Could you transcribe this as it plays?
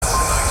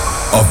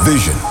A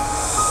vision.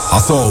 I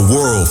saw a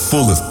world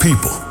full of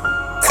people.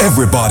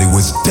 Everybody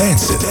was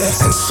dancing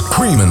and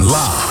screaming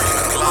loud.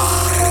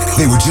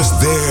 They were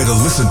just there to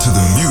listen to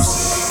the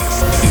music.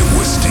 It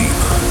was deep.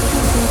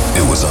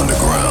 It was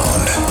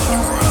underground.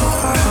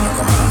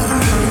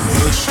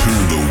 Let's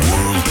turn the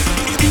world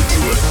into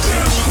a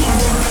dance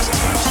floor.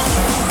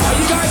 Are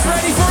you guys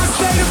ready for a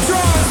state of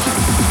trance?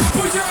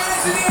 Put your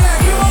hands in the air,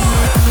 come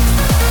on!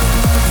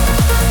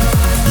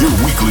 Your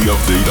weekly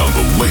update on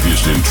the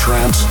latest in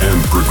trance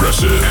and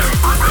progressive.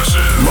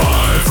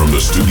 Live from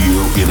the studio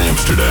in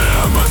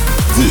Amsterdam.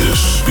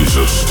 This is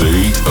A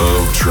State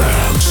of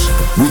Trance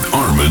with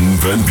Armin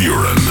van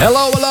Buuren.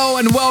 Hello,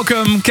 and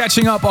welcome.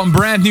 Catching up on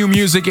brand new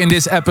music in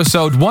this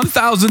episode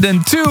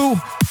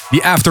 1002.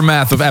 The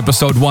aftermath of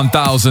episode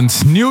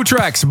 1000. New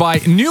tracks by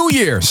New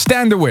Year,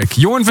 Standerwick,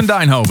 Jorn van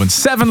Dijnhoven,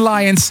 Seven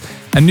Lions,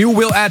 and new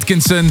Will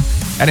Atkinson.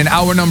 And in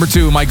hour number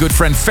 2, my good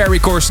friend Ferry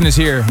Corsten is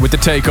here with the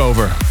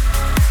takeover.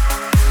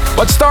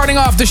 But starting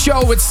off the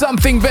show with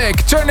something big,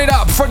 turn it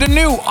up for the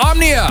new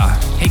Omnia.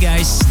 Hey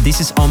guys, this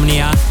is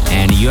Omnia,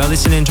 and you are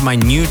listening to my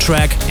new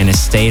track, In a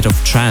State of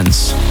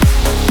Trance.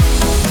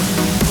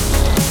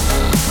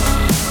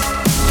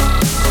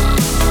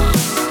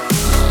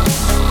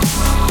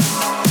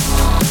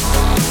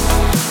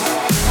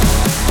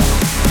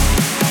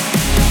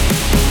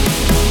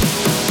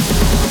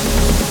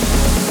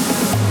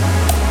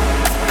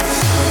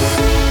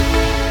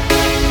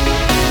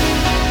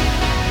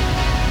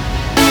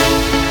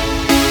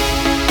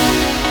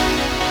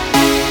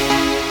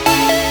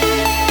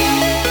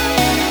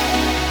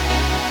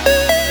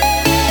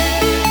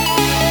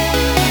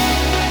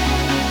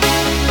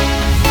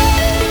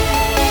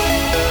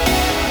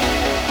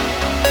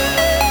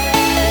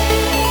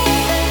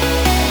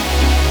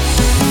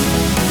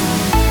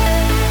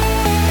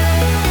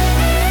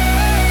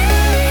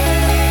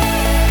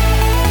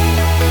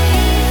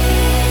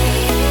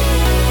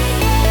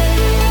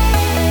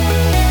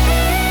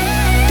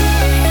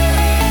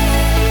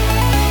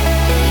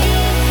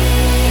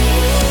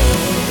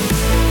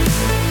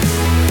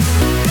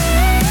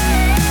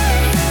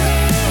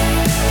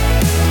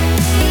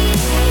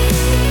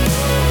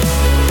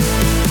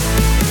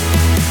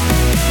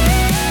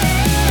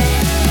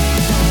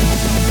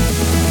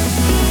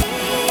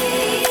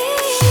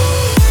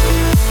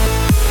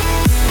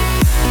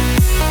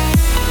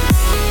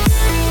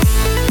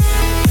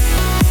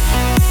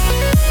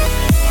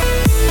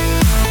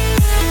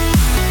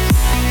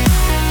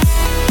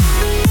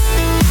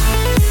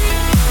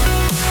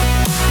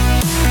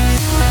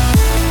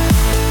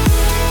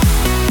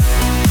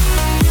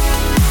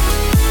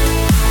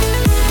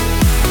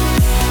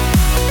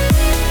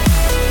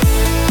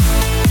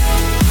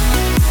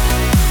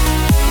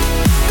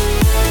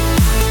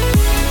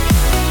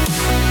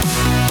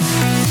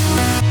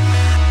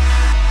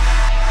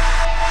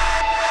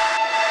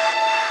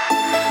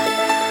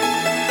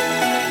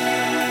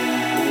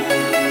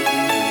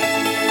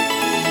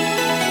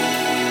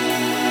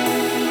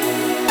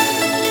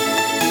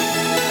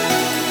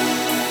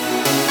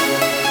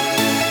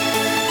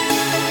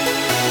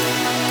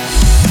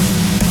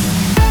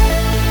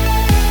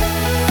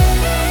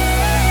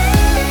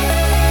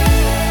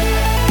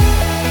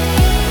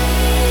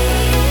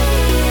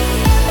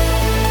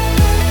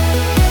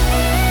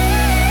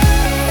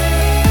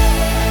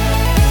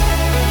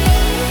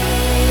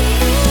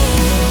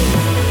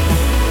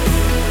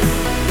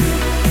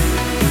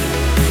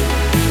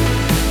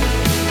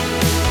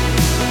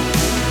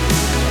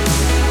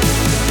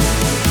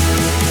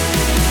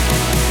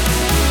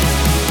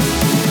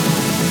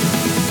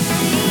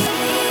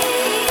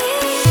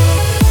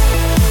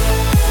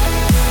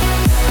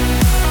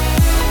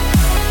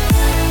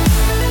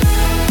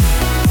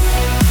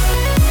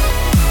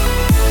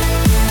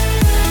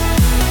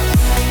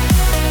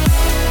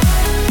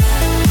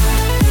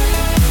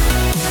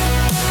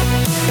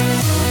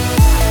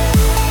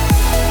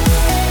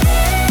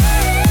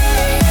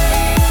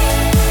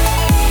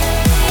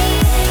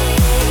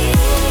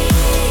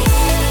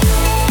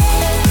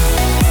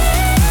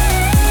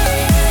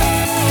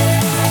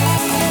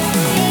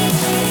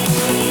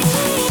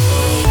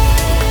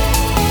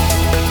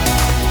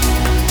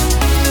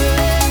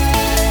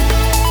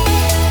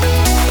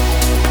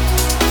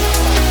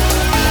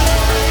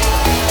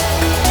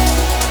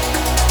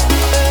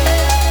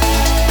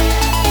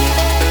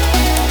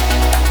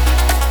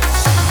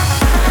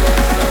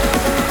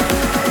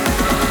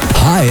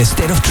 A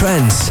State of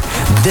Trance.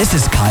 This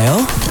is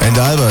Kyle. And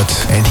Albert.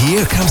 And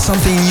here comes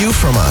something new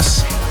from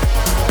us.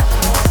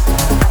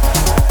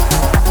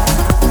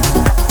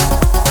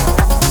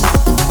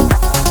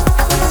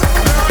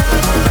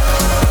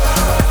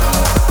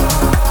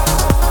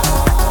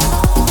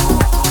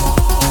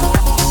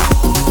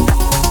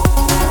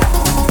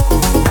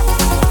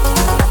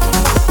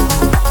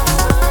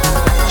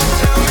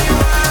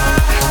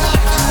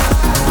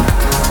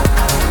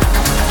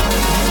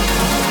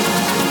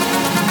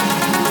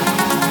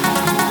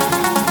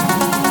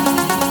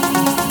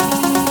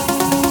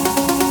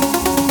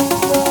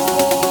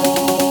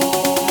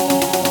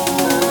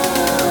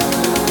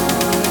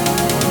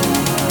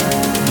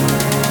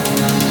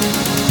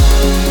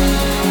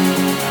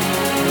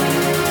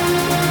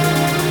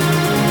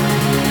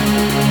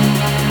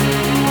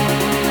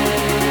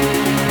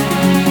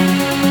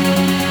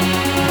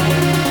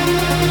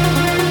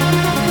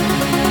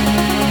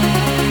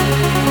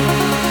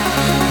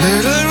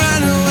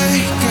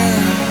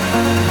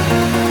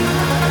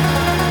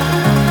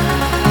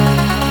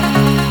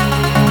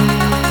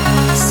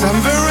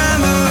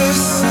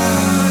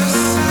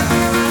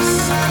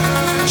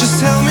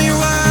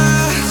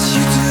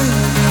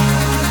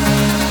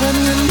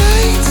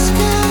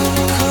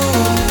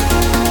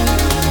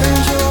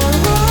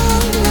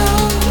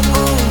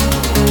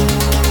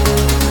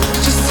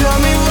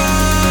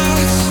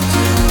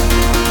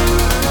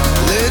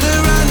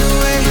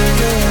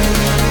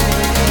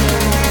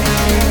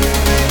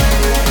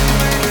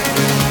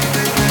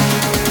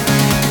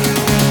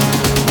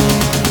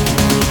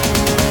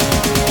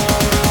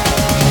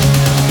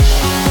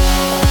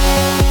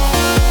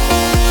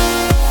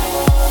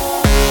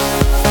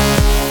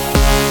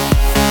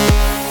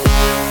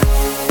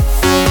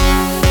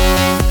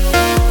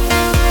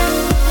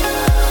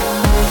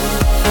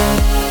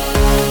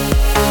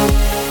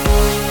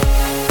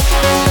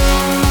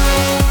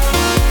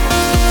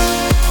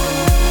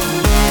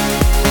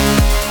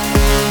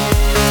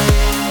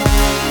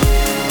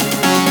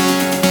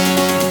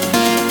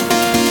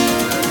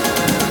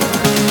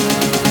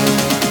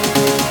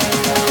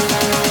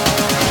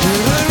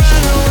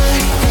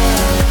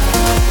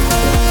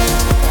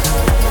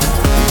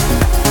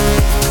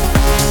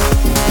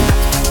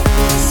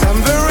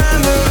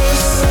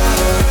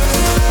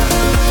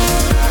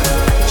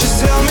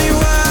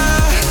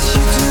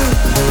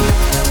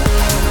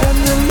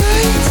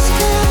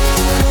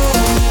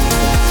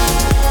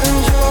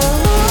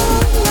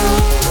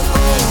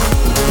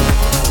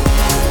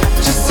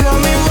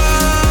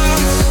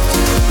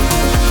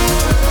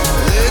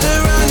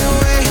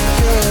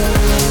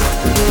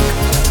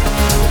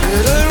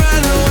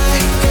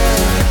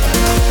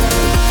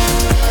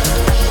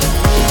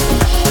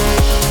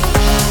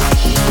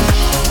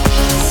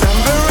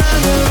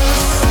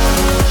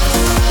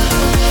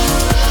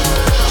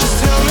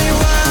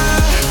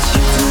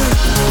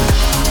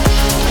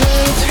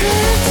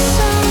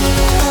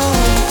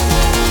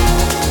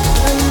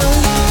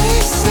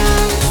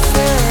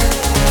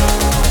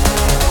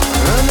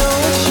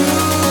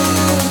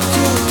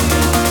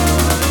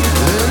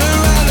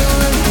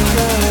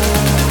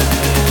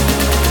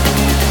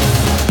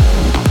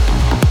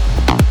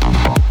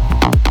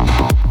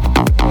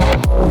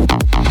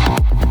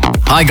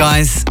 Hi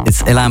guys,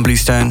 it's Ilan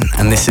Bluestone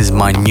and this is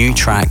my new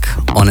track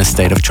on A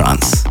State of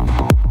Trance.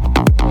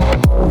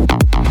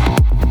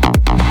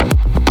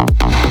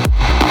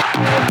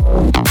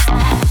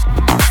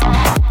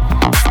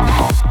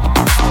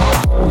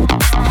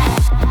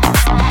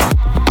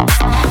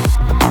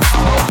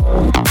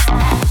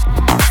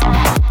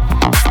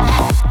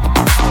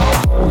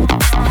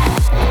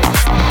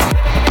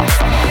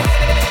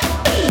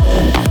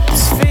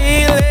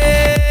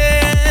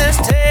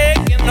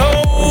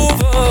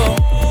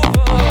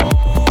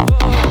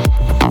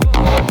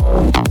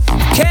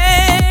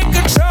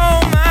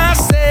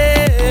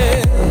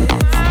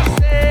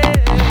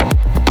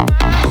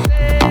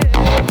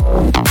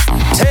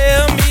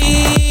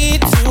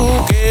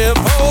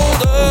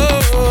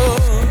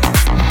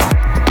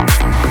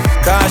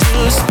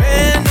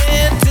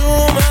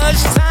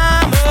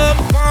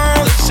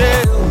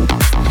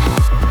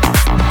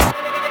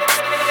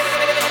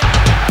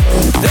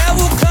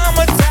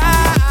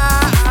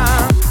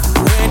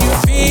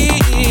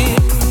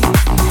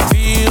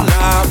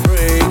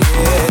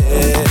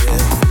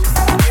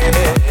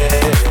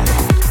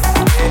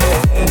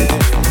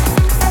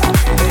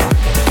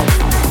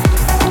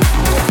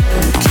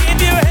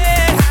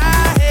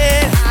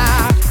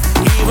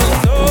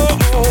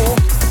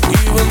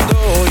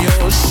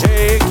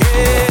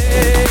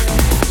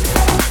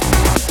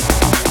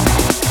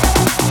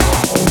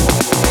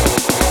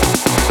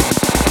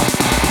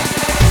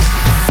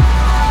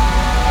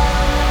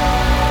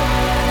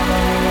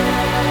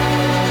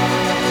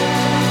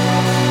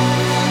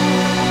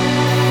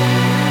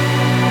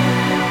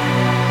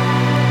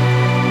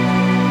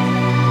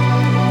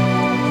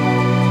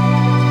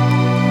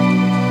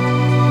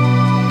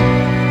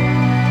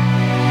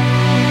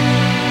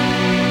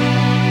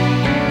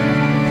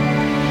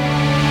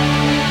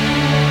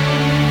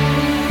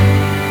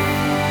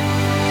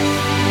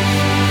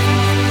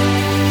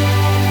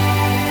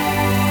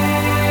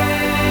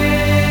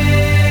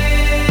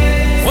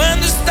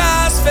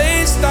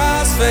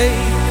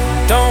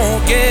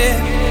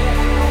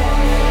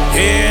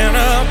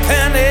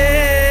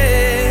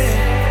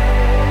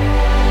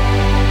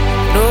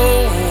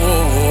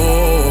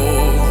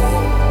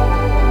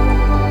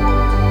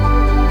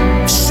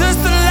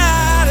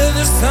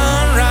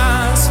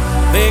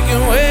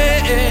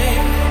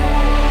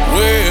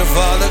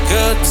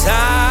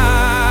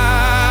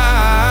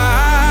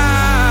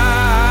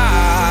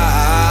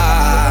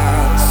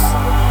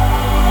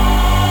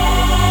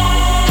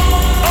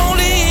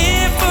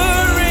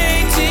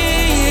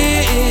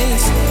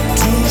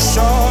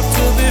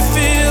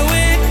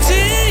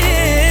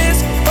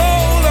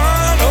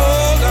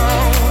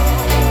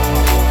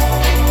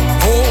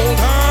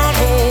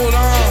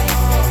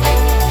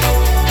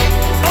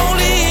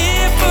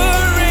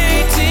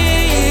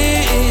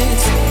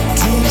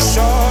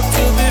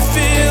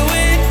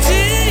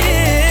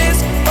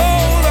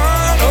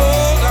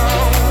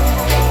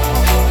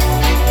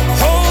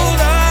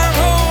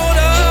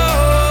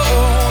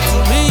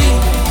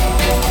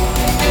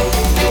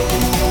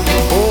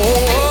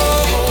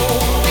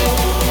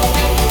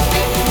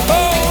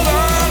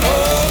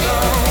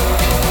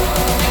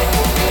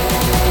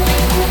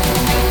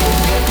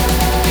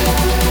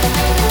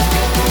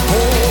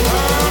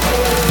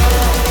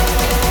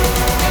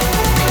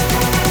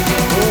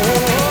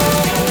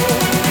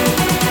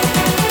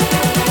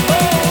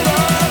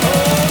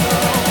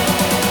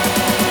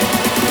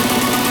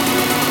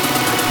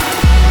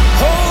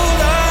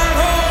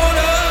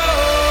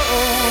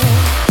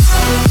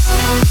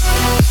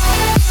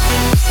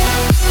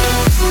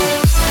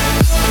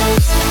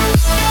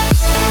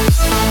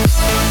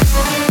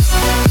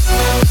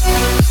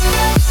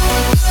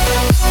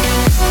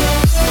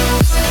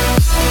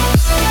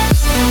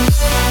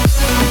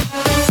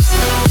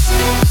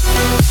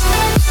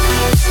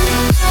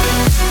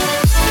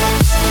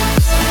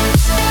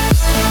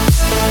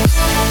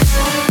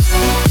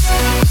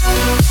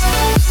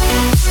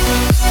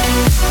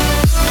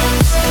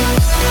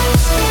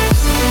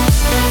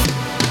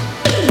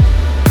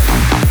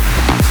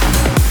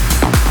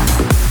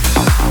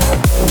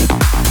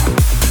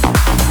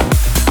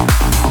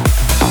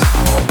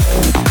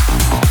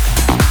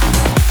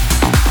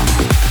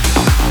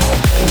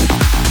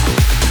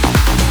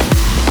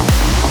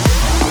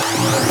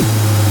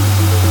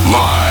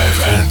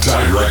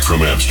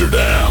 From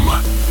Amsterdam.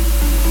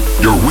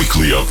 Your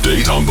weekly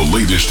update on the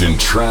latest in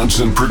trance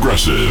and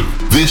progressive.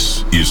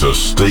 This is A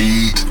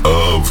State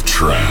of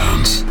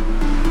Trance.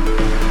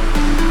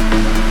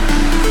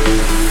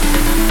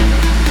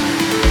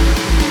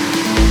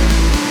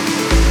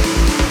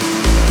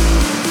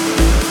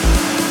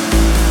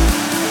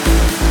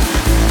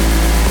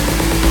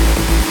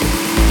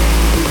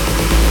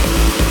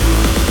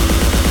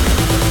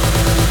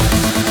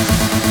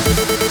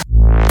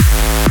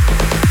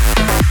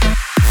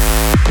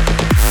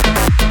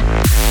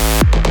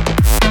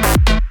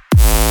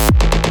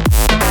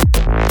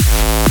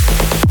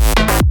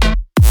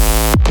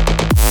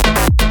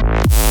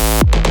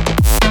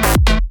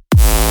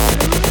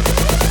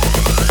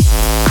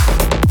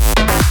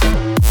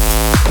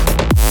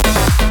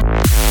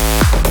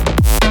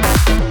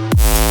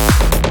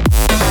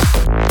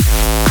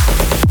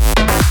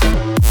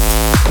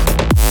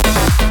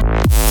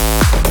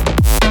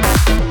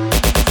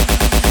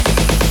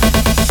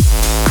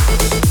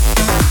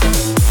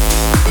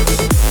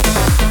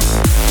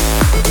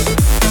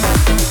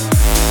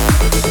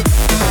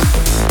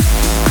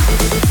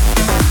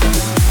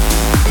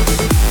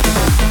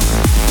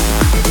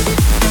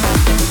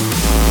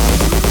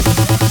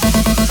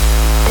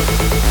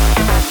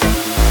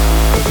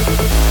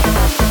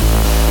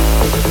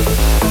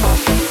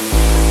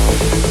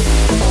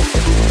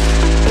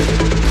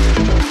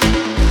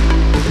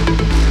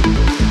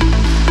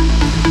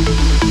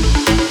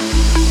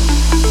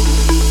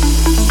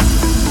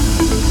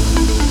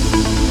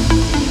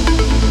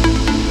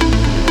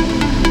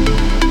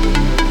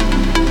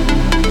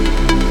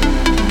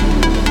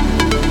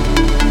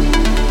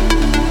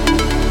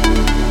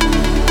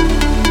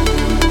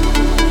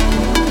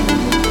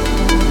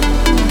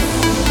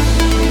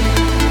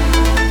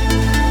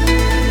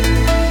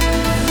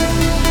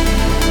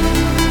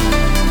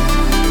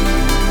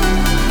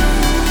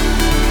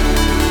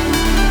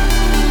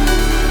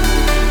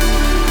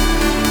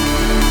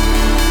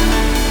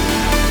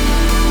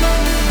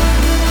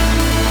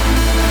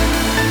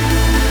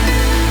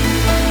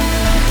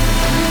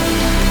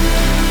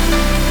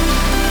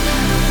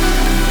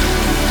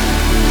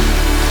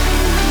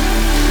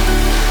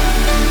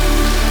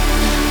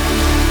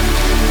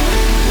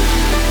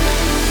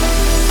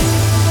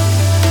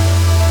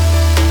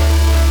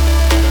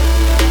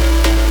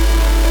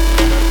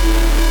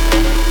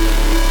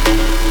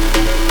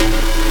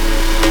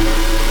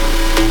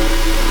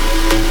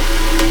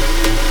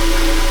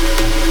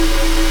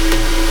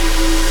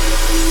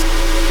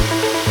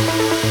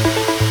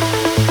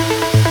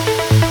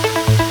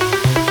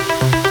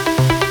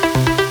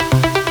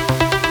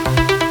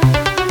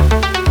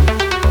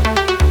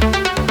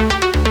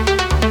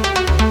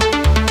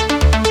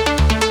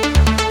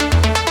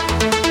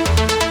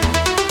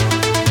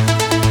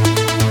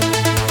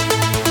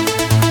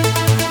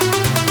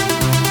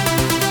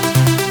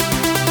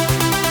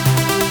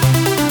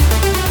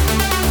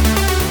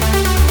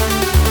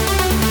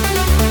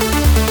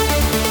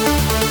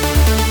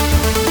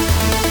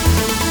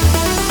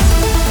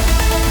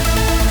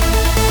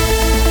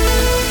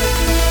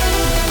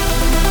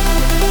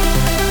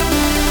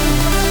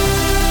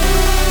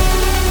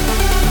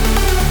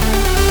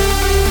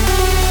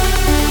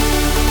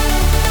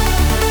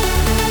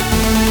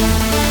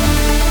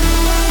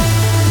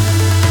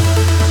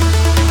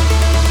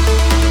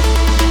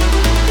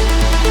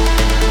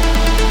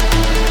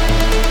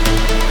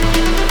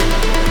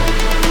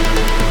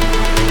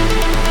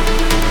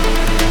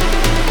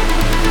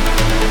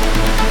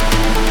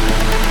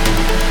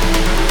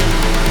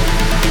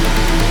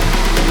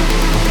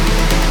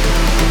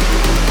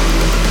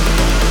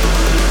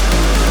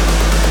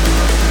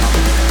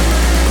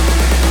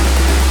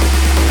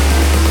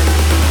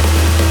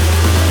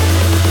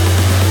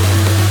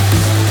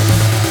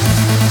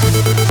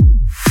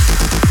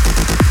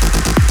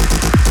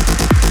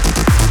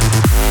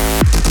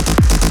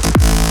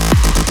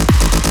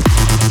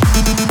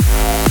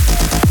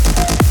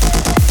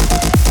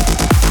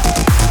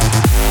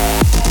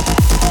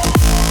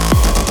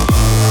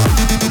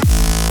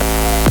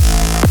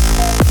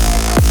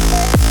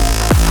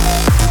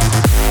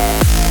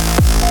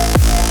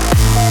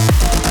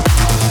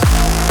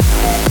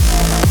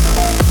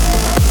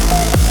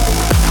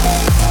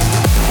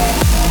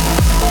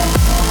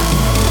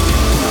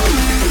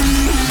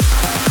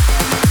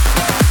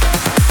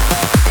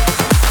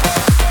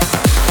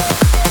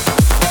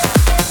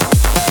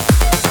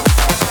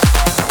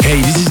 Hey,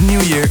 this is New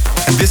Year,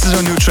 and this is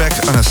our new track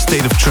on A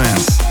State of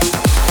Trance.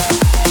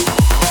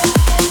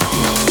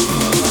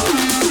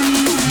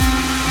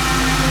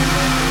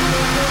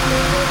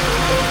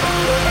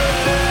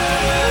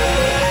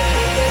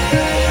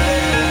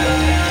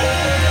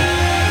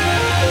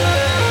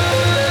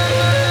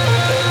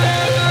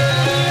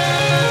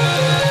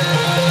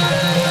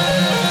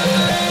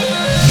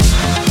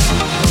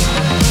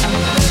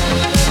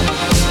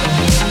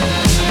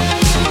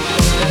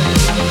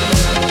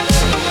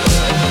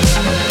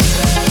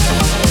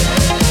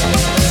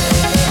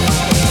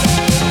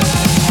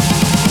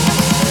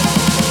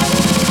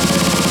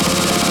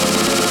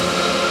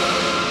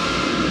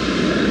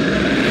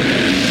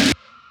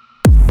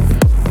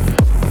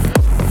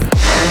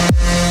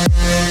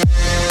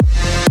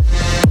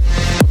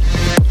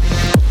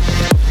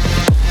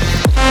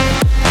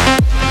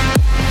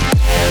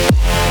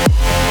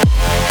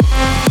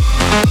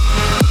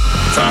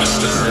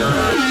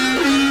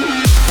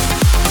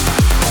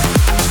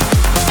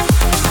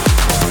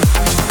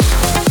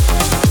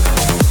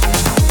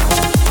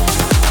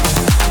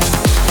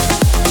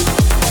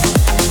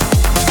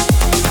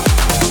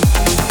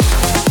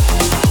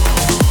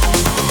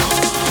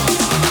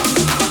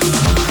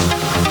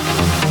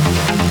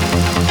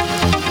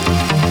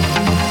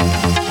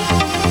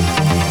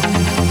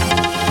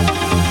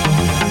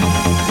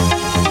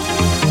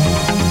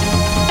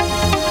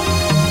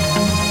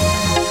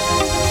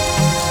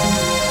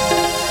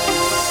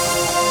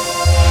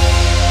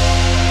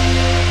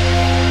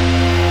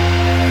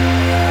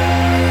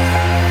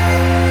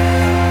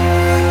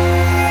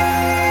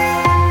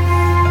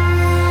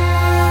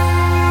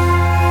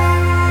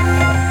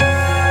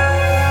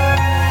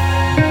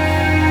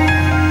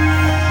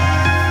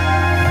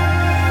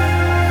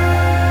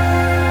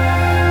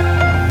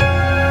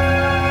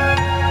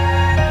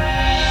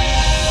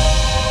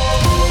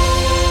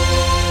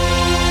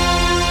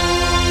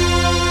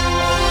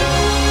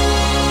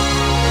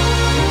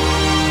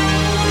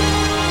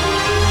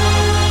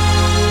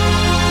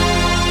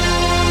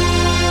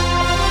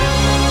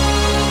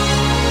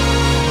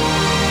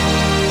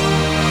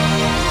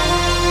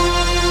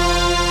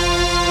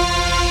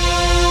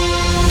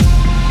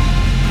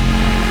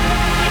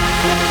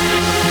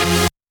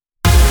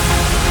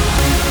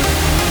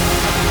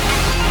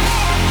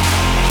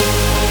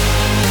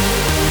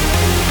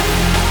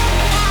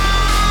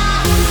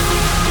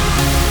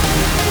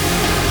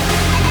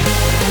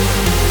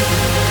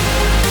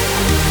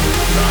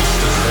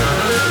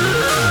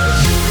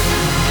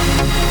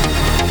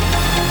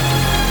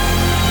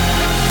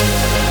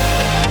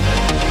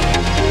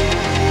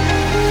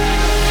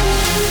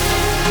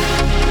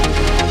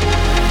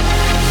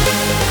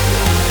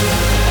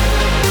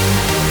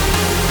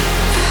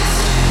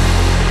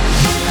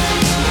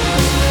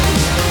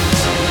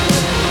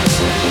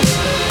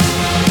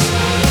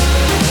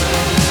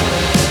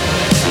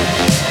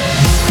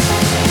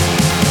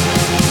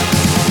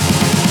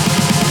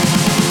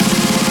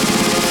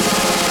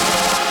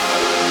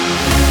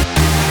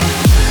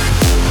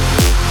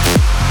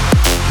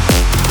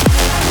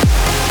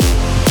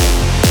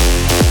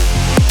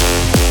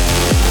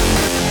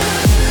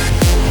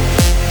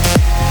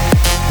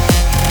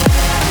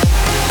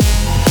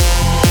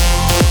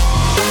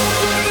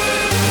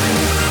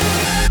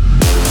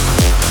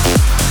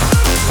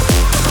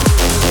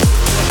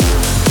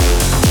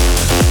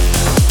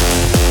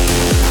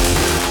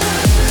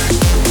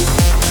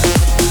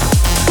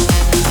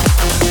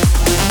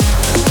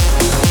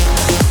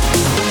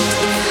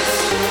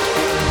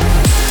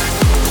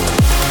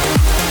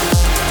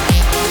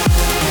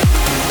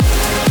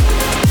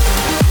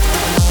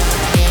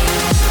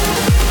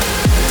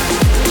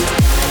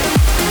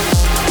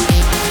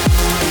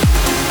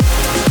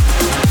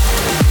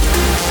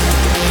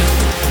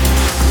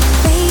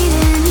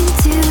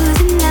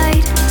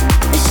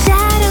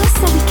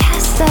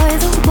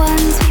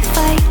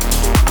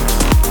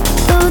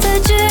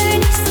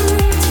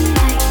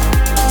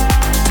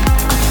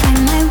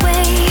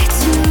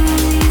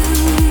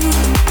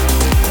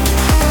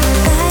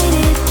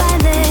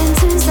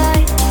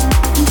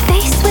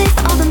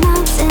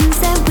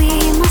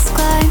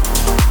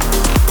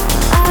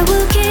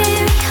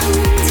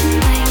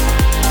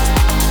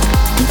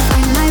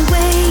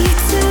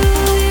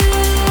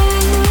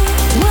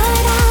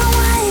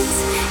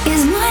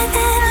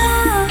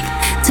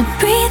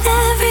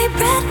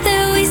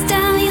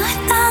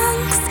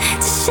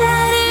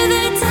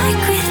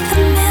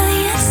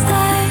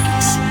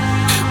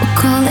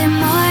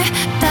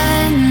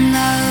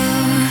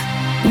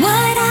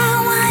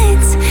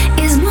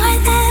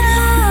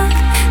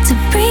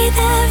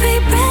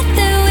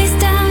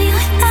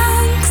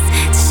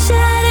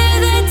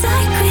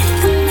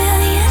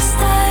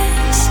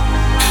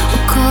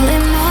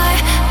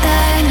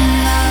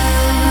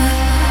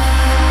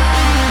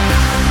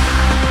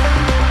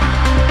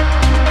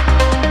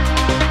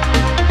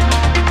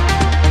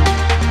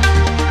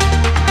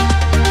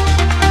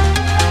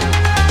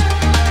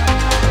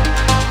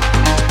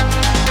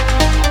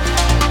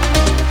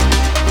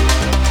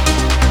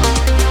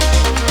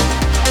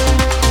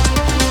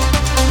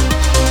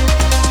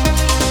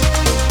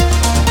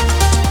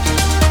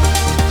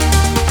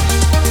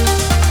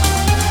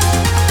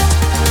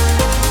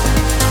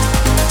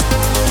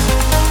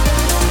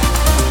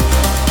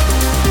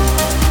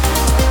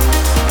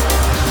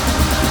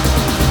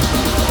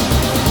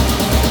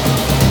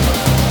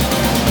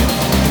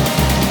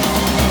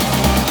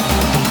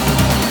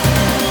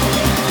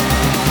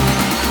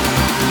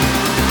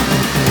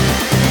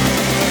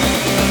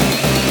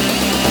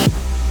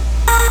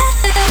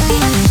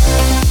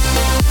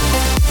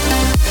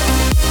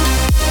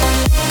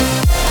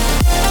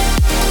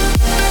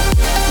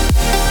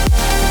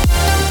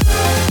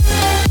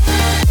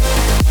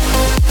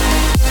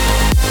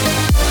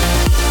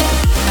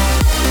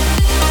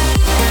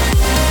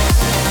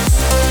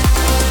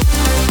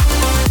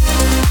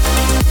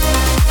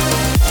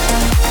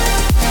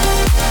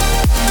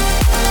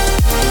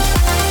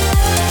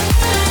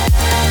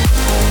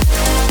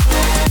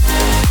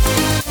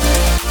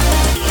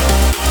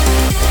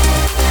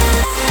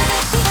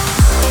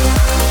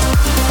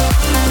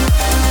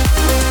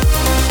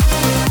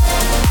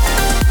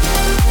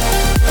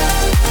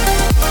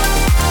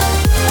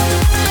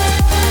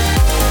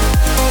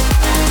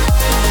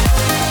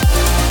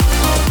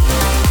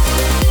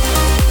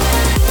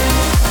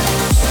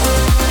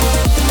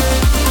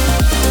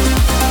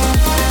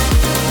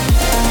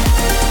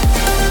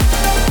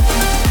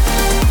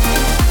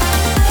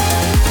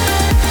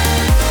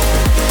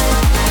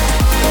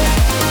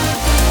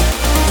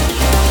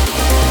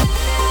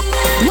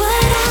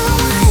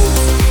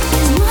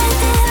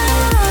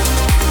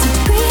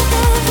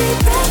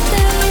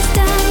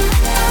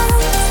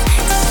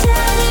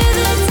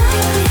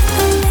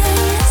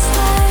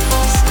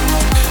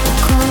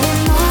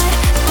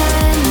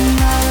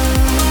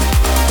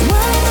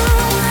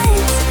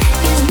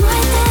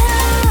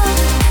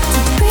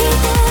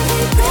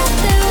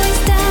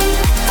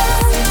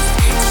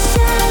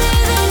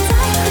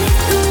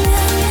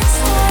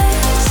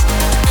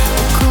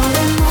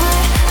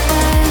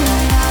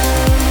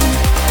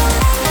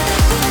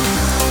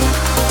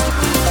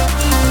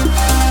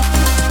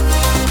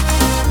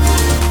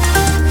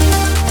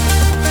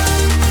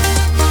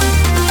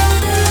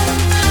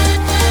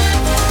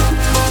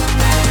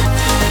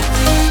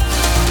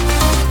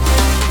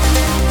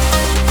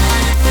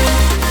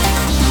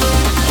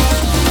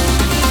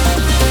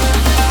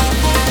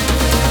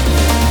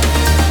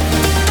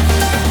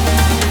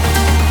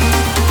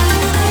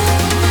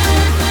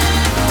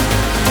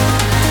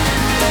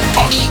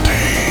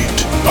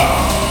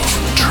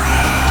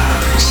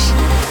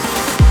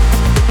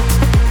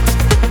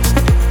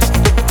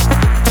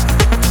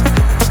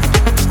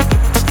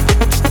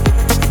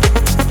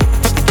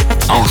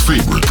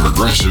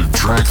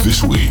 track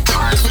this week.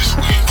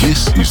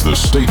 This is the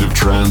State of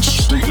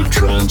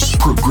Trance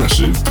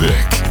Progressive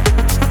Pick.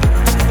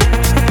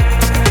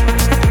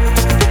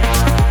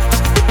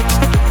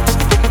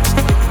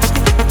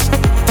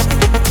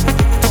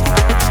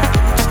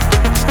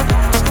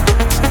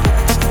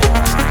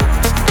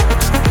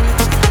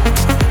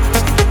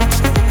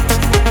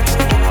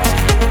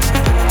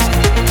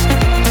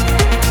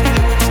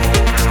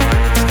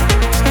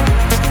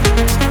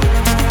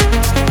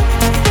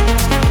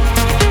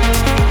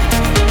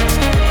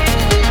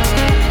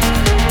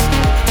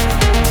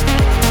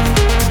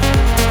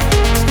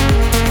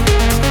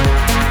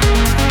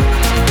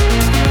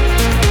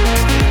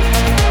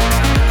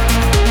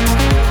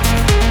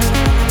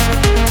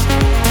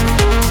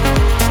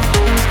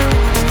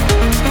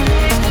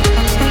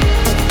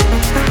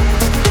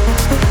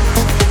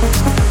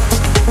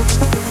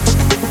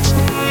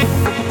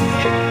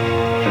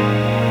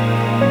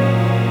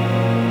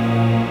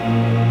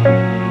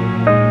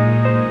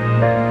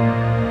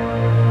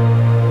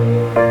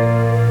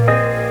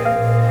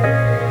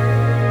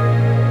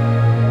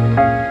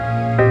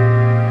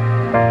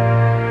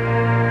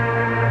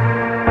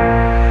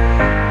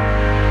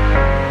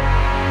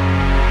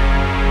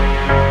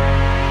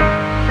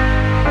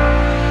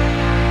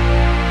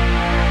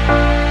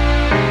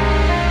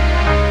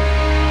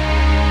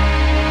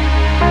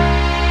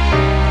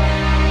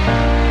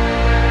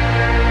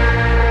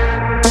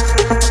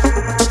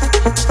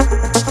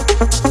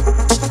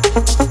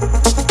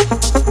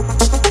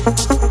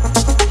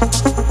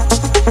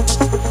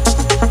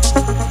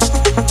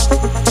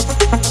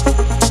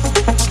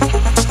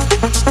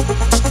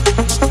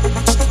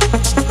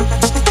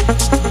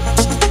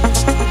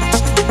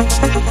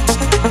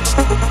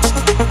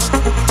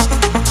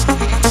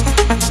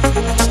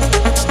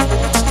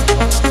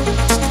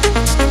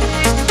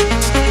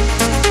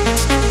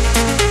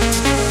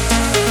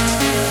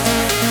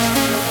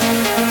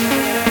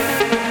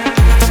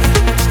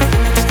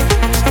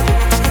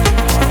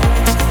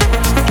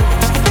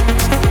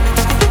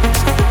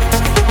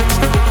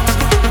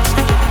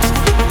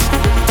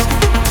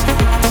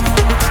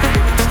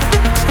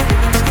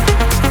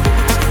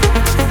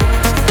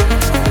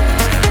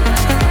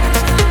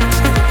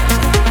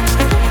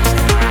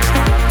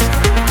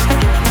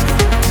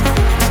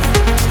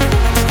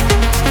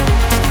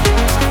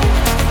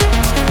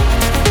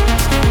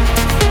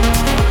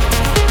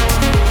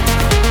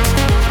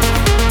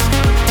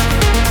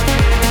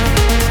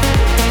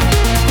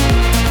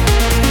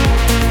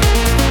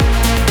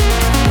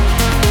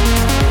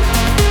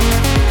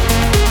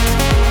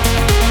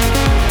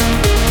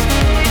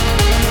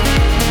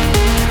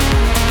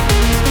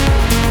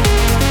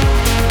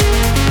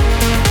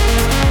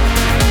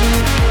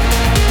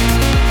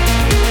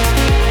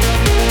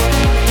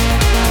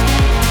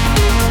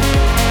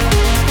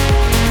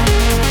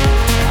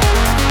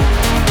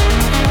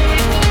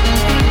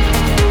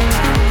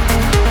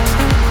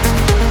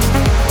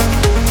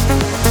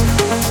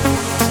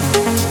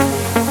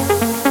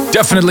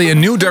 Definitely a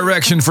new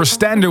direction for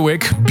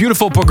Standerwick.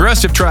 Beautiful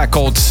progressive track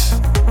called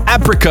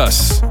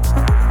Apricus.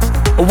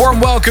 A warm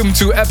welcome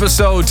to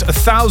episode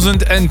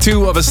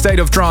 1002 of A State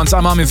of Trance.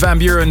 I'm Armin van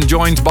Buuren,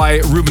 joined by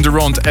Ruben de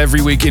Ronde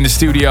every week in the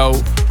studio.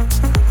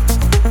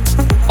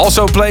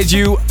 Also played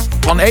you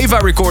on Ava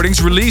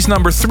Recordings, release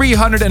number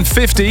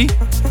 350.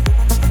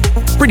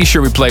 Pretty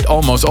sure we played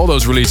almost all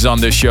those releases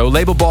on this show.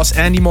 Label boss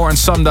Andy Moore and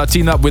Sunda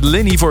teamed up with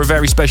Linny for a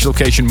very special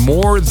occasion,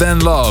 More Than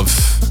Love.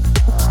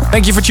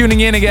 Thank you for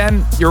tuning in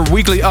again, your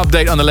weekly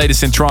update on the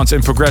latest in trance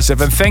and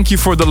progressive. And thank you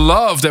for the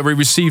love that we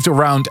received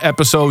around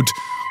episode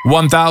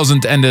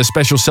 1000 and the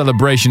special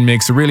celebration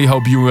mix. I really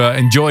hope you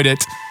enjoyed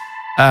it.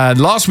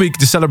 Last week,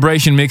 the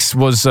celebration mix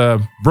was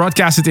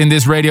broadcasted in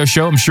this radio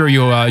show. I'm sure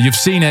you've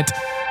seen it.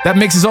 That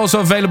mix is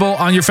also available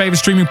on your favorite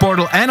streaming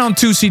portal and on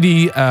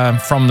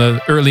 2CD from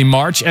the early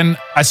March. And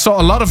I saw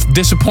a lot of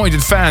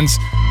disappointed fans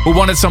who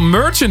wanted some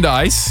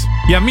merchandise.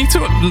 Yeah, me too.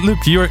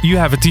 Look, you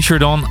have a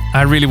t-shirt on.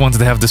 I really wanted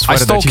to have the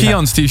sweater. I stole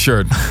Keon's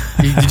t-shirt.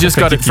 You just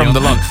got it from the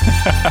lunch.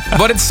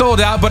 But it's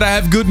sold out, but I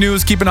have good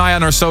news. Keep an eye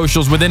on our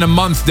socials. Within a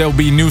month, there'll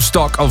be new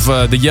stock of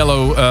the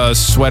yellow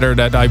sweater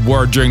that I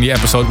wore during the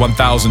episode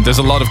 1000. There's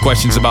a lot of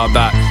questions about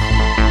that.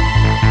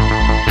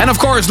 And of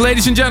course,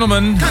 ladies and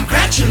gentlemen,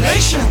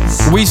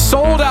 congratulations! We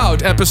sold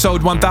out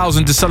episode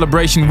 1000, the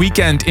celebration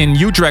weekend in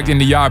Utrecht in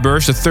the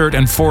Jaarbeurs, the 3rd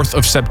and 4th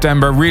of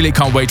September. Really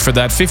can't wait for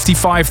that.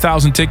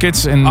 55,000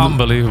 tickets in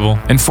unbelievable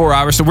in 4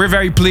 hours. So we're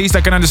very pleased.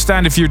 I can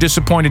understand if you're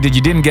disappointed that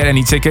you didn't get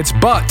any tickets,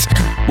 but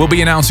we'll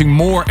be announcing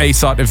more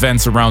ASOT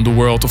events around the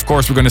world. Of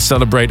course, we're going to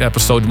celebrate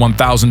episode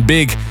 1000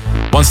 big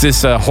once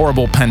this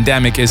horrible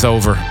pandemic is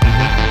over.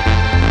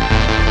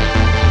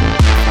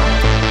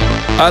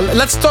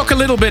 Let's talk a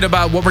little bit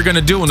about what we're going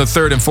to do on the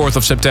 3rd and 4th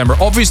of September.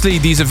 Obviously,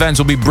 these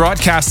events will be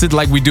broadcasted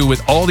like we do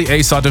with all the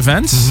ASOT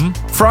events.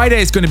 Mm-hmm. Friday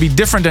is going to be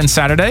different than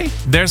Saturday.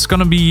 There's going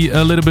to be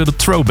a little bit of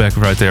throwback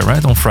right there,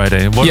 right, on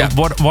Friday.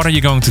 What are you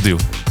going to do?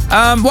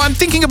 Well, I'm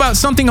thinking about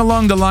something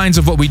along the lines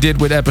of what we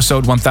did with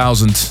episode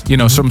 1000. You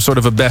know, some sort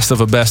of a best of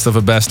a best of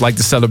a best, like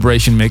the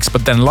celebration mix,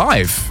 but then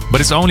live.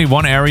 But it's only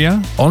one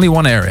area? Only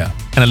one area.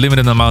 and a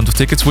limited amount of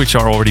tickets, which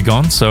are already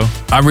gone. So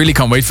I really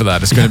can't wait for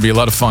that. It's going to be a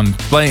lot of fun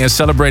playing and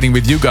celebrating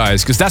with you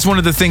guys, because that's one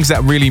of the things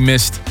that really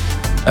missed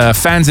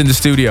fans in the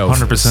studio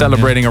 100%,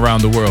 celebrating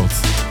around the world.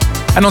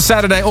 And on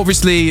Saturday,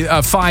 obviously,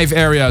 5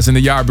 areas in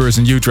the Jaarbeurs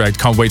in Utrecht.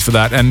 Can't wait for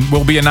that. And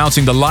we'll be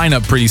announcing the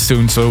lineup pretty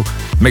soon, so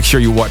make sure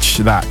you watch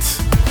that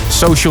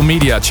social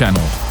media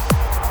channel.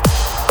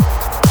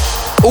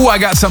 Oh, I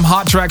got some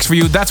hot tracks for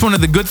you. That's one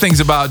of the good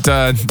things about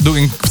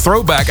doing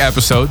throwback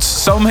episodes.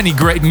 So many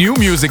great new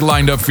music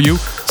lined up for you.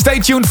 Stay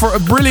tuned for a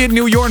brilliant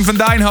new Jorn van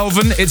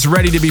Deynhoven. It's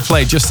ready to be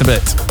played just a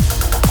bit.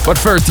 But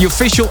first, the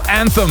official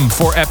anthem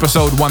for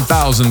episode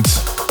 1000.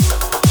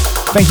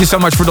 Thank you so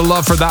much for the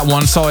love for that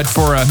one. Saw it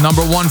for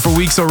number 1 for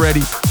weeks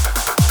already.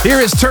 Here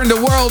is Turn the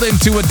World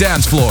into a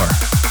Dance Floor.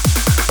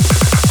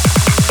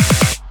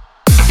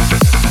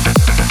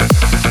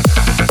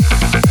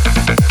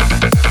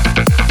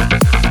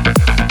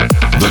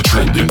 The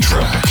trending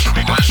track.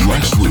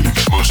 Last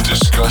week's most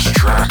discussed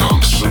track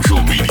on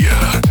social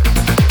media.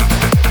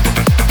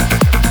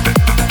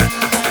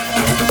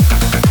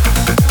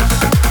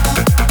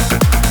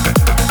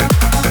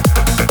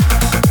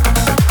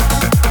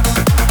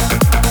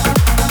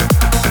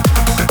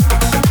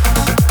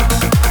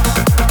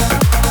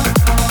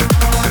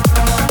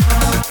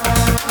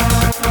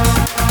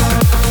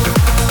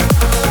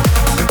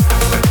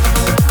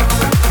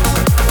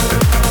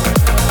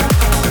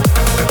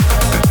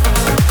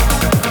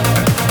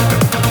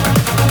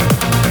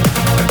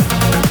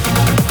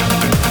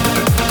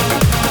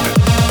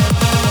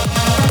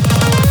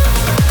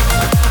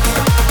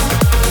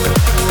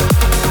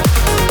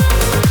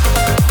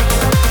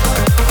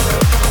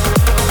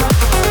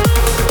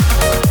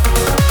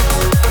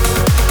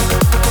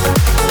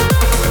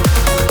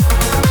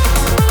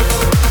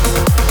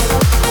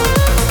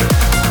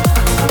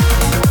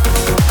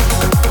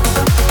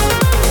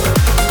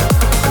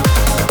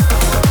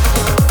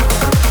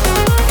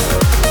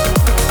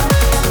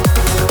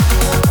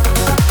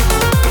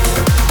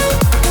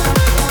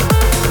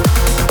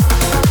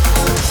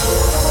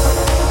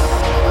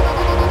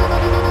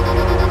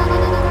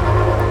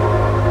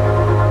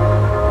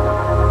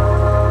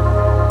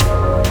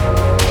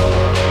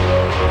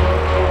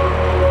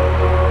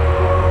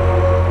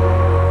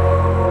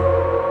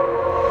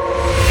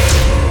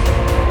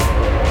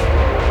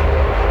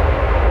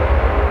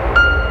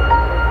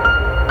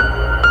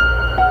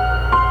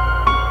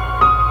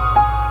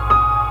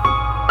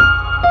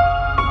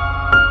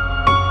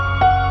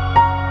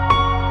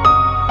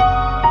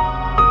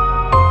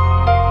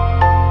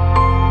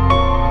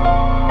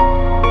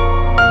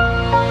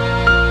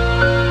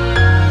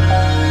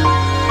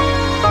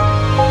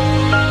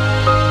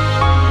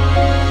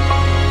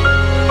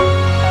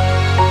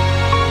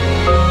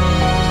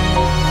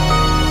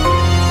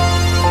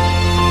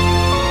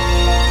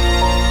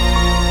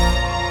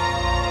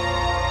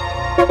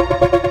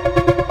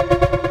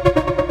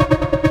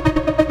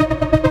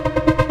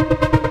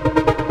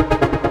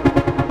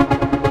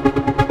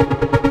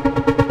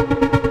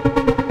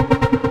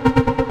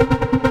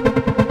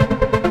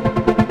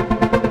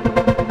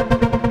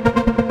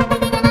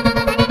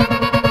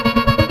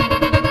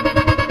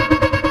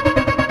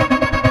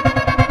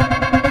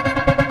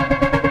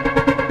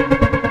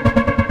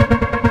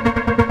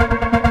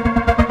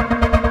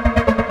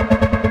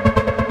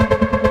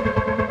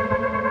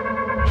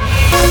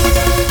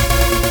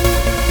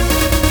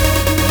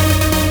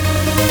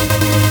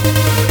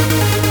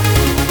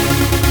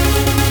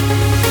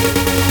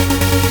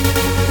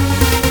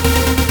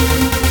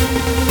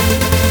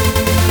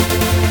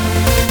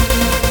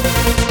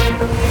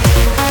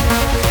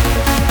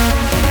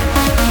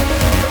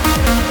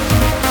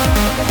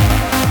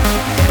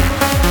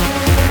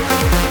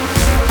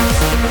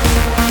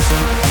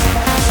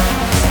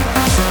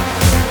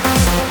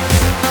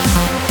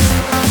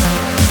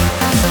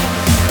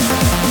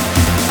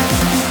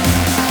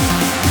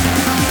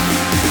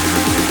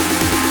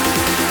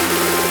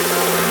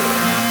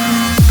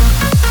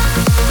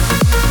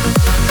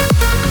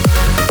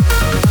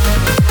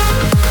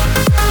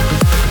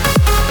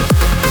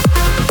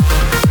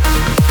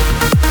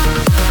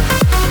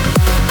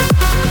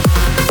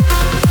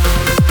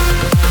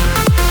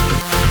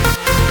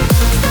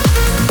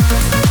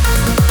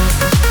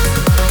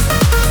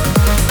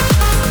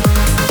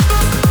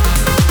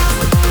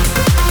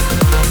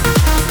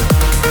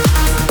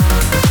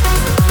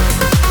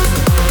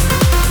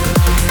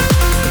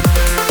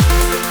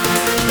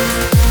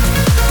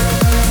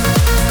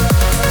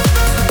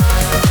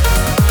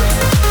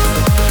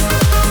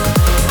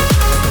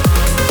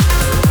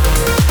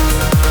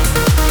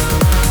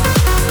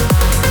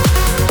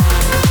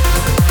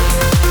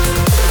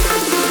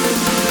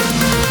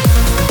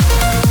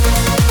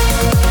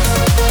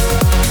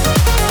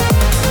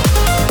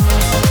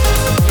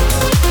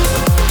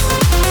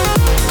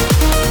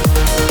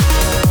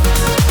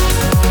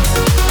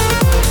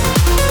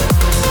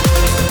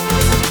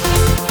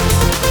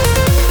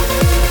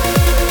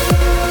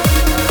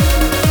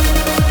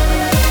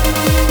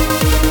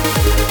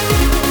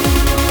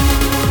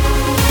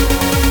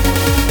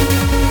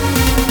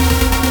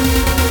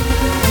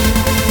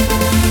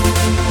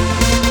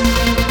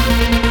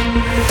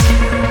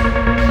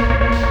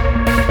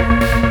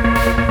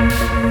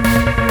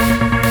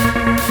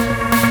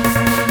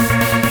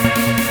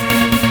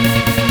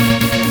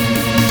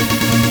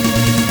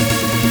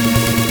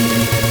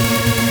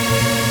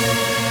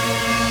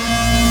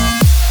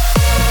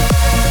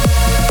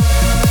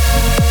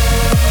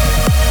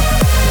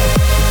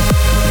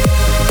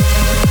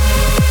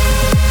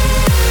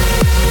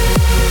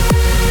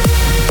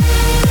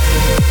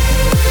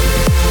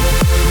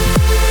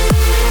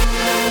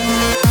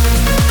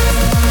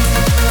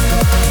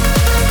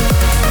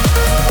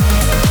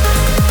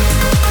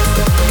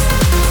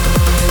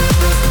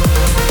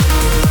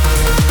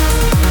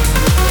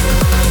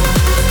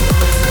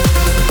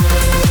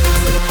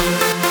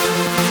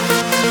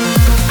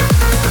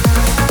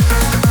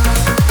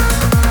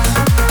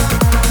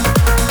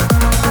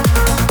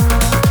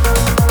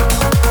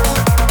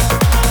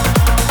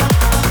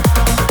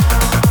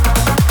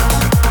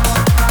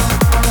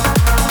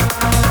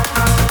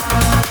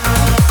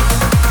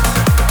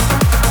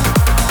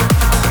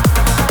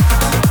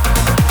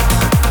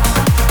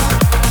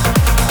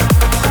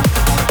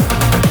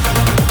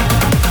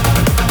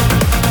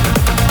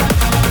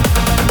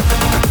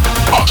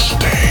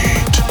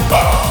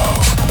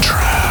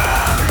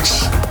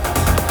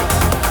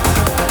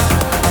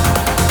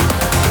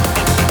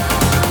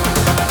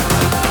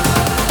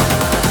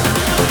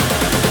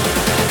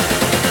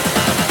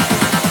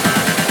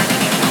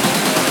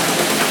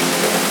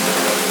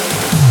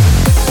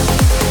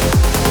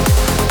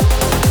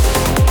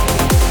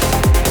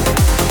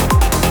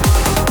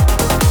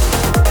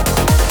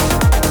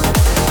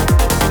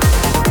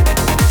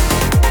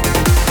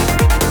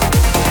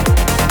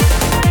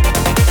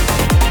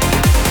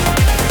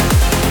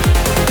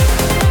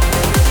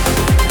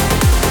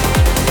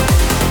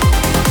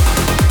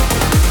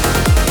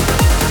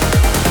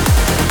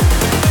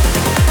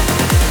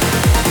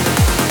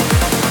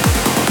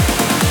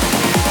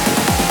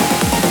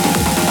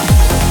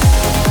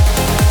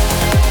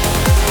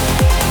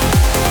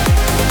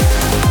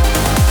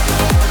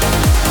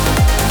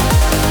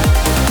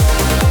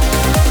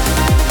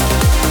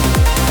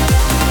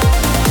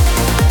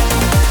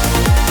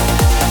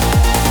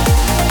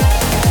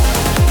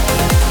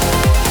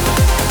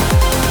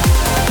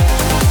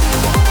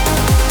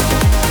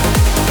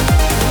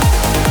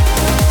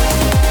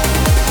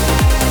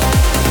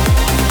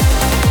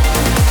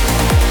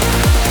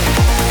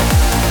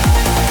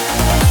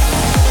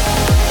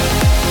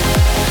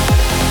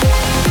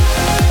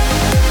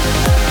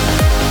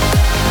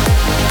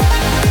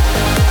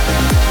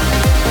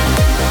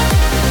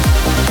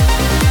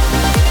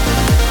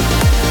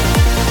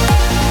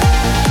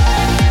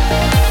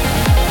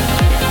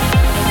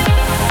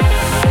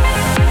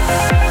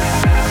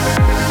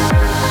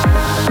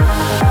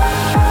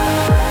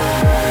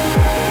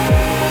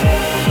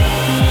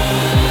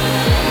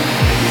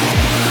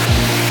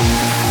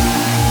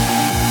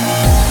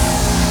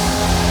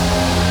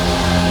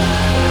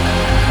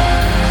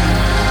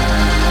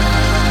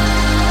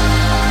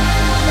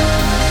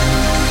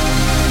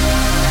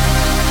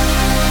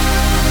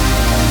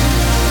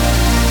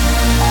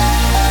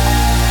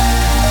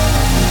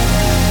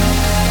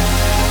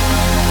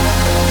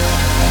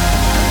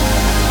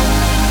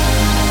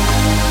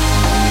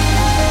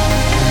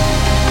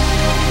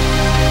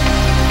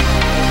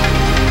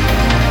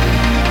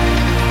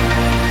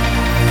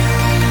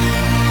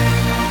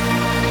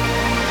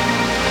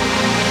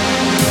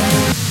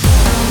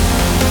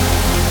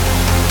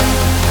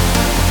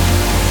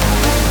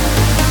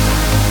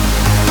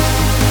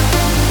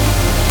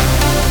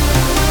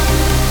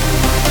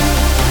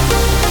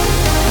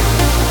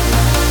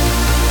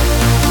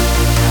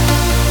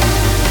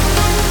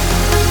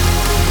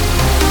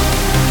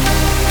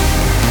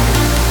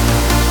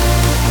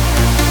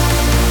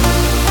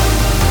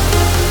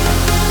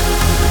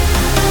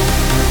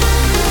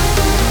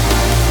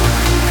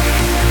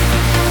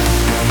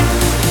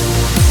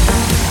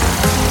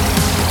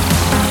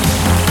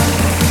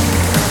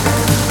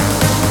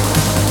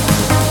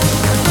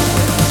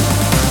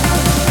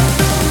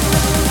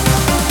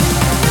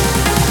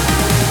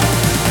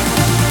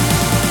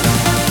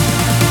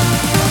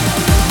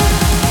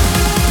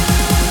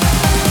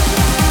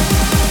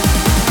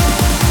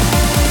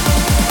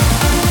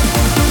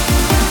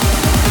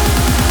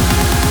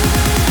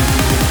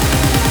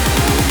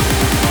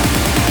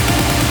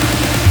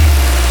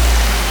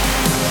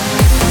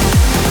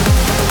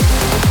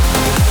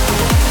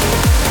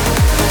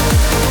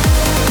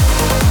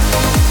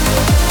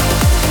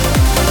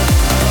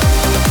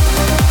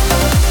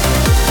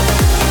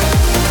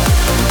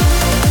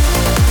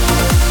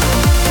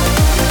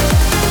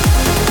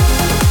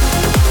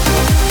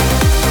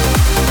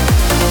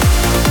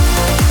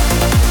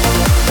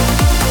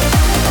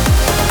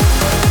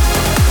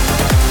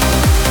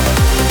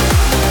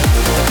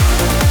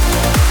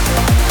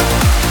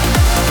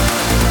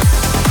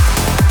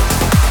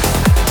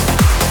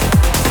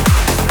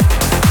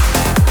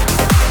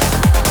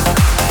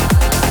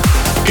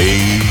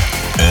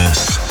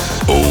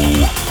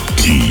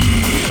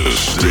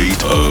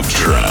 State of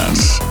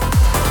Trance.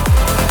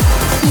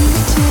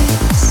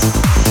 Fingertips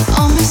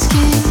on my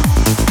skin.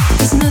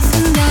 There's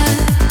nothing that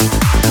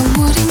I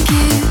wouldn't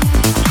give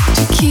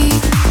to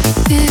keep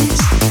this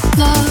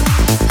love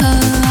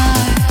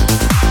alive.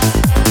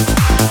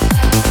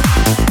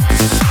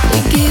 We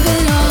gave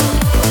it all,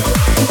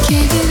 we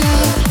gave it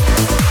up.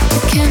 The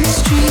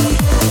chemistry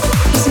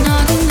is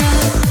not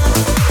enough.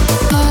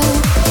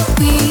 Oh,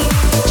 we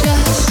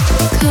just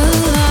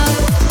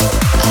collide.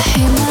 I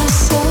hate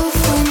myself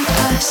when I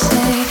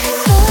say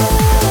I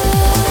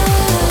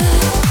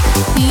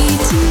need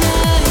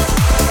tonight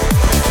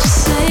to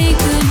say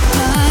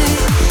goodbye.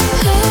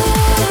 I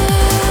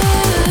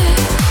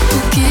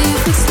will give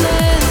what's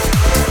left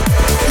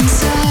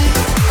inside.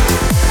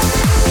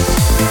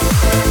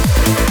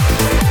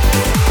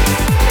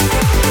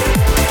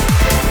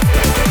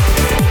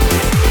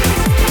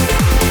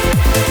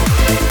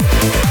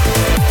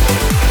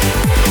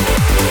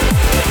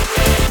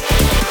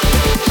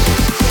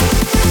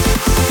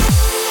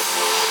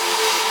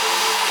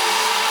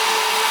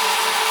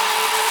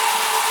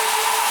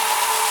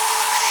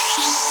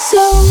 So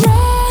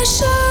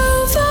rush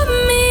over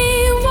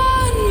me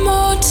one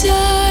more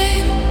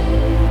time.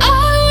 I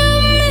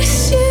will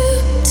miss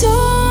you,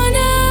 torn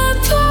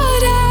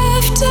apart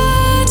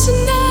after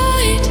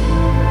tonight.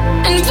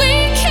 And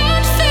we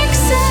can't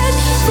fix it.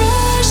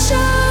 Rush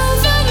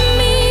over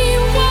me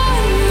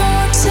one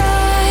more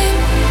time.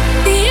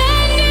 The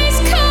end is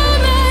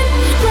coming.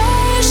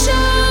 Rush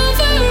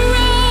over me.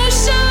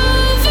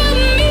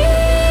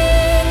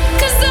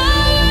 'Cause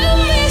I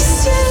will miss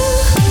you.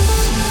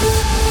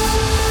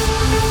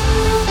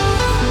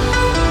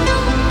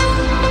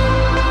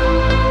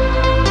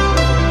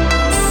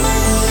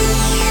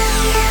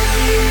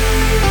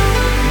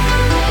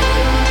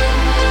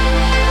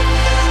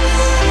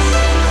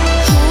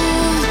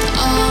 Hold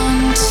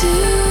on to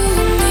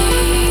me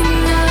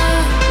now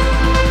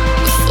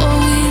before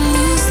we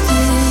lose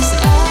this.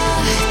 I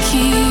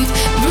keep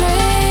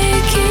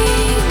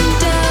breaking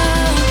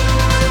down.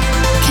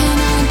 Can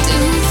I do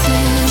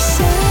this?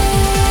 I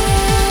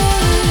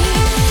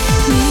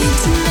need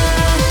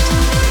tonight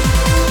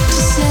to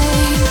say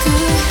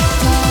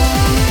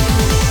goodbye.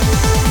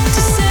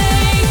 To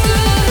say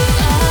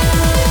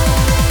goodbye.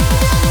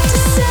 To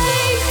say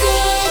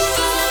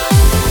goodbye.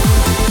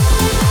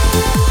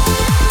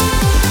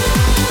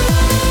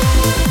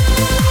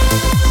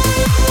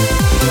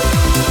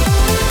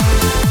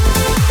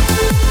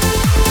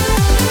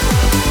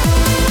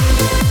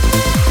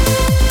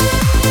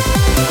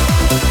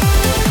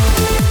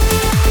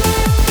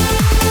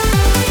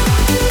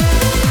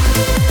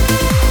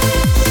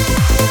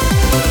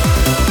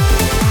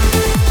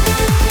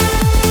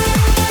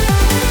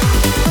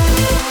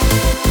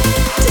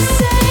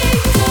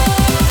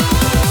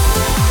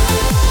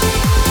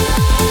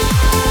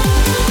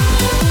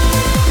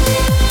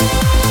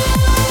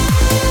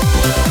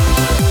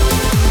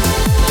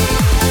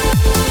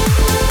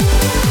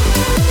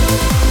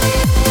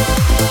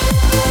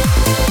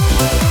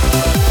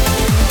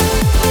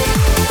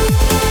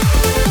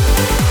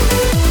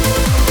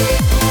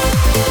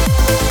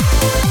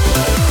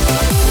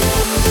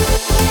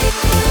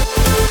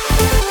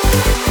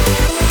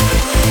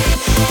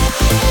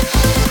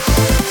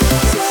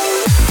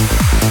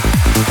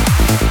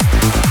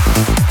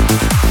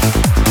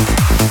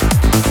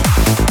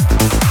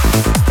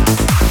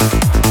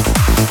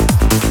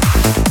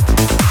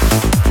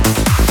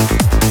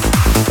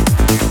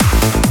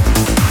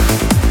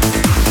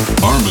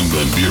 Armin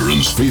van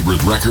Buuren's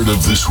favorite record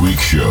of this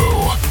week's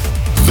show.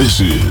 This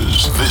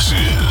is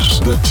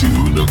the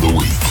tune of the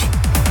week.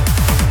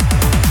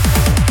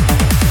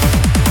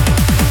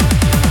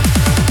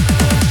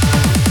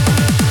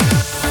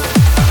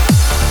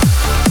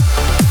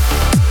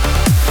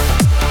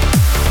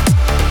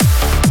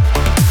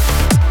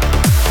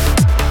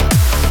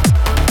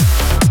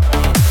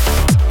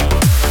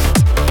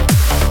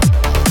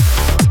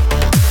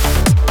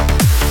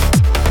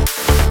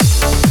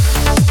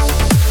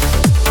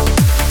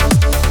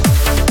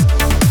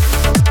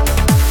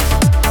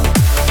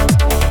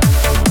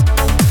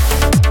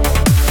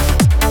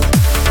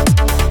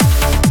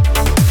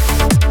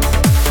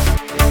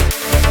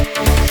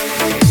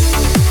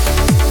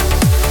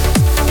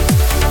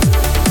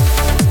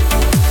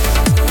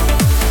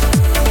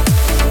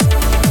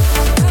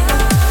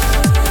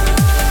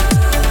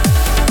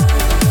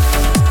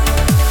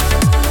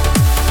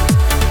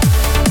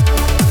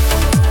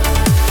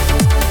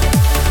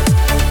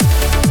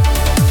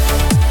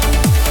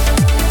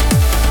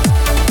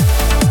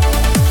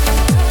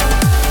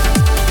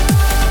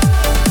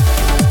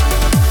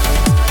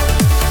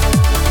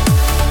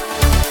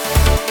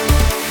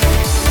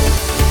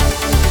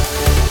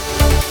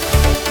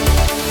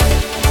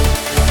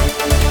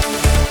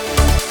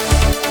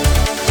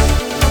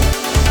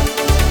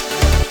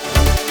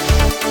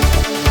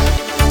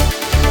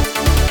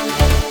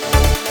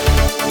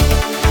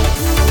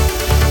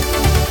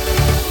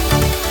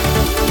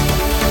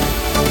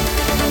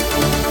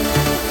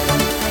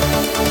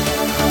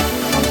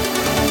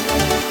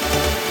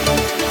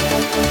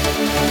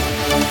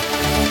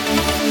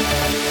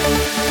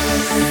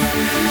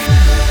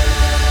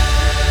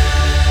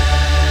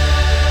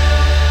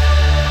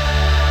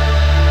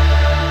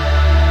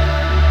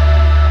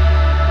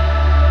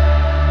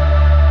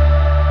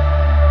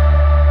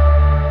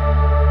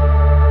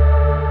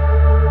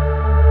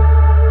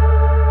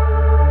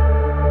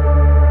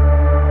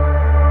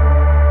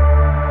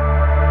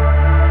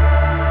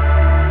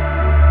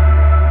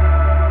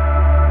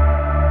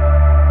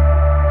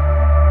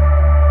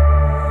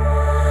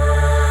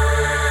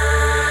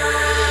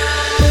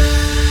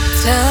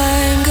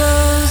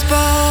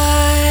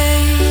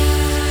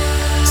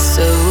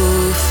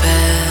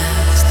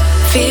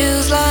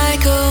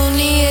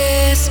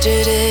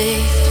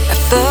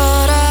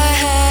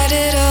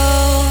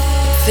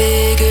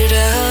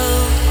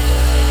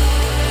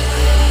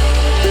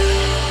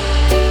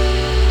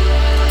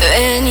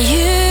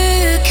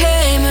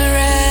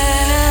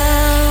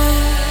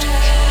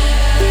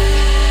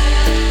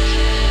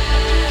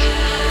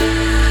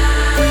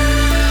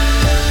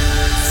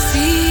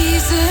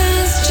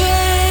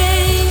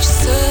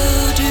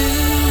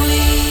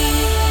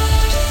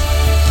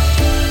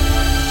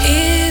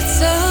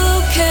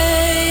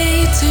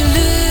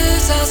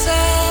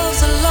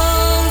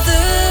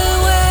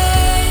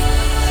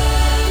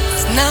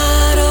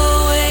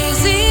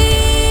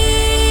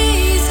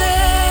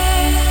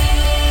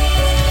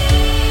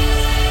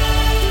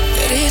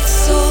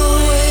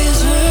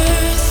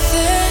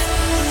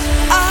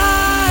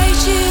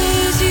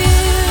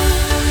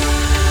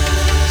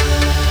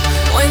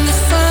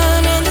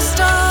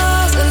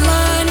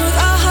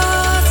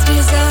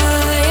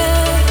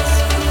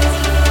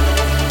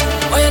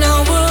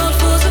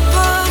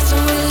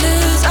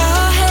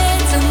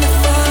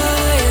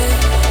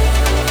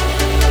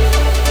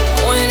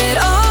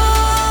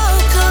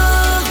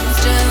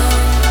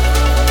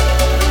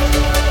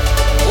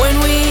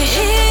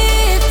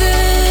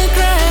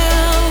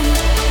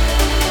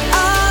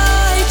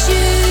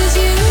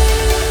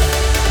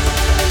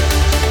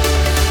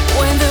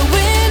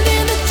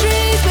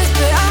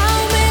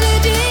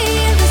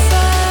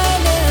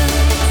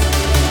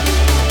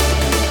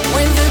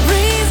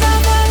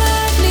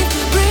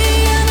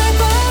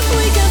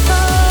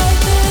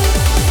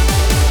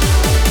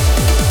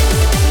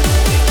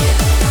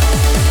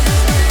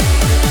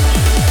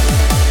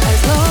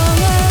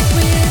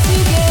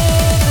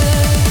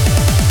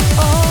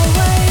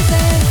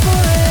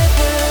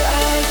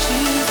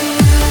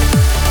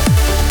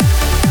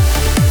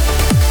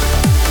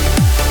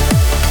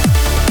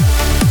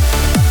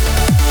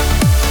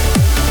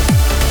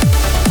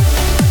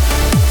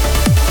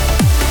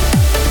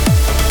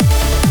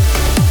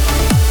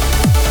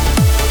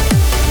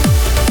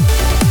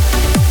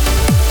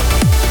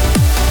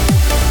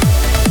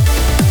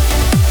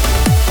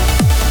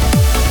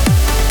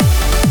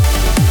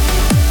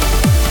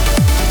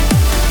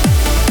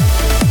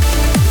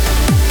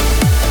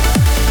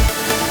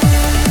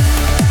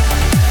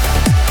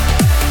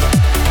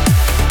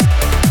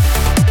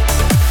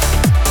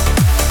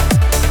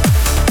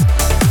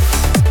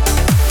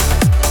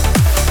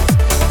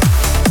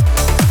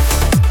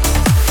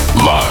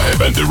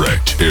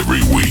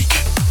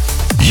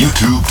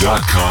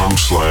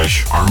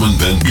 YouTube.com/Armin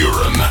van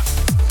Buuren.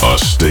 A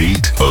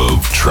State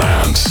of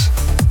Trance.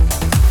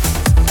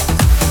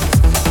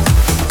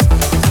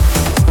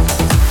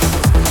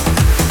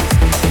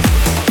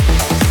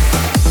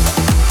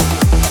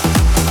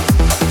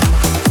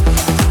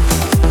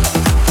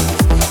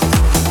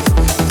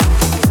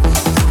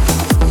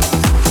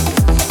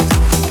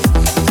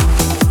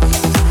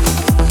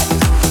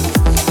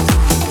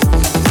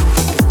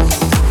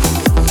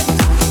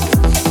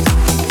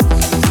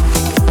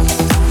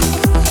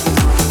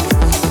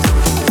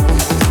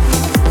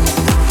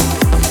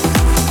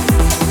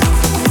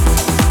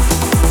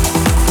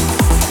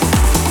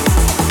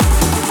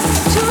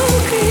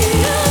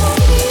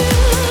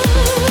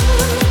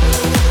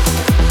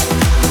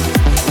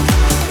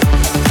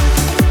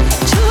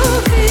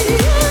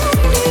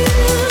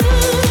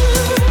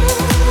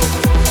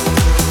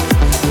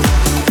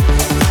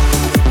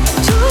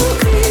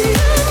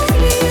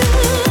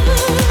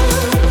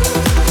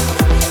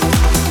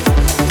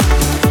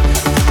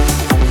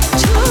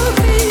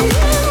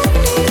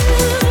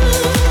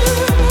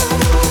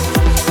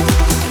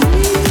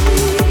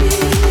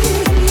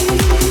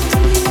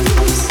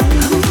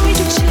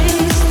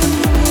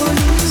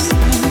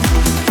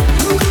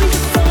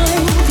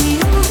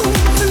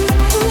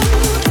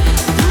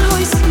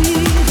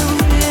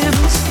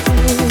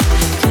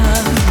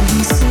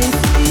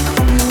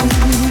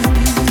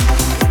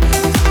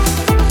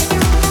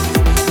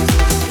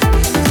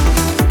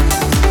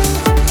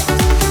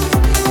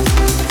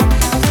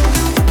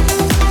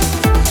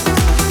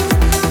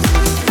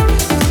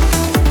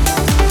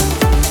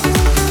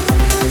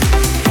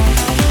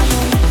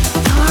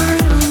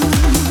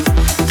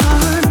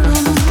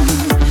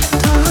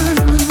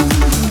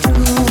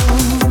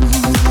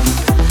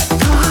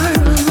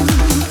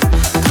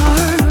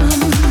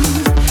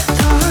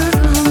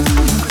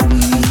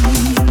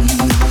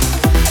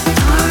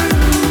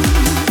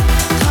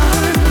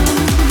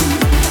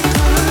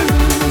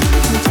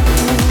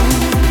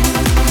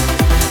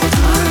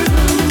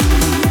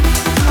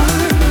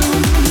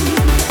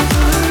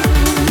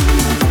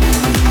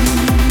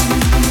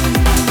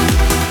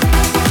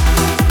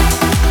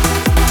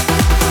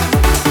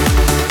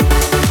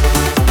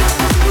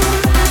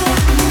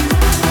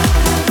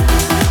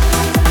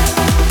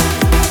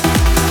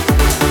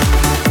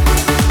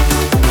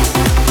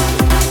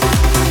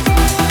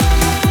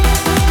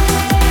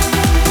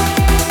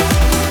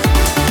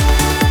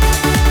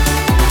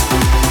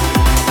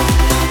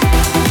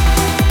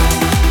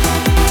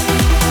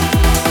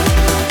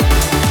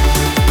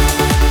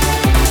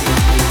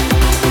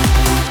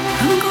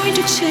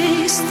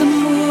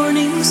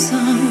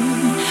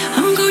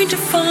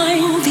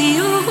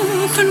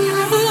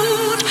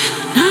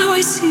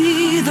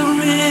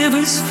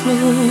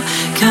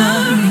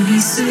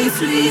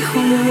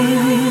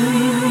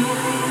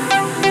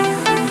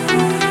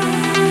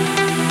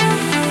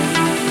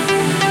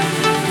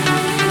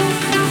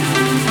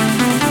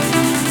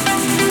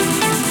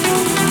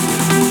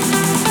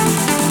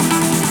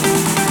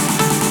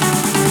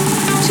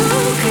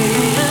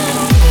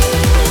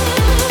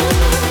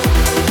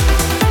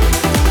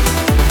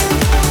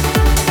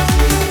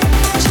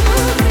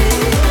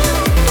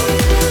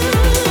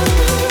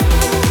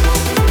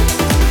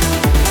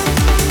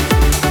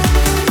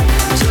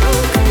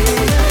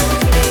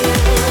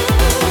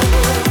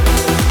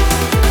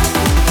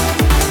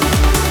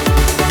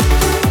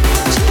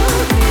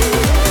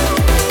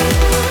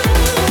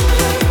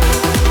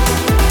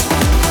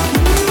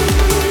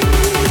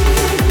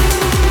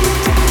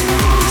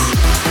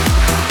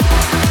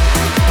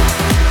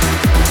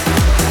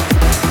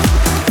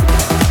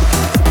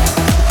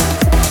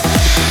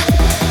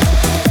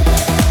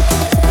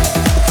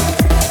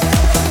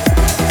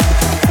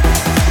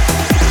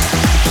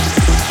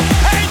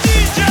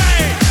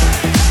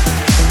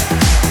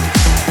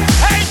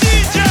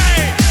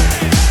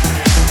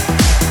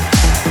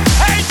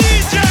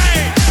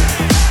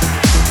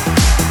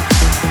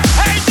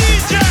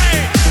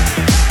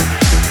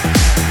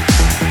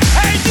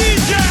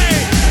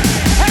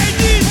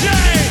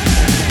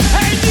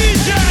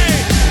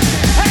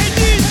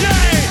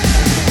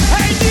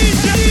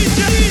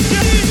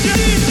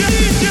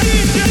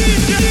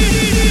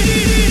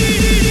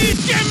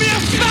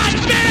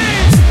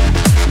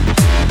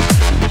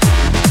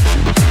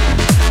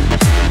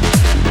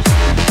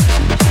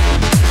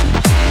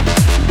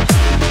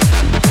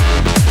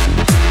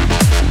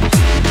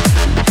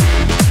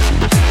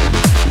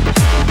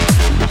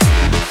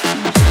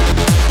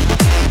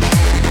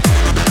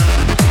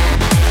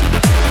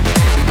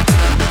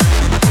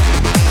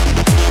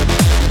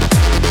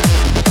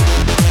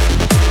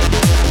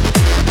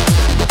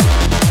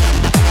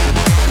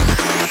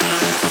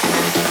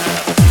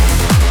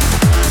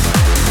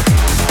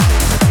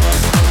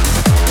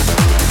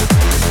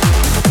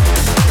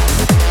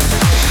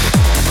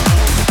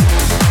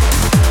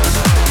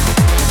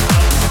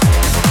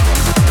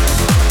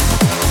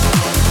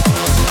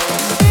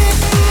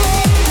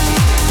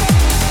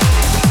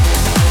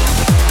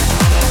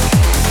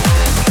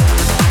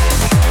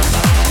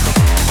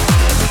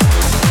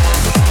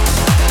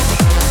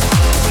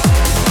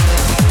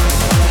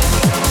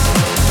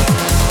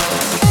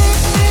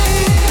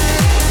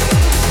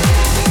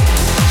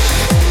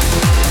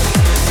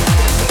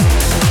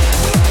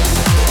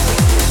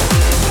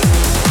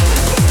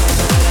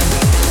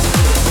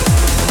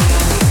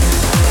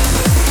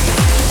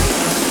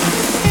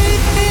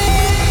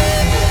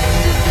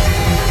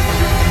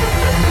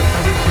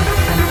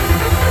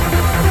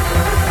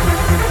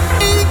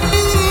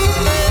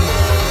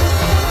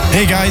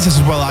 Hey guys, this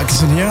is Will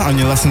Atkinson here, and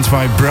you're listening to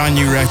my brand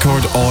new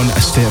record on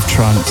A State of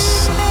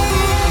Trance.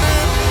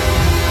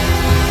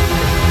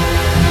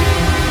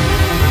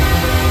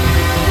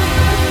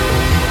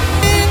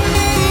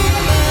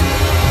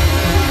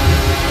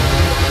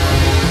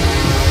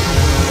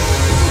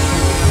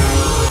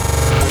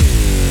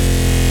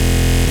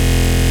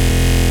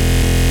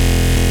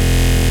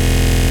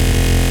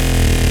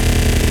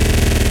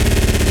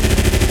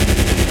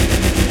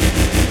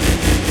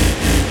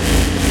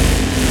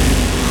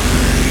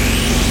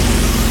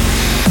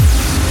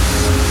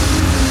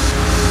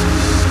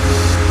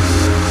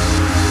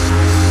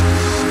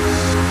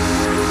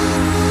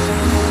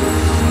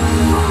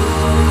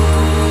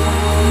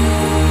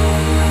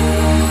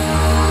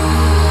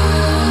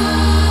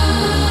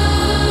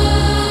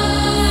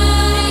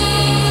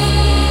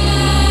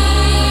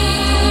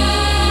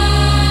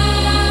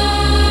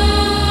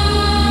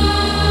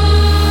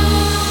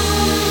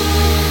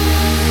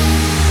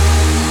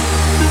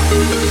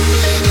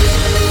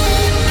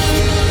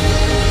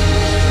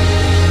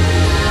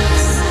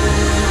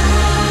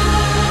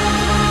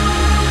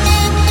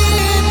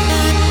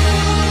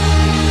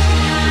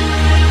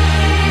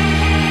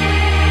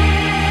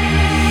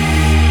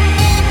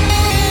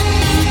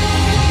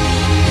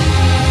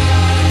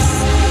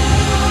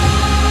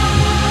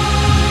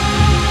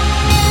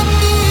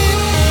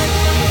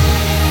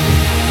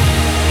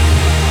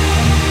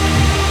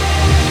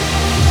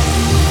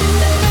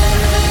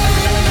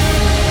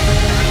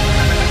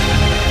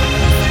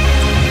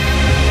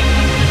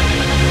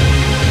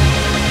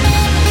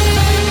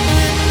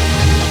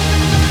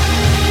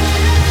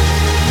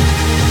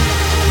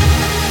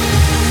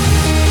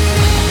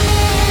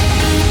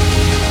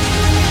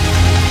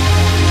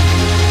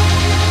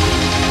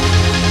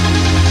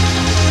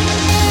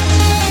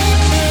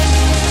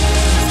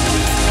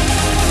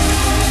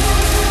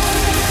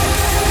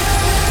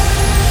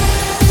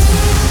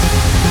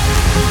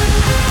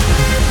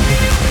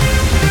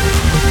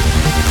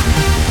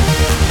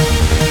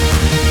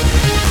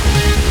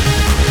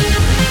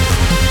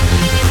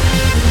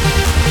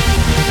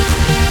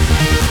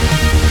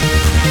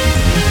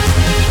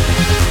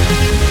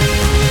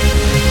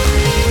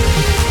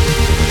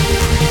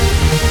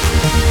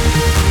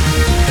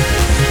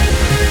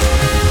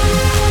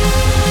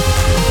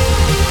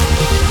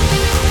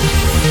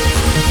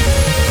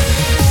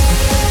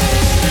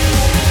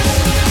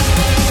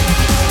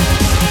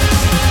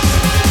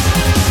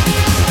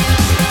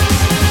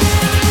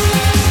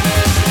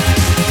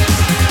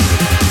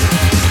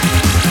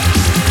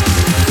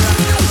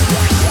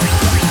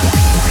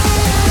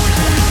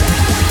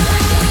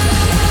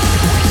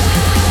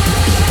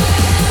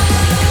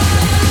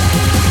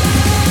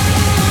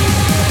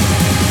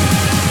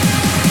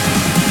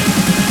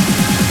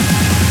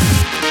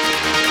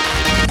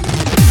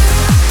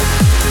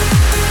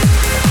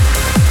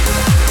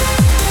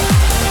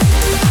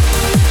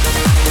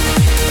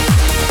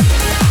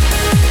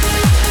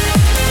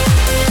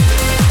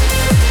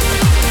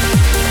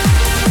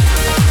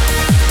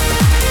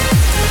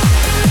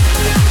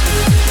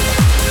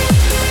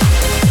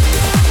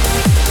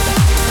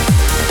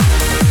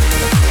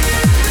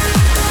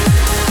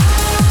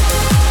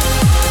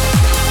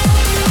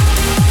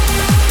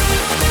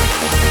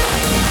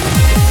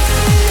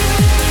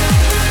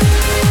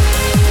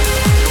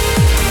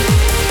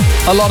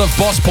 A lot of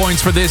boss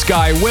points for this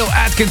guy, Will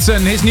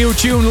Atkinson. His new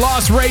tune,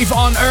 Last Rave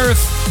on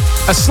Earth,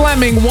 a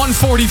slamming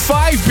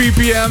 145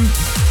 BPM.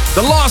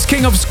 The Lost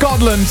King of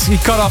Scotland. He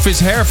cut off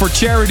his hair for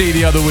charity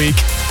the other week.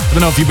 I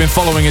don't know if you've been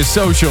following his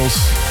socials.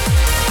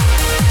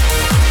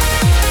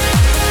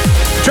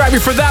 Track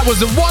before that was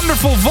the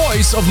wonderful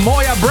voice of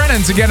Moya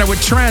Brennan together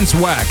with Trance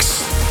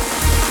Wax.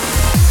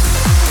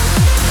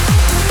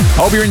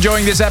 Hope you're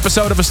enjoying this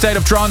episode of A State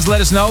of Trance.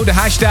 Let us know. The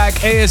hashtag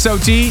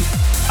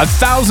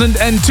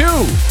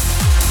ASOT1002.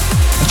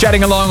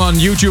 Chatting along on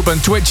YouTube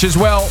and Twitch as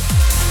well.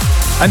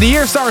 And the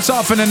year starts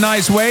off in a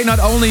nice way. Not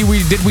only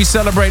did we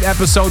celebrate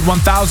episode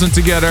 1000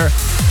 together,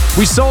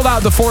 we sold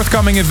out the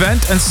forthcoming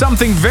event, and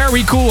something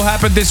very cool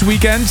happened this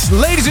weekend.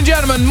 Ladies and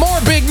gentlemen,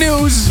 more big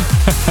news.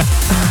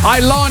 I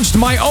launched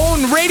my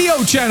own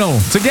radio channel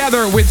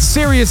together with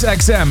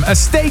SiriusXM, A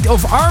State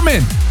of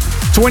Armin.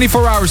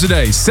 24 hours a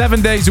day,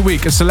 7 days a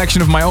week, a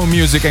selection of my own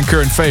music and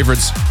current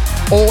favorites.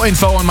 All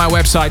info on my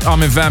website,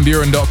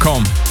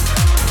 arminvanburen.com.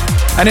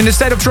 And in the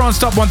State of Trance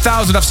Top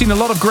 1000, I've seen a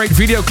lot of great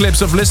video clips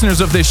of listeners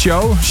of this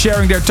show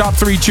sharing their top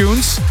 3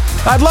 tunes.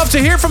 I'd love to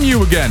hear from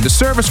you again. The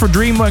service for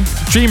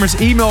Dreamers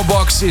email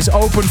box is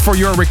open for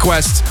your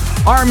requests.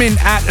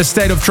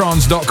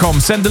 armin@astateoftrance.com.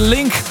 Send the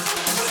link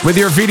with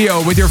your video,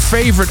 with your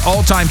favorite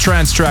all-time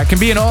trance track. Can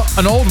be an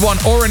old one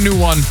or a new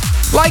one,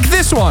 like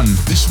this one.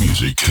 This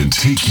music can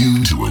take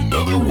you to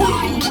another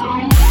world.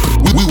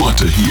 We want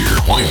to hear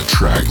why a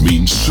track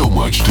means so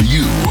much to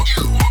you.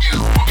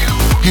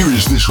 Here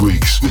is this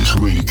week's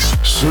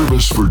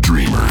Service for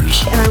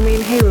Dreamers.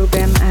 Hey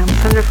Ruben, I'm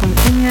Sandra from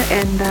Kenya,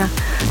 and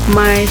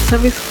my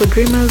Service for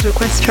Dreamers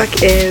request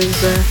track is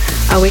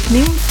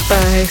Awakening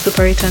by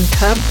Super 8 and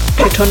Tab,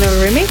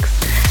 Tritonal Remix.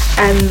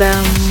 And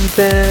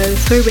the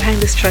story behind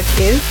this track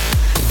is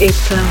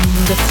It's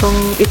the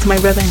song. It's my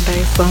brother and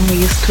I song.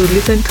 We used to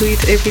listen to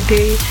it every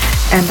day,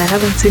 and I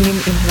haven't seen him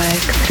in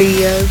like 3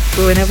 years.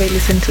 So whenever I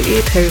listen to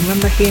it, I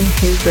remember him.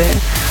 He's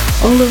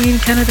all the way in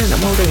Canada, and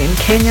I'm all the way in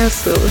Kenya.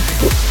 So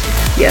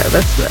yeah,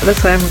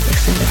 that's why I'm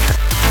requesting the track.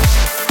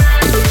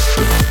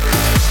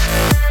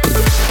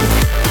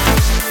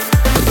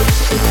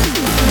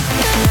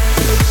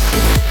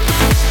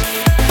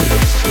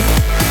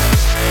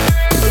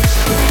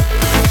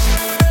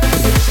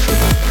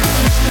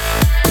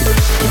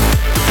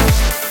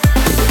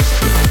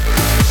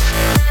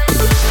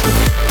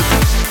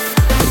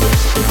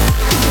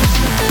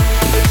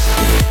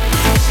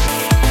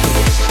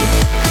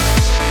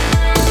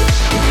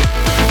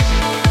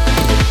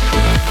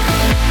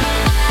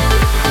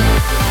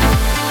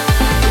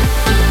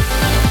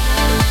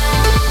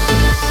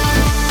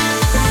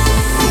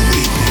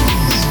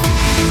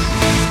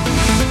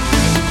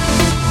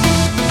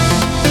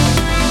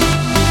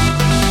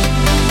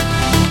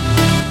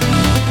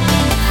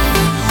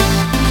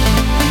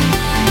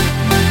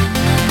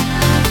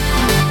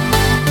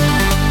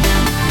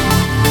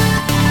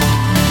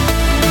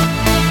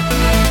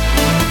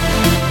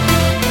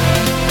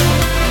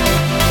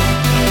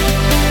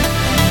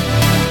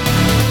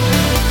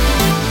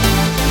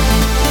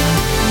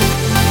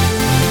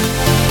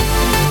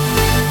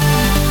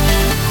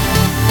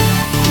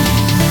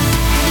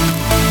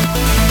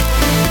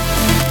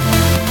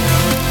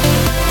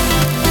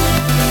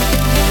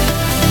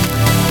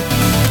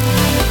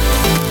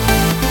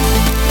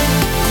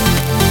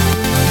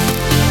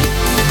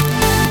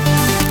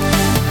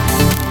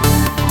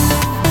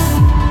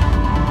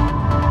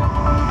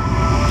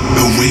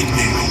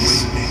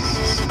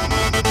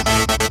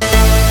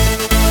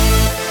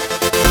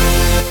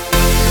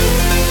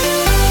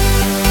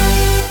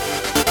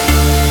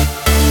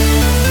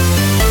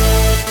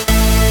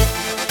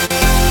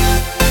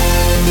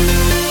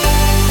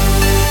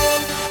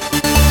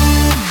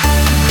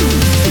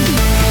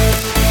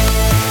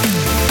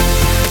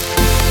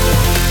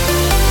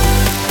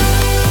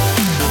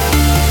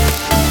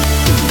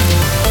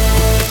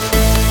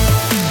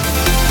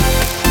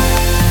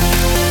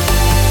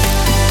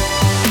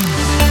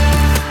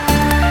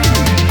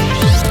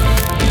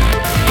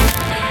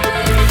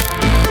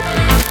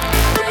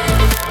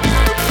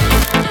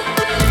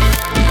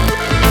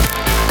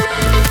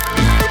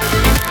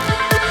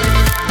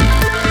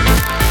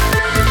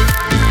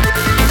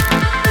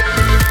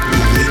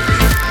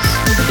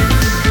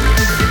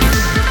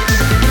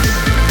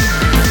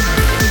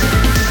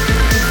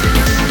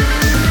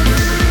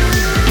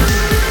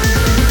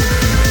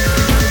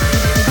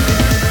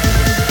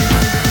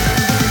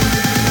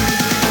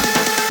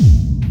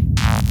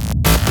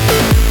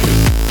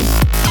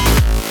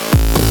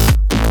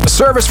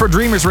 Service for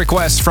Dreamers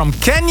request from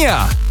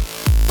Kenya.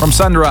 From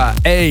Sandra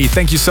A.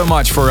 Thank you so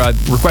much for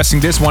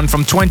requesting this one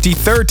from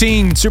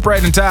 2013. Super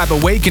 8 and Tab,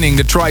 Awakening,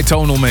 the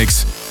tritonal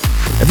mix.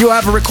 If you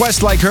have a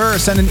request like her,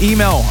 send an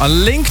email, a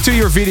link to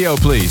your video,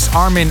 please.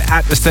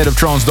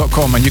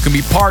 armin@thestateoftrance.com, and you can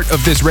be part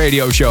of this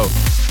radio show.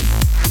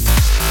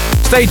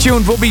 Stay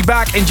tuned. We'll be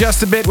back in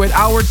just a bit with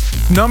hour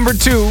number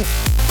 2.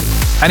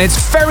 And it's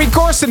Ferry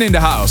Corsten in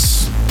the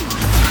house.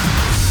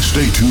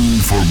 Stay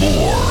tuned for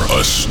more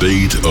A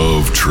State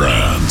of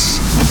Trance.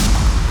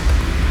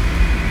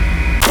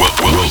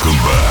 Welcome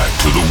back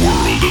to the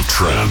world of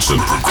trance and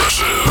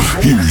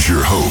progressive. Here's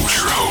your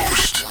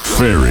host,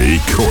 Ferry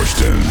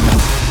Corsten.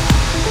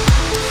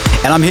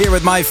 And I'm here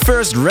with my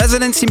first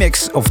residency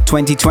mix of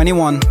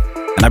 2021.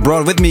 And I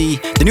brought with me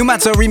the new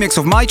Matzo remix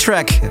of my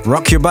track,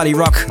 Rock Your Body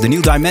Rock, the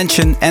new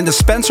Dimension, and the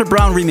Spencer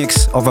Brown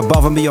remix of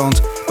Above and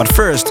Beyond. But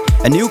first,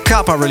 a new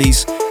Kappa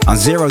release on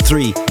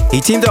 03.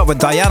 He teamed up with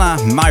Diana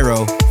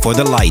Myro for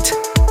The Light.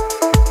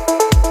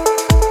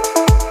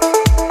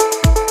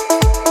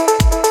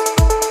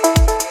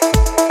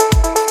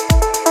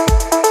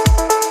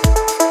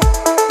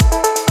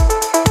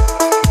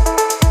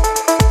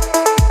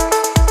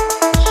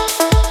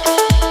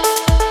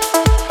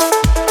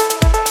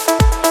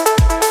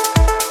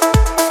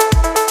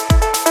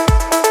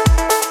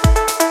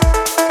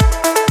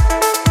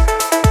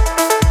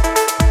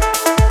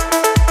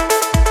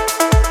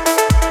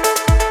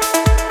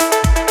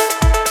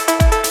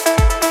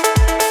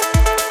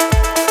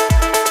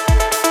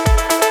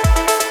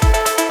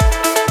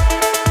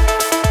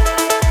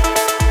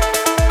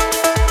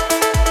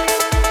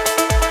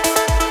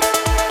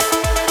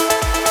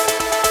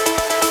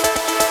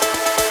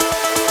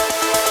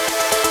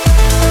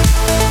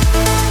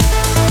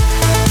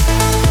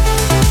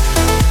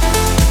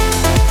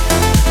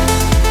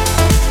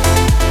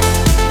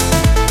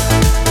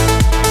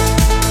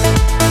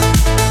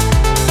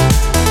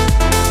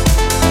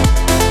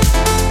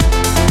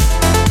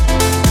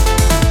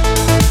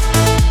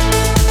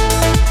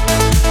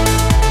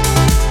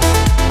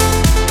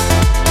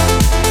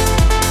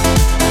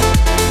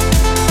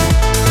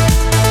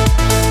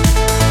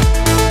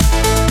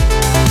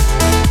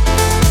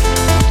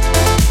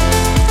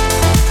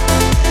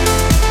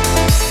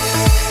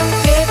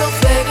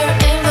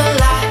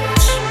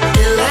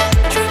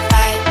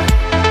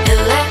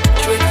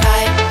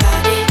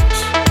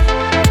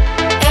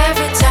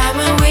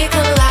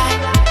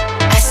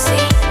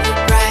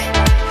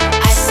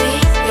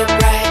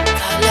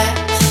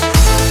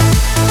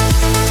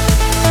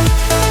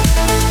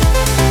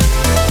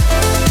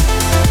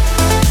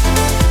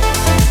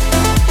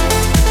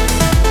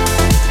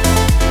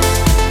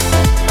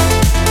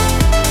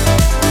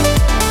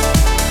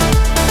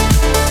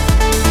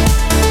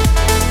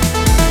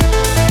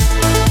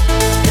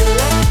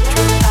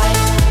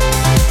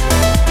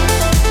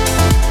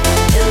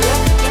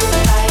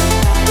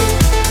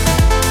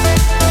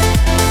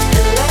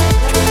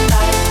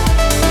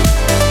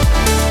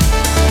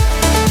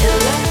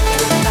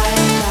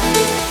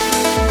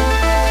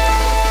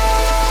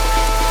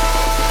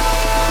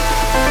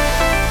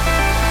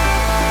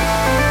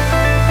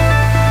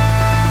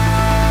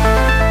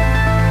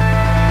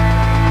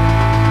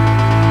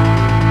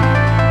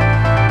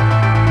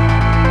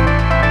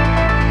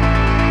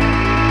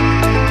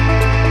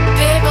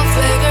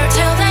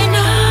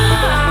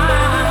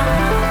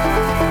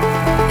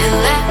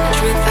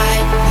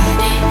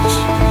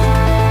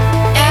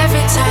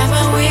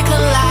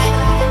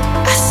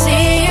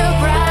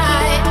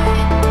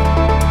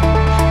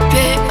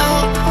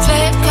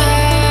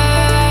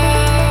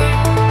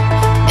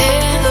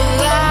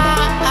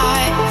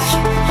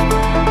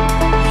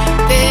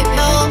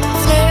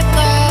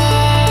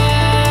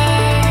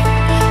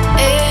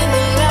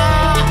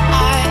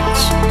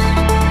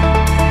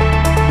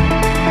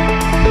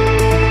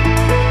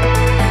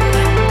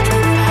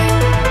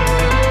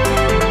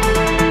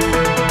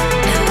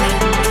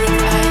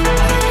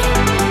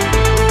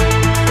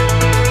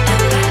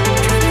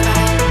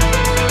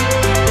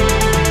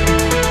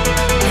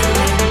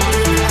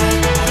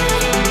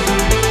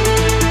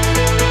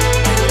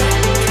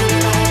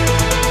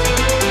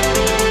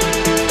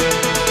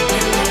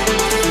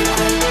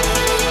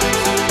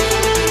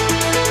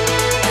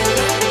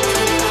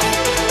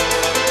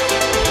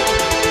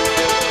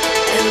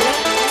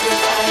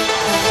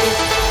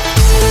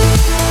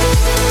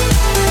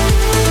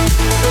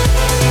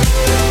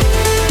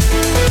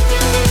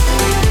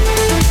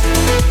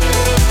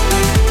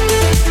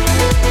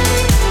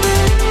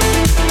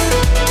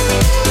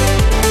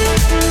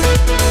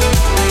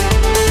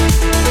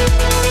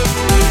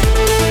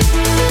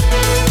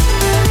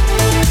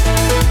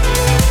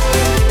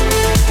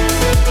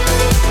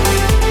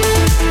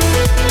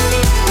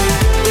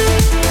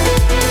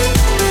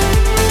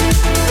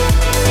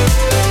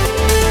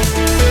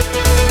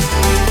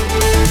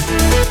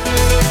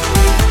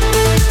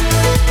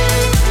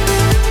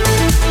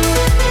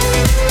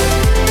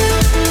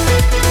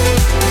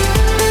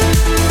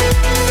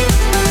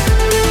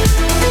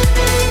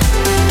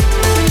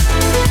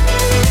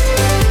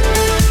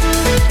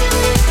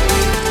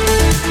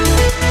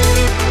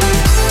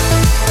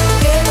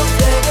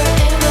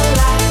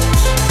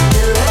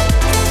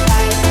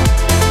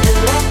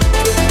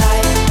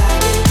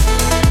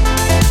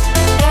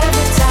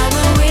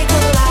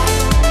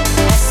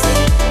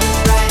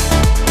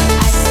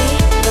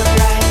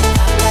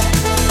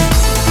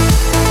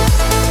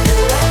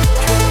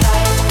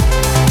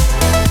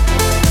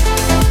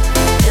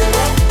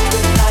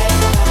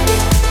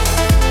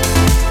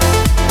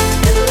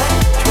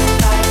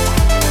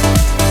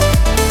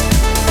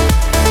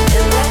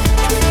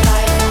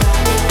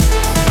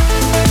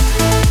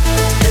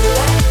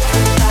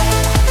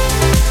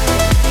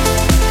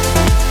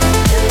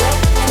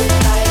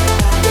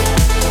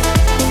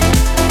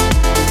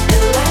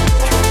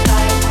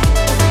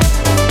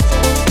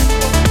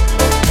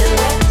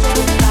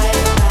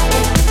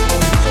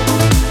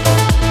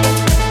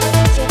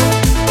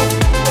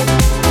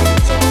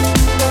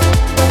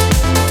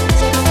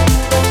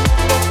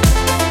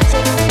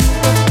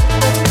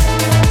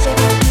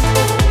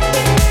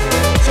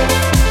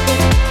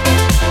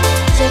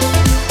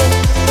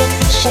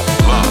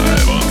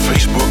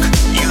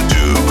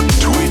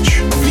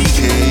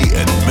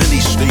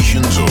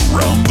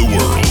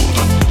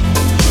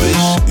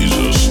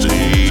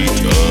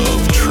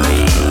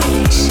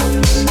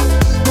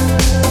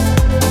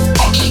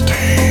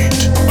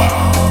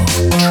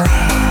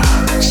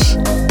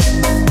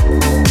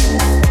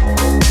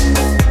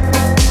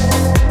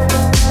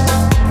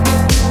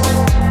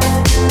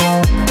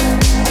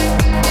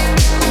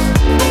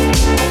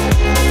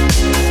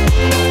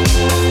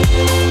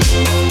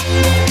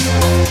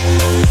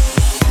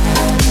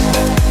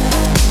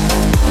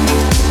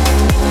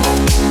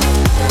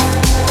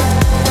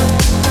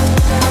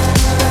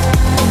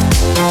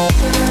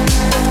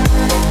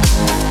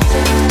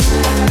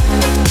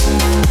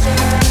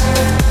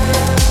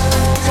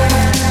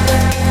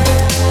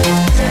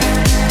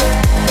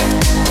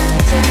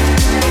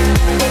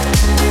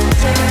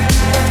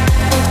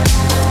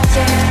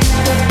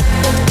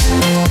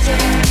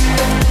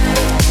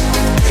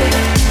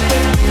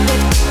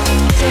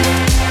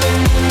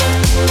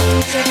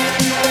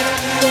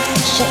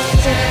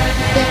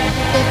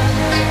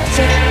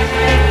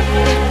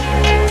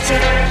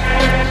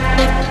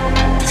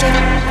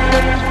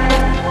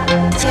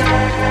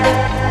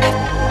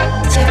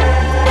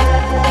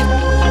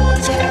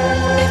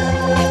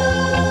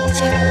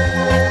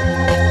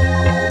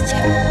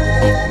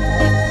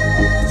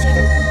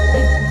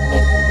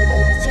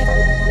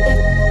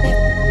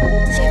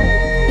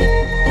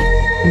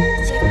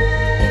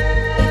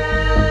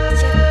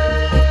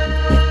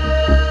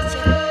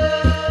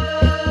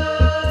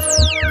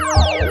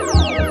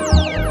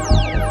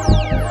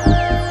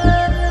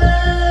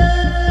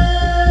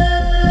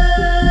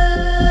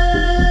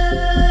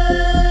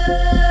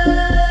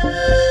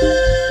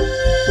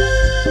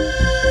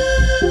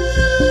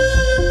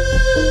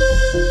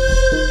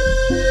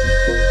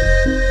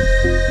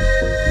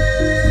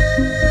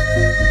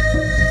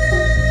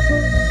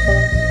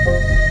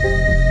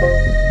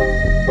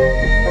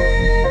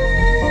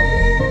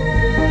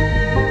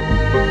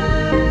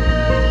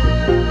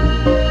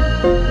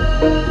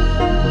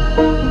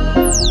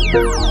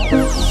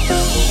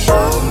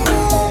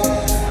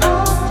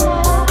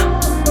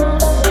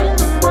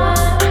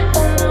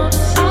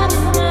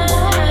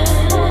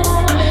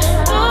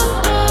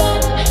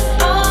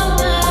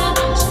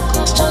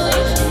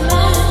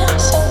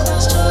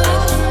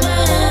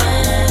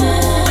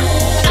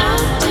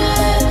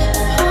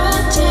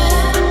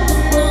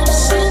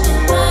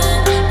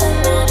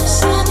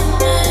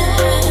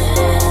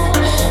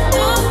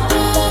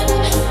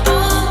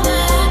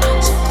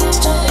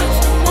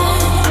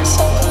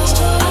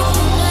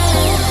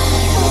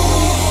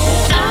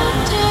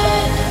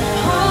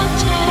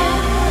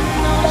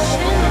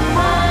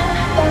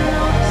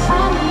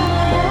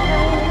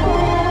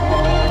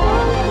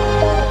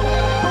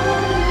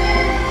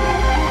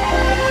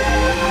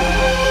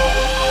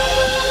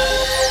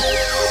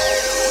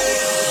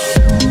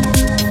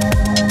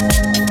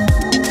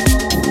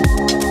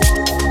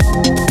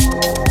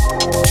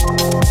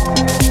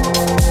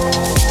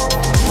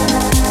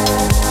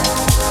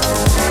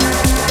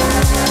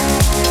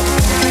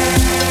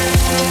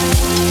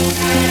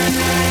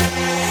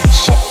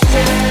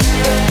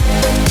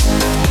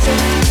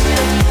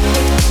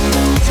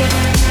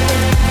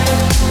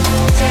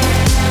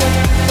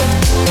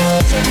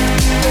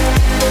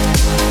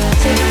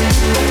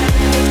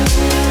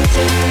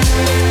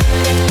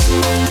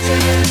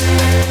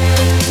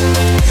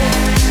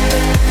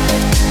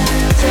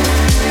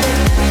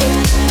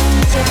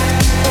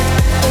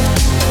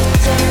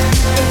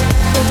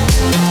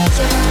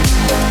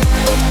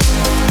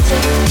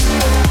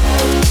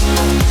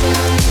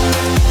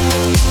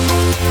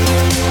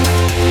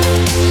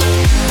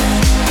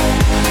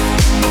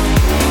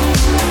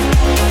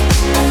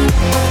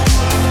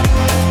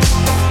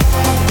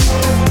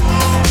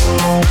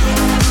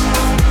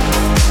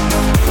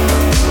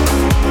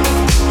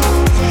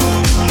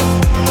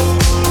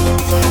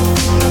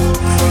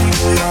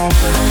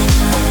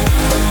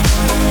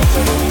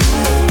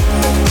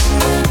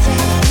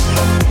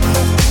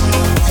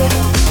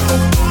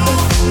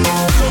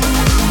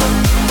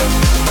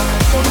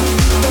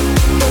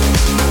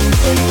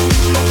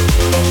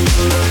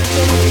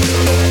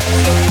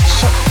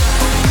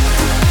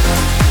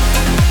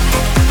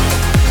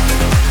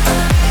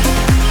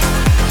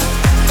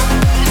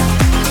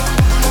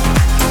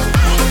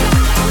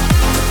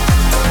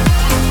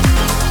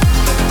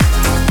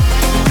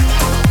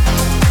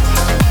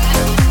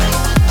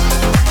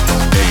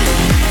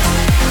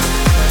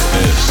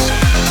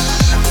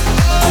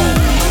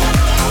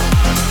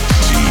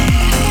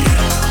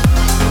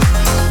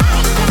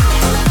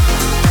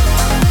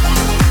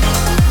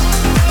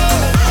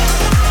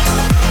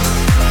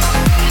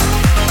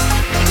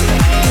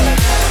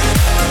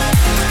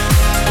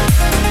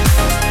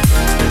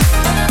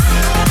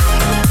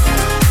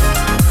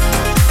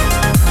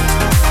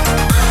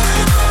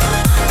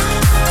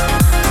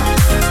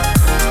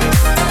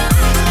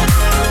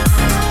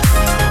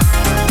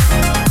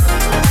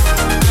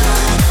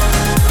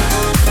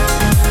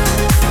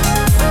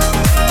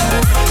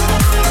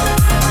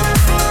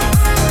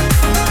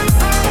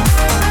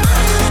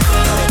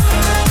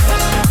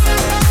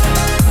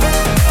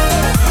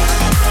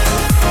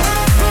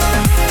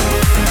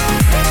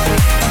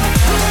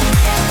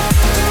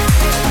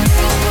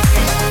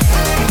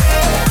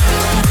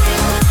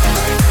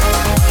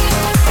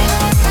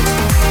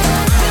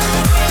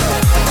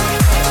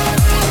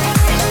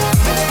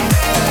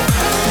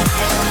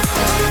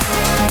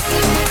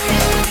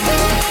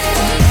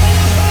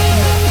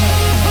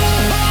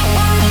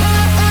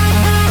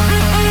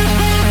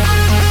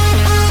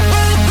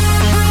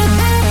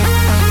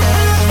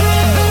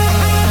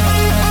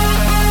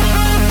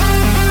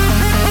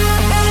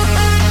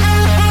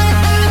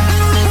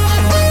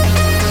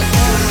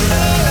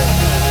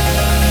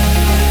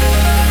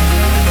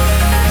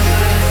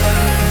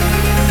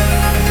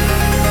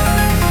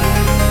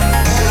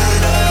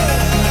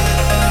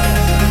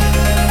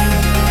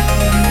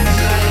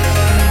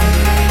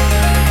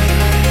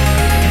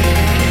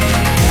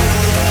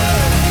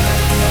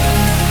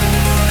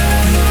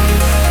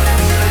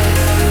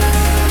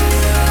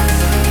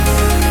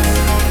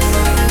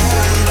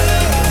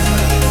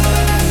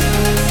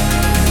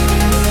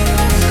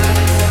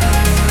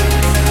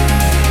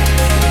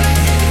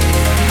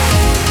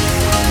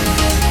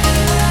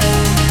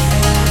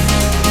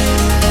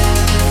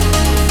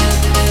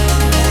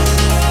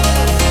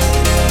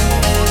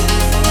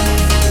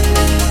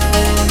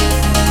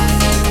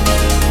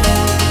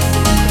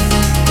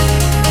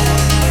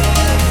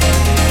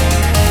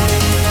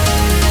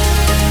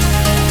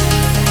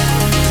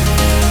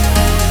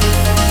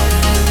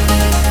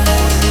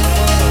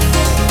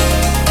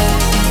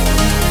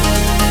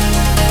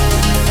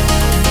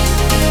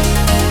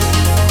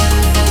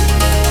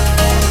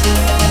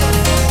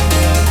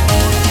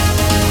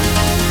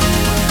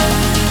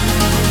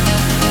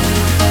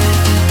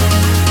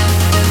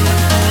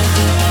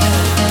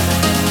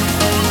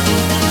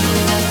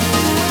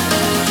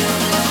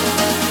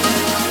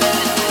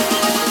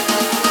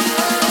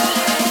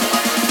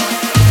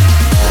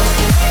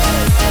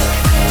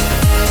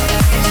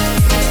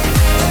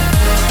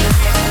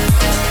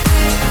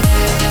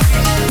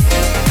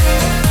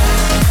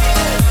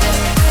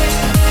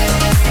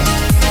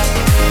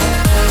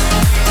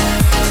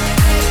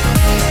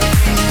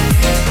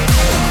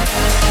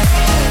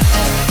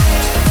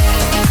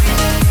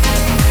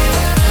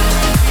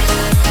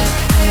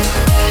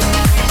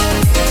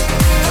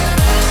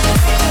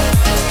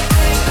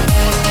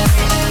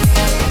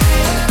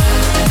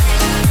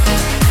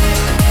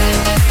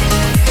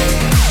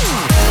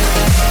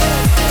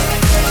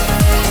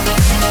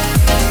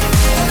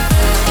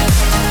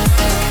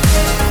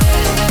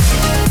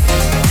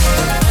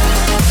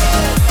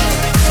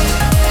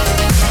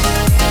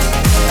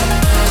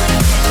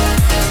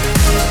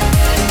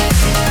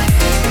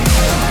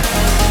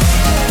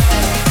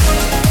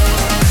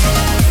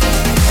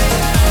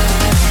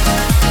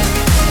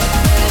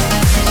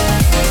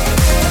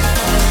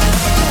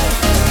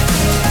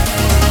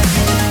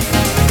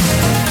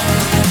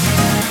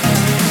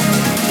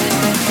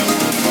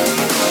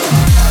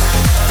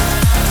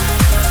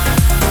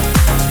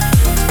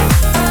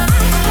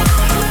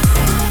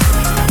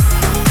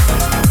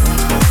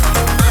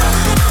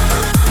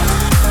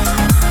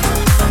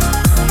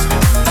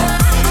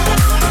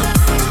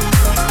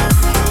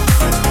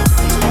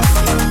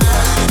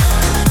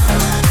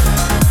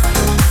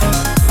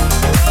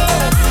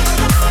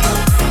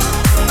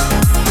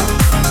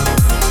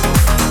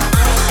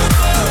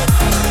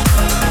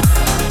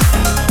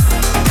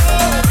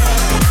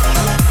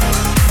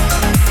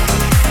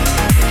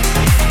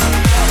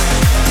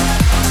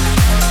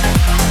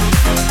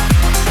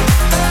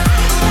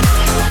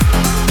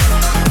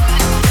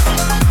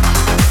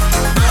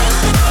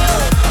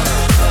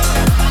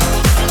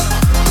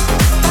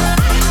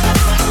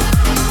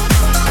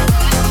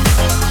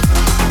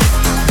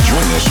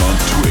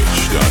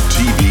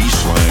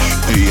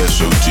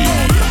 SOT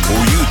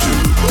or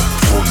YouTube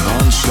for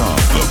non-stop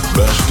the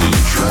best in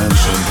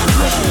trance and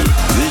progressive.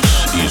 This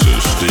is a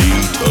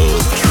state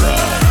of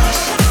trance.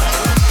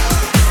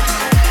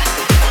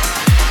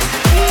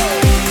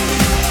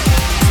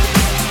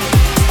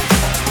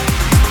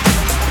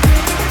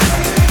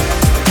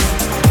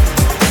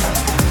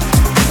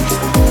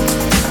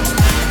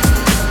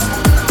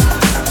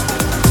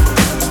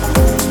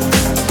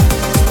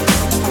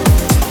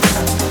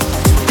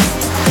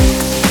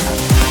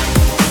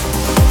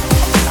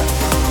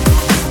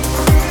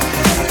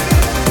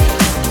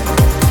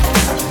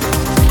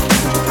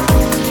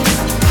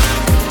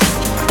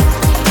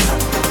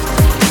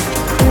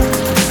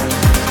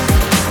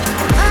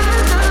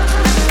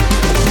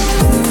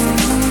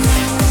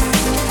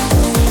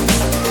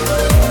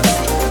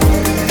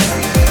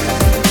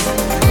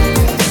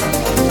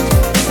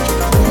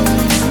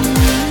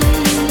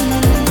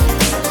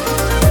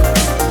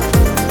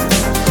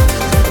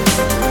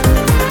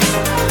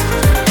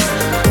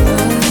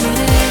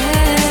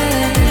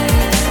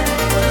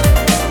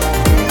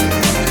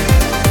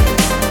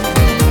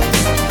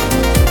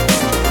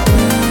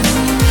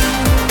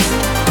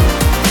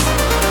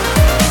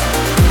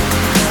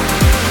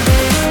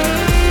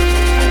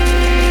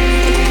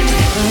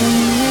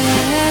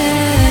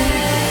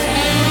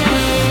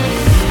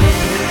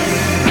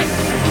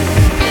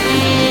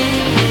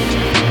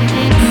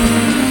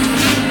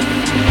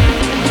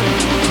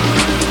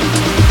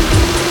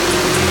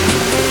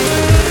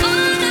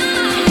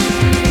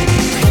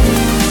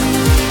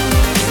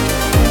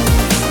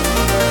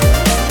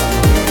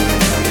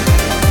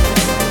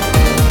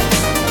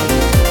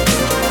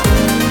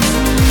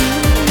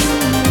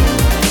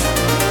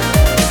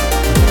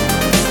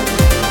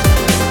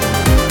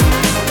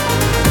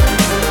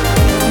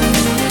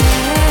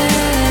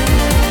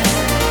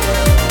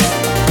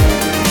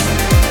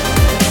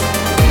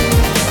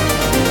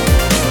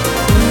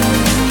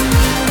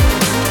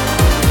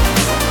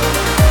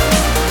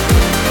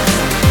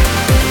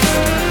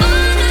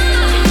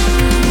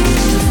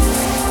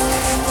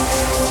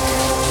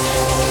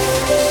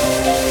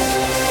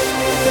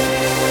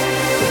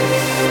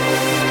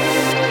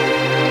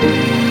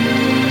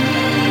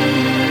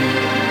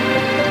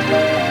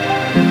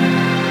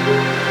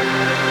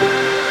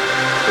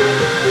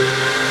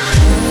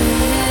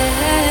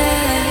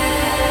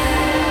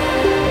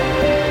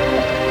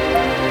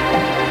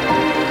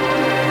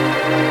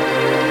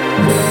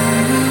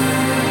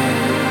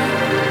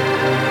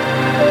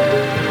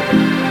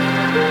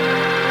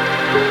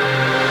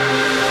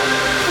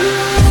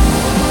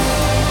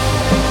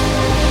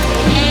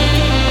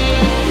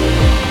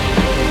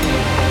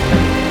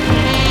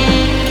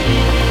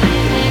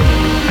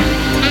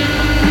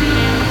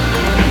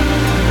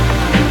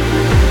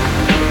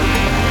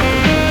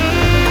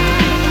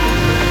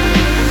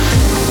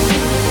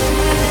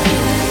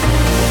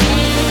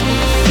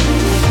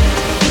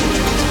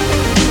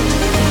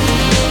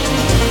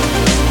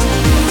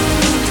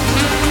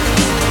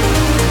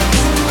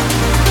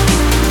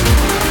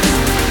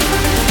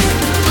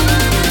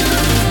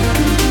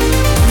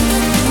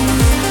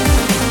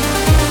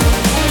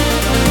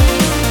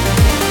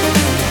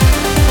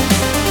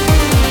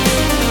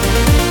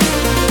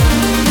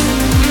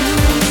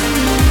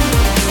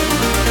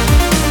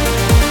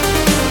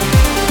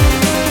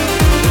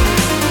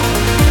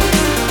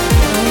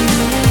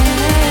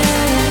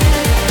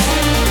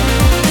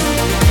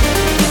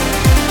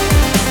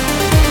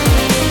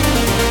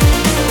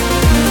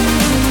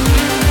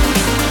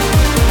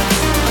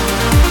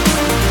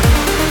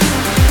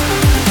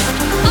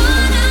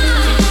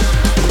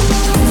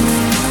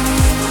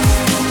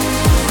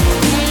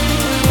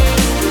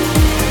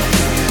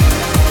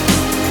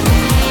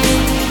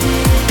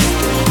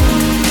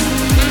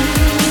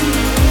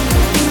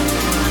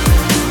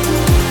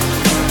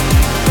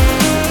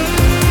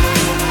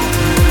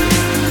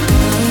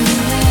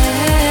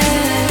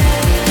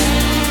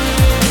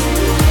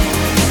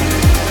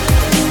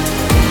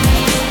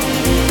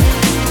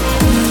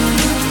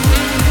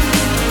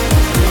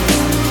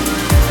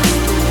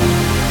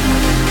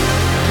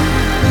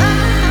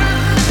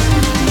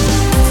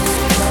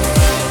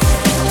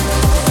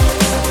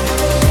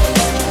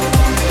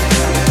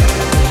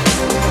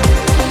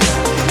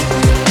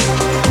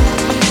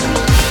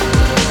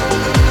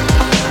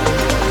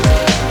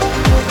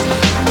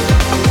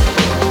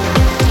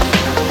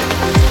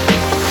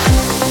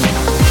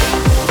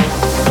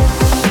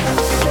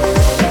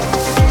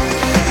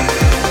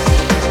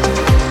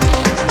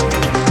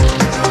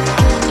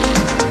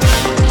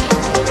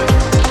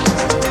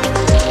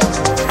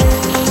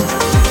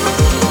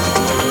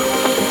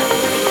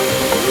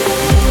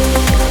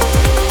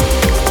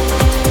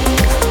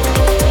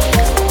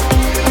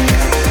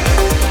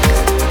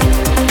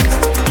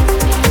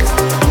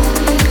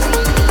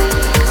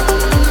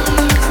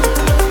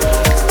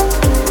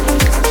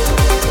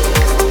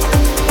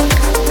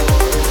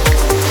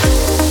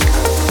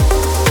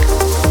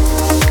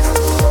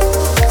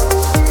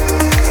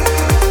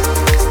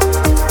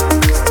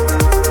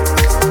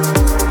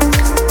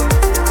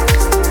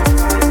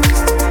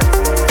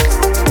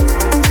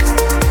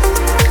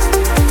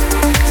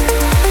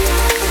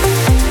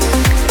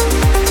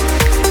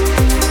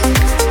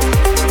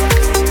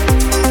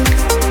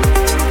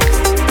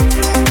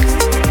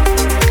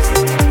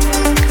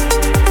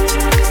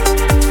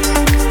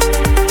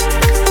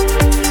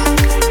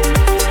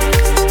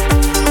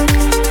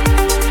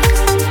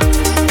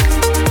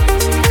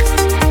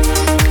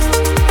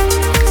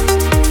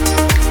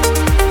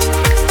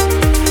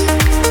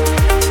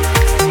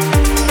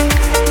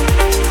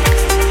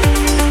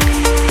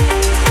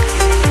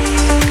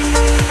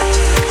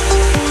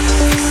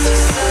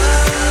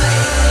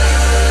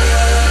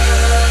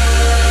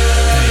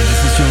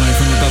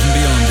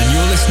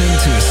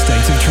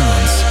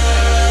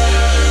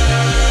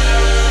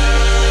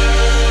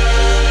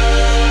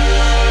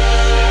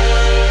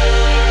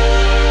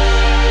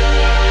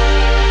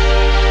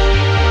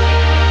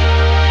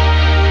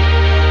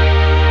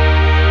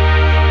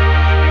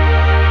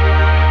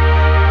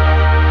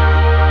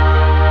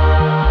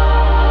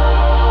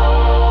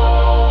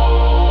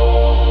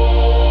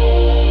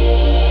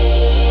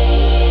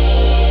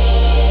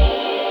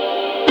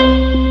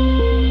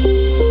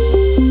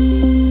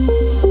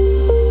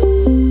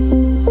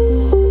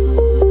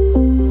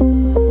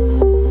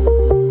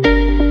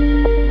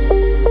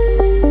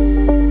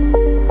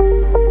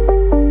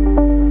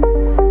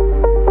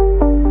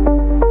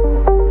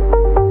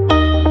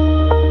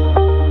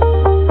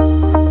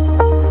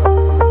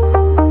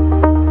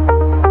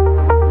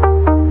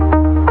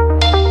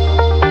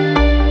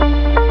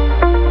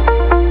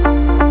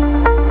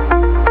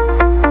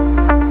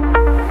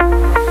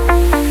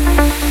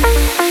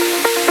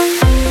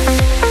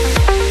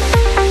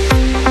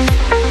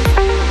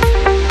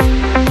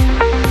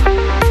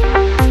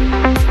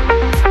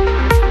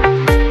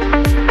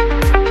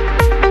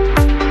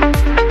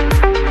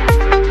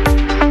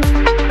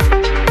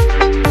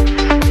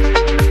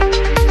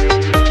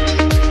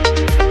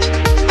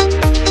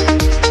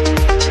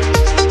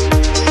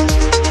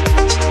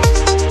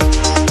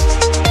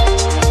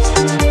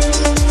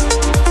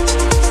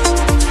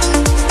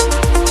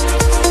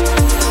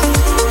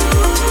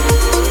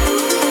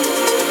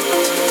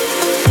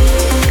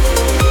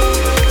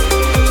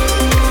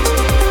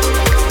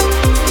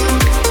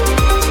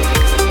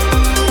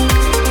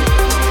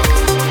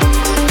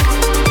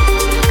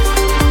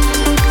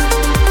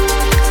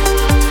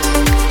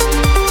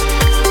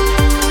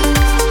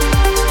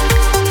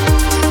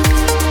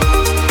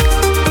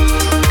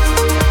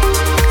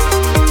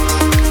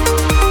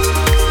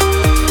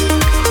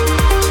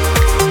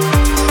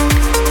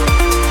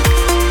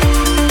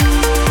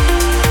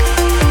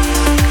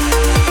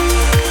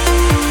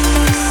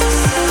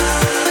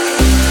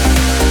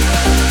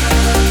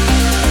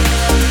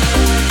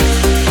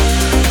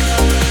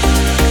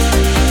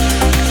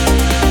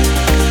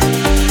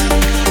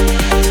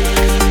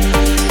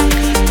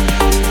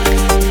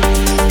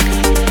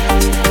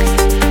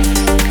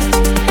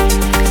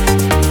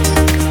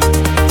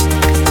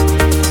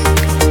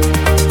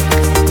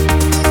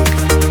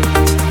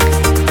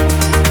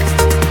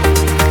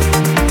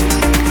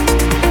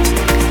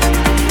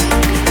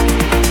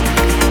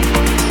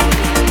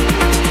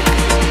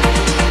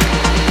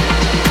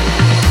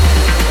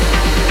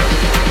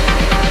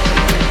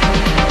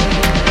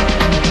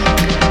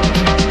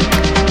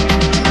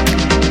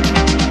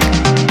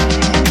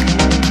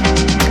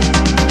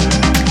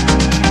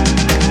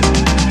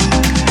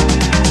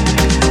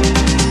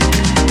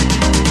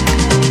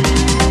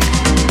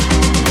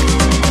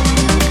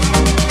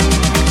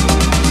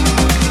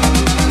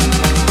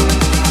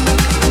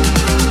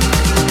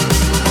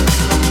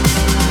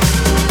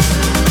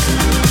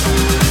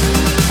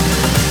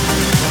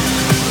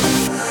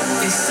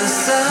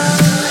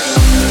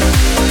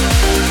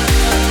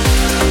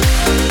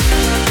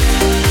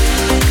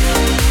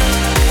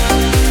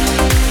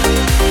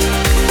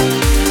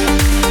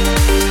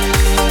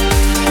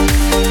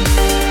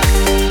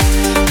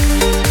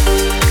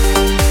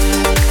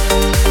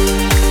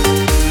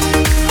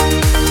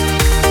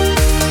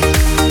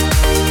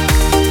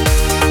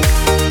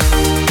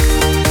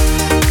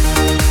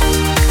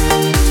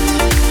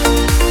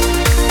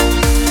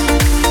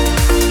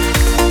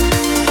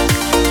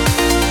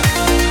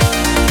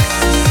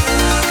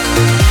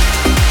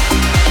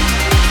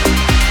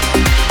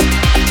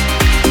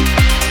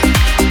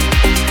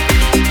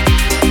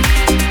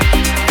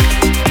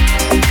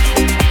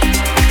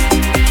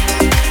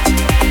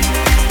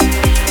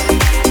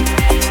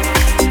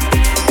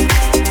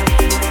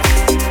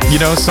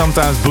 know,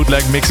 sometimes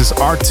bootleg mixes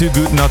are too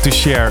good not to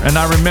share. And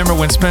I remember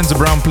when Spencer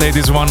Brown played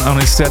this one on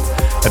his set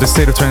at the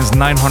State of Trance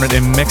 900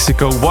 in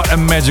Mexico. What a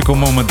magical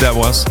moment that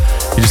was.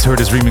 You just heard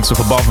this remix of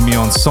Above and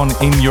Beyond, Sun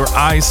in Your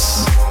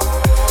Eyes.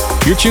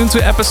 You're tuned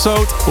to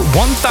episode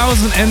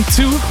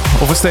 1002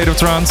 of A State of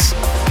Trance.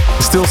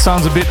 It still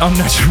sounds a bit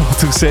unnatural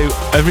to say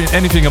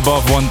anything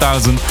above 1000.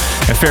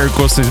 And Ferry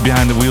Costa is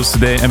behind the wheels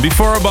today. And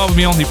before Above and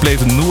Beyond, he played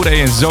Noure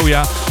and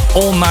Zoya,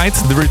 All Night,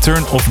 the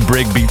return of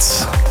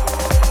breakbeats.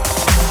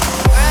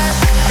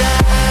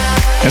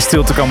 And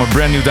still to come, a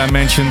brand new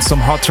dimension, some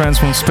hot trance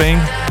from Spain.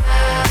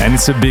 And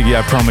it's a biggie,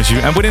 I promise you.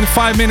 And within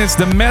 5 minutes,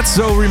 the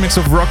Mezzo remix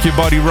of Rock Your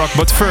Body Rock.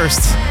 But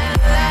first,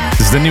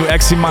 this is the new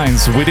Axie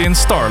Minds Within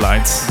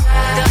Starlight.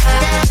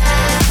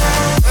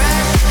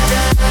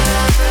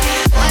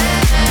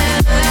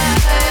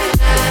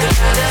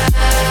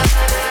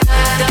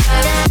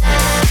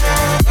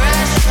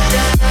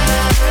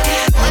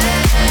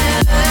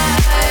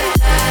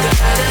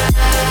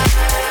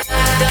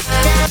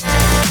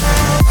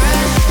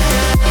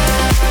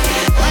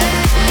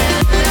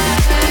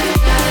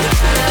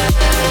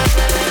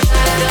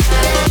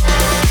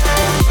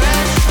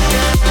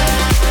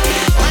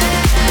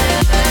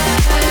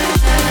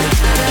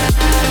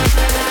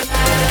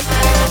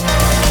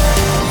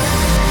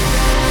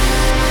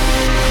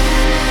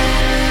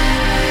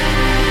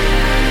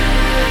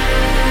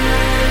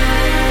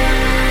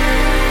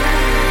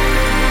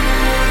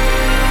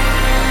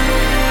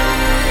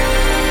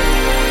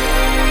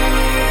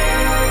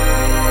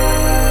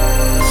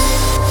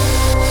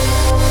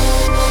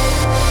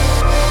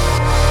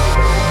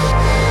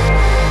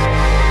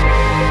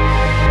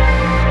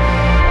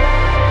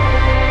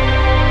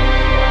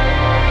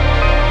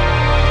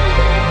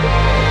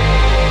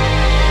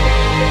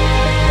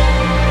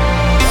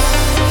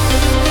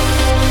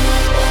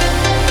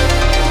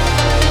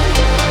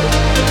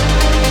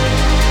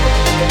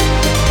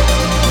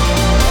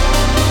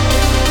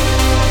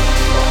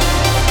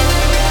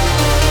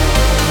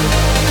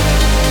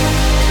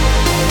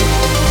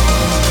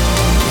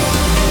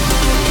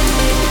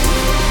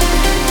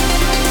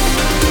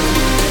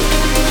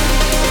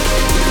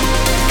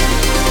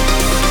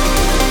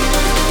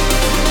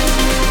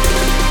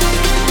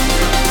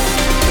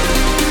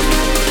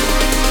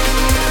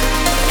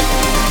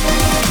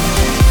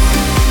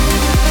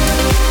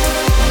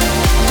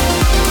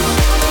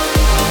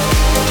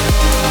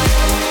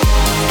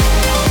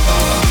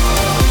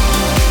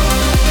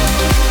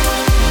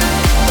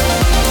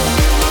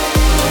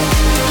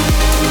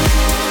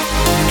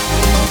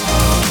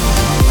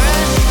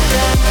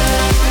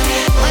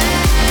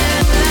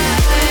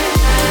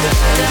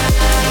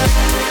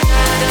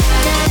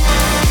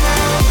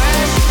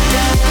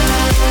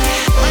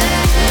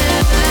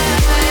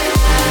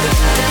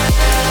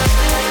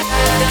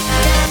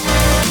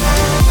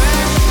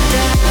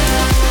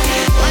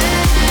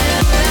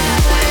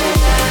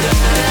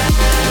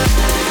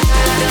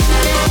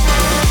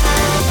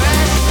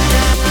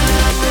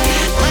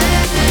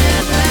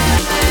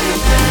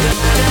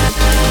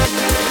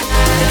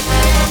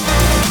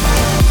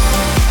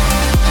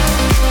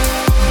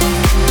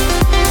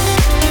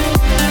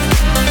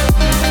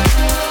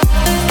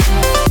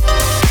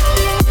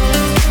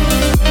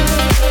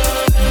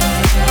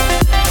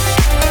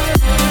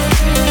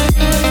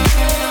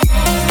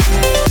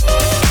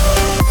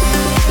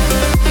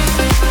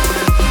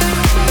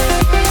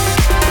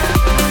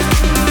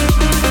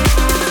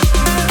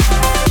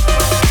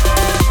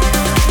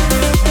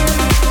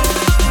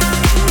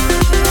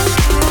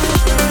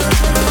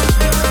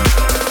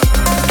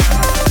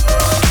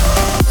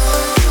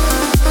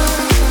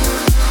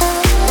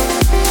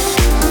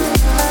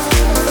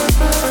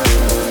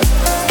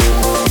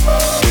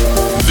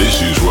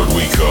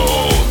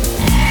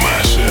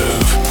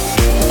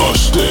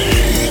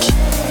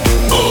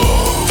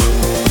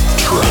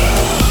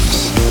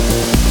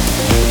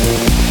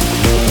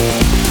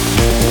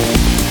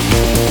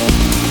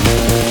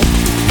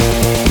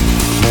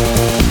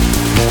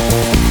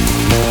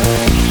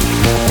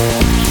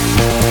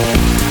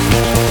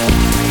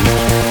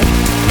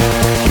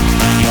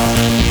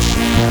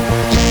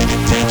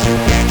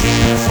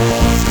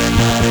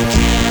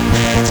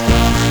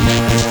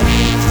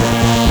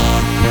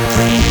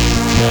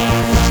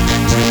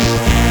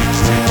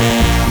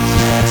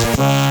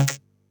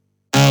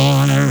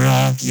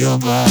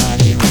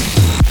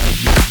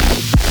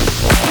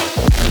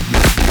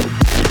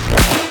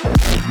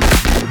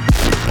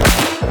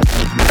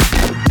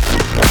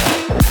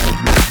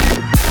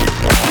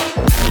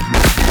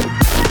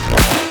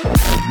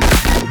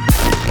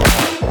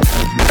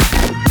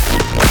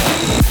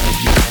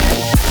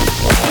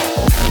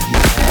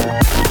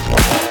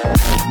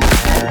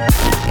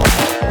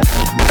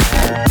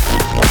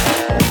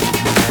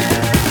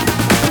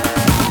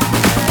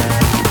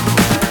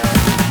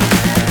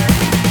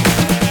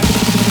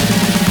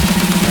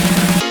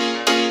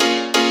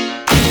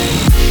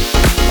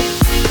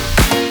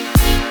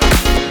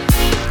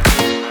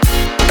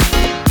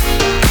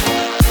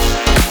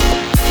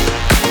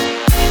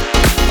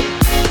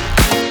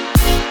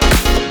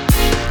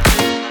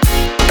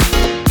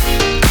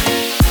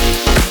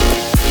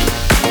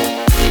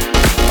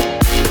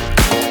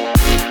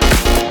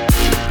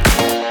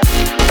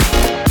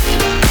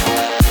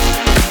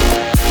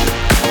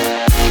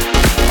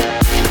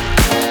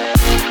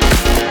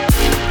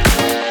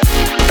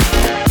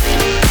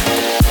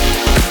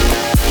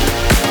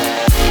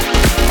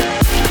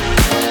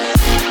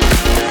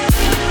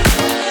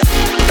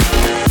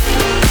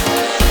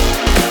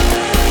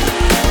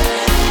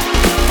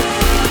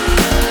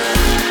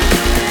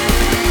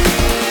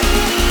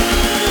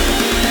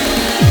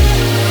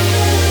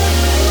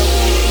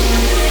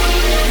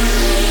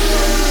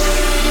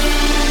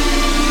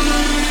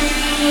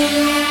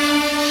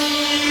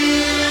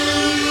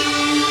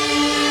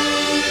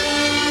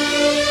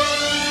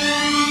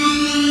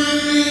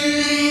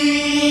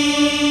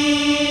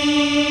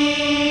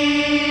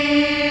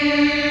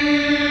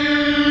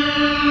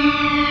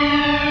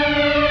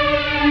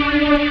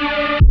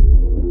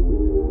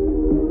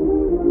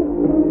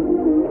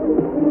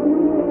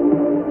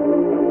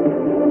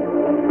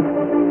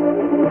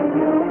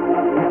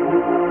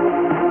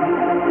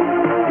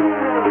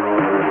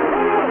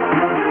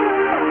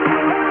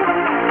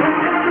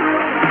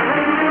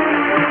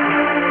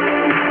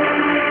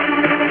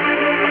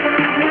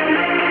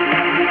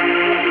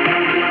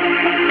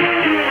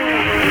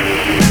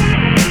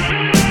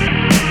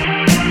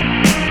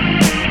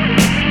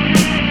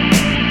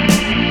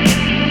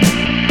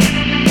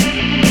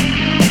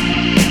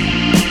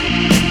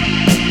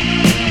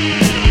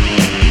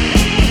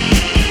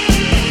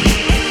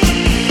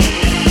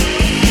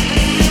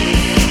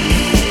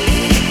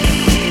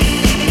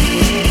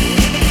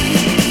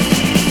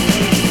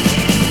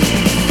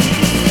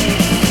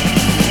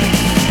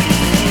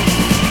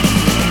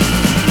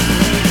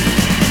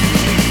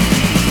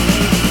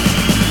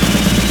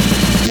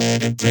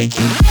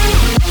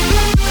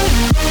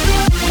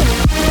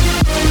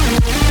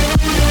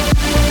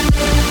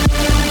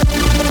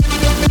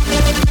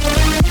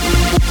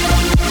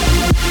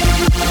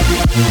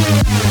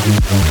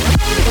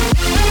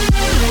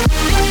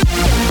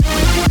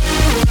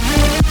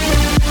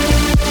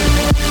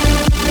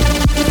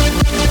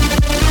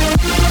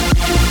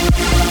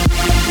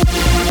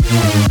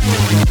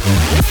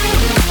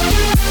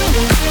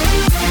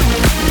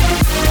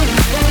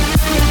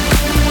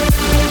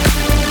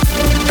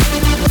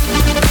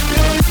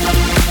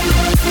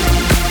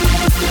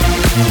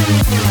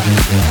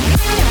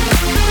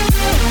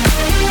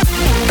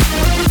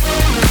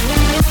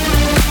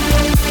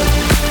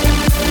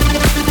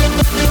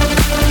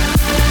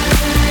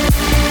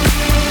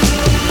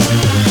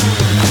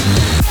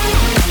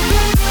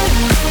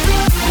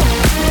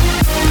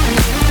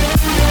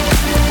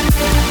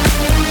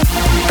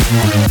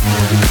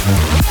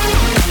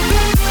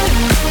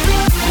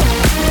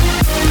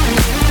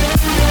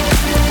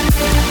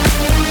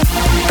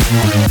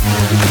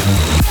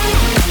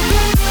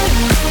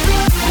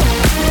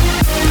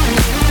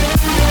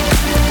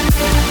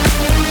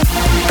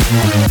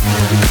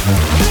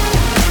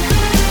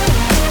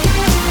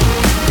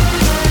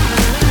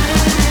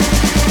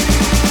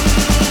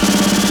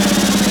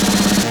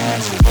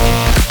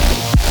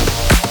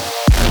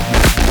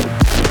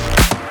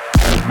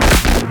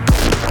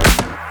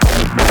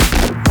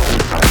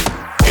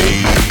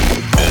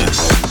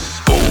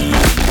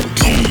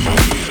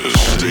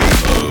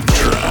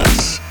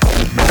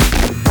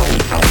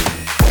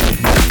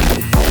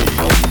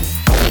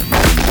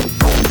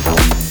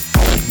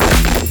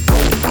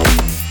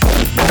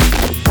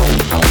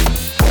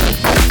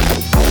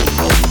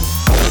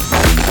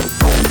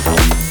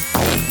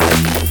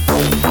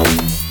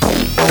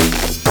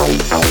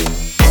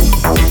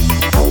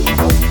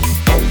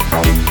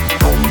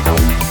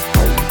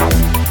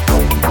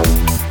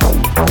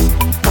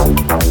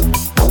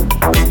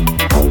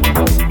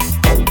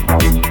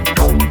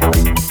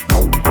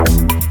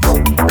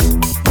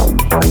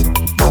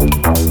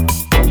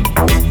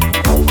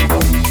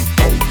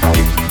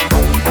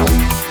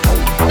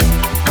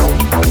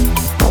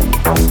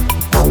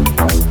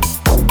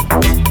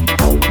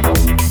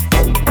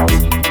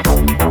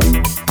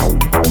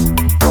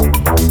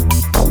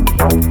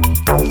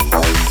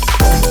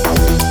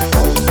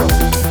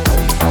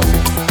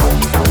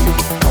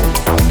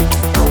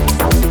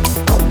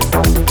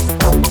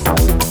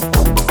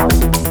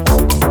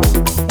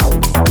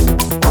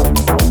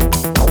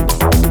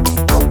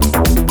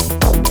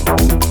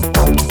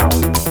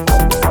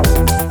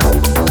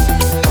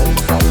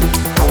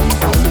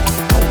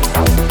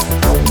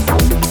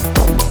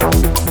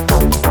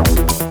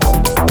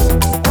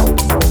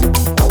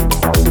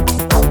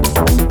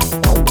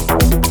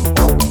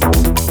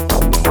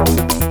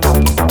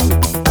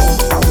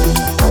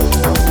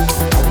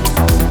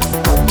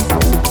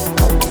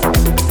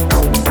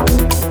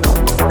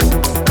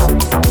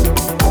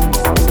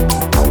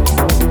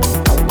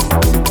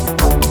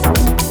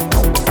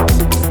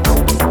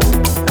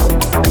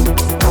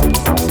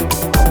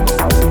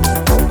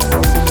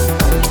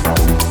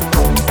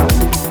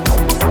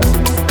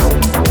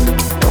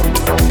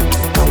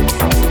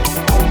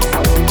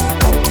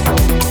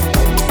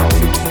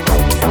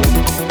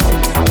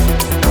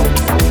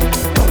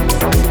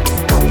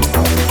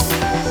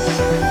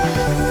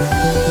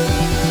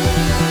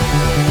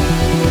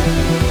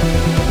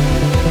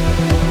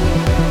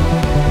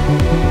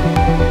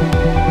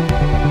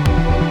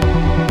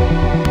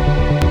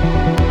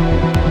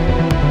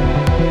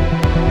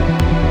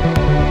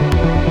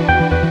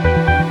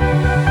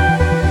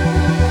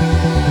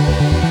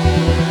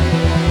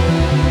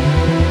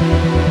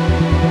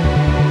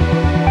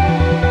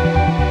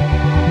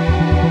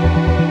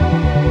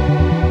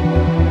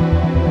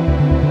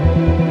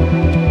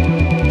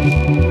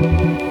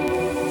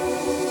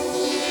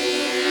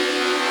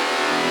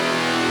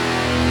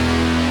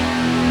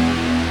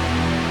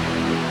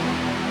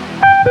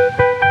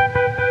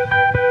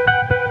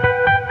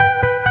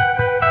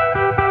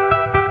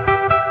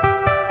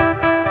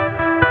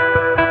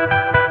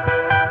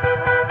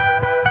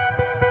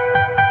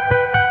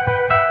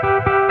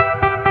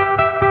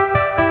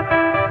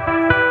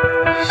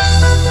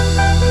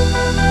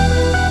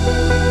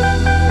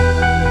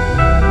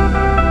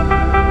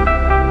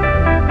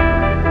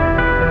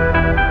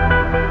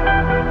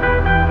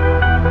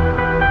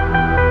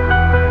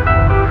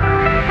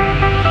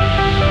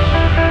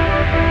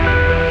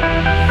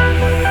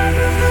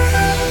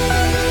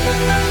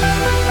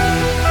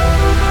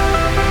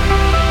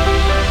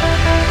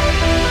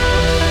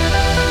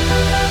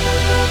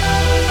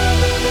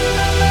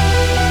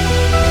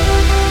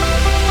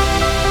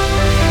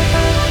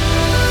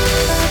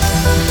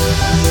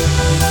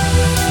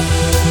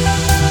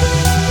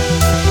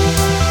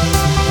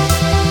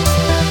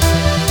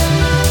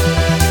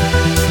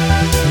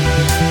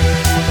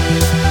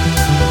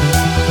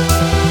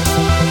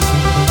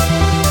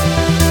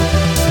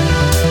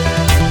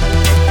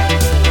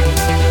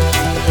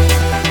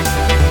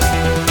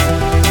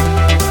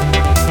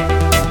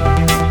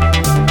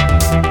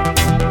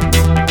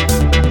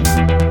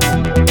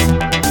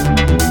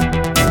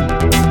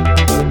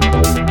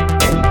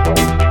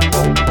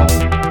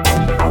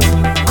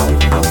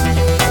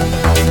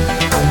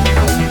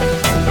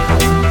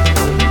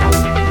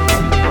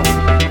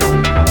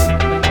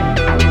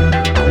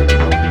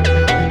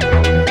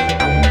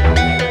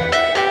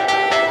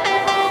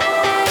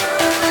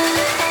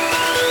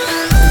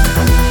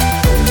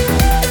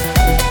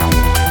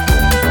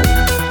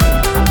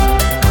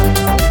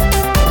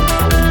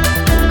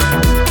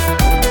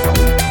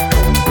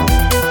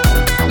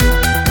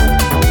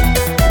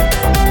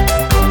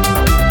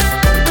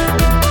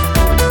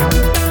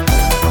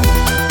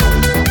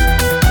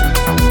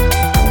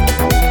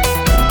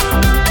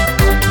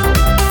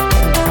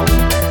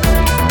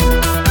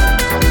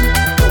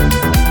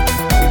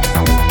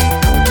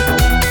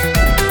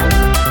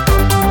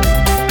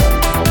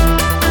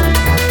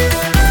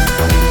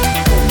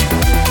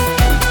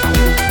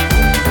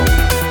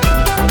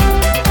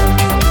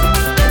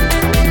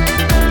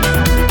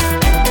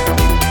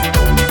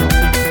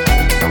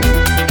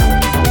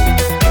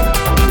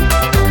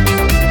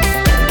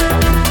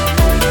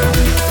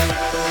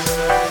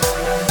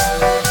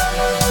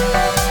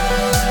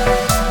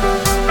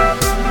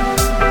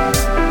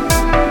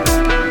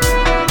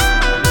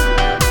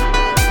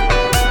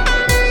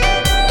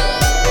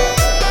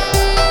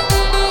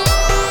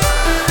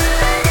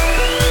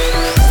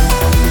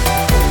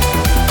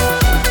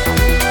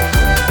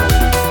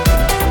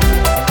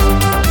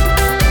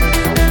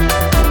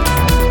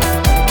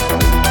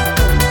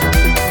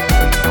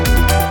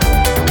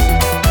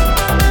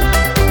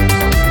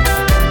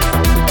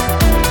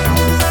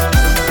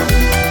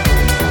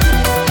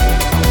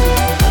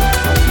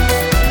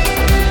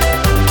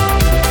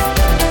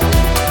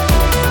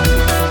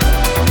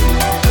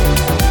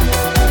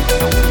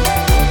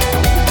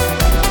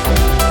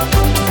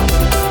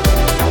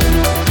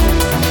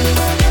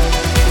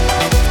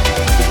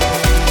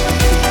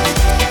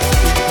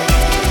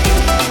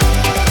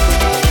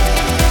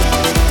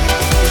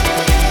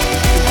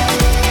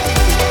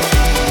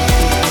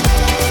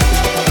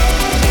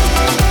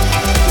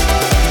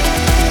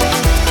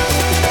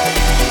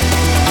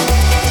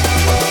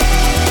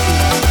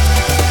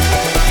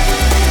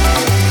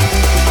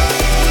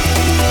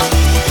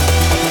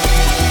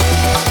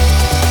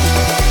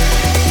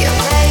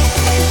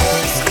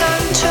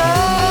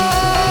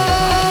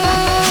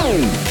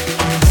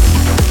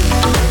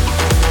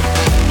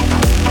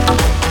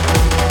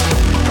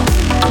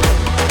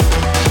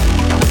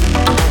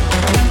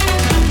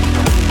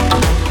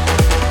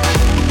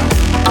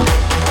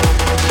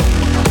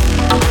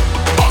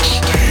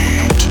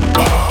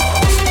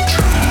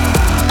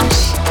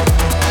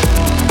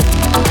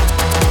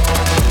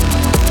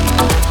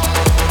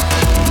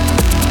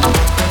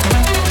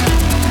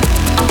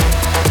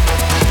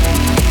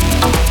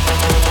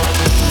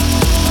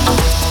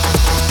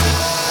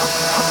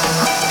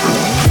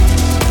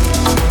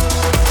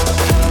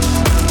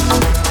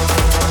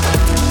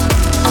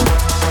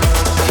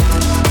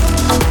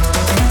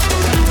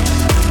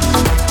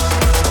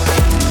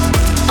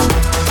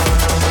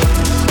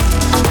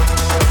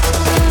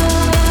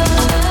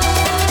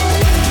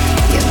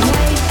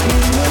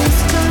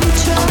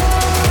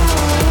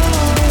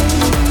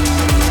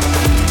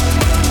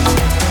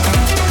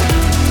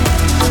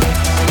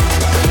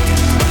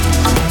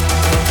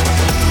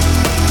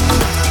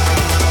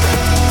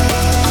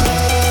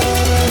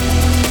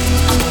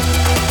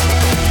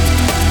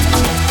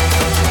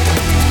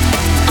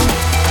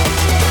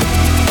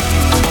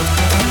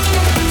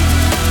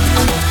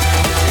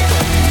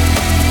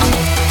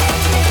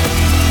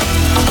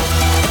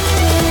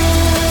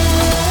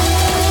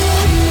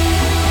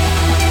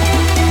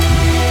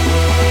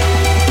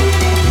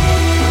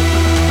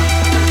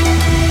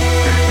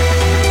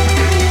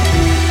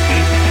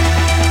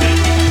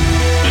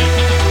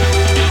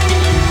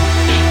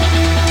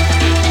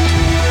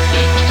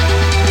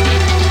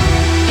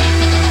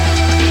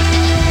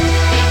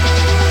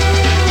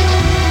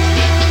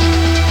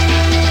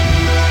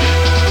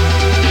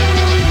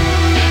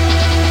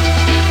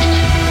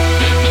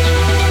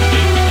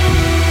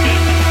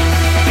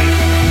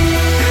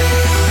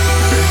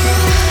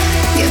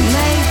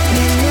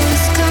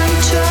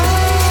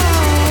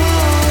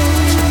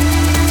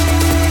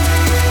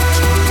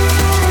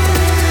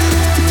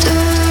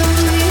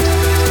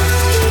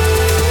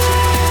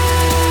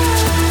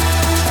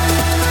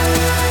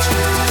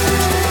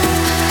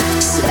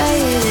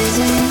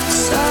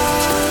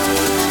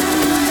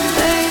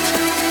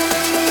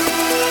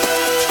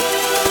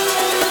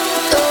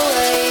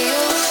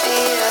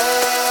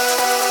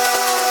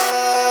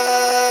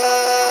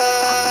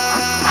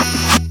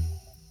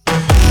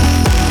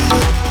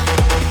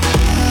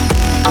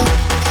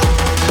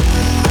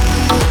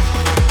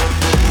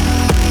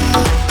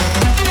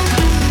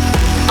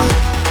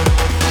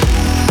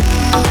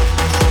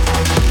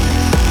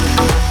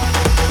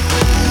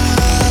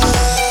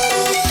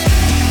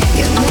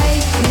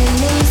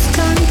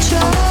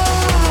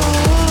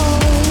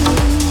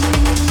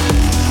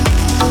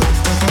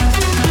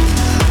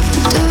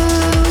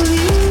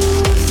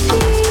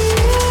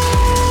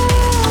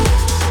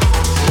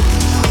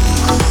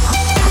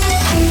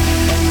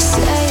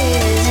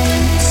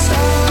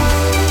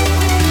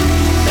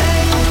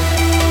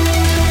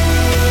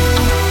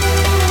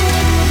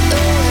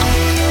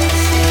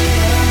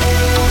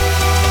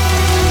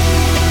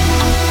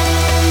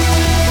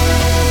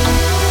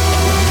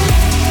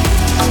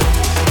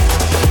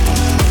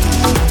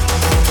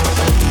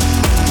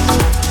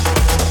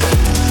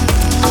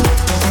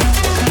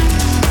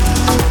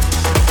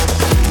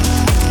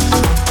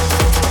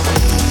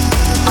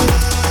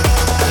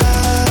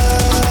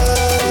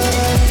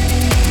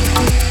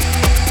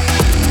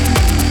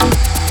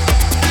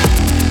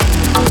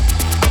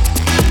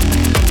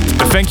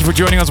 Thank you for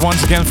joining us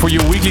once again for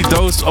your weekly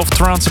dose of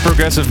trance and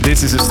progressive.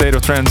 This is A State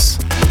of Trance,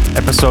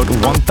 episode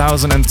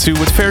 1002,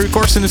 with Ferry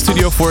Corsten in the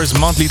studio for his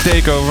monthly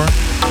takeover.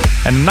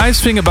 And the nice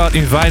thing about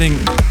inviting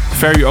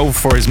Ferry over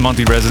for his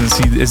monthly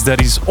residency is that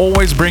he's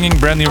always bringing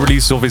brand new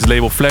releases of his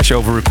label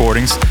Flashover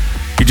Recordings.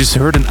 You just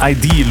heard an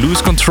ID,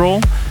 Lose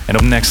Control, and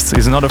up next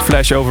is another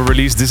Flashover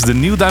release. This is the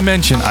New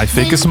Dimension, I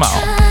Fake a Smile.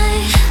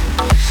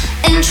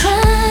 And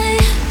try,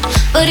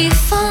 but you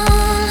fall,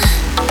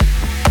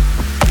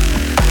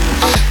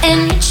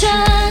 and you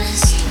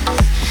just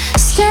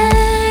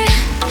stare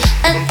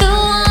at the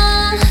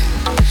wall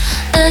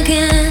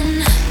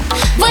again.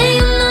 When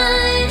your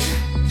mind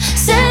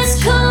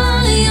says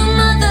call your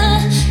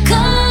mother,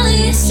 call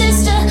your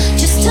sister,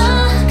 just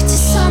talk to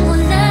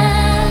someone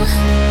now,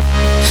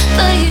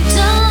 but you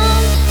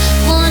don't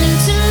want him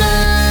to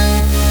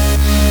know.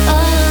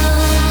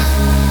 Oh,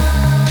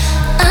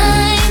 I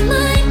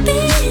might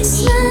be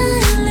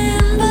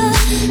smiling but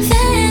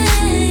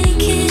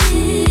faking.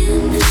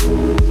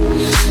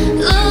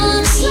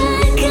 Looks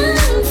like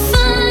I'm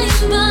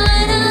fine,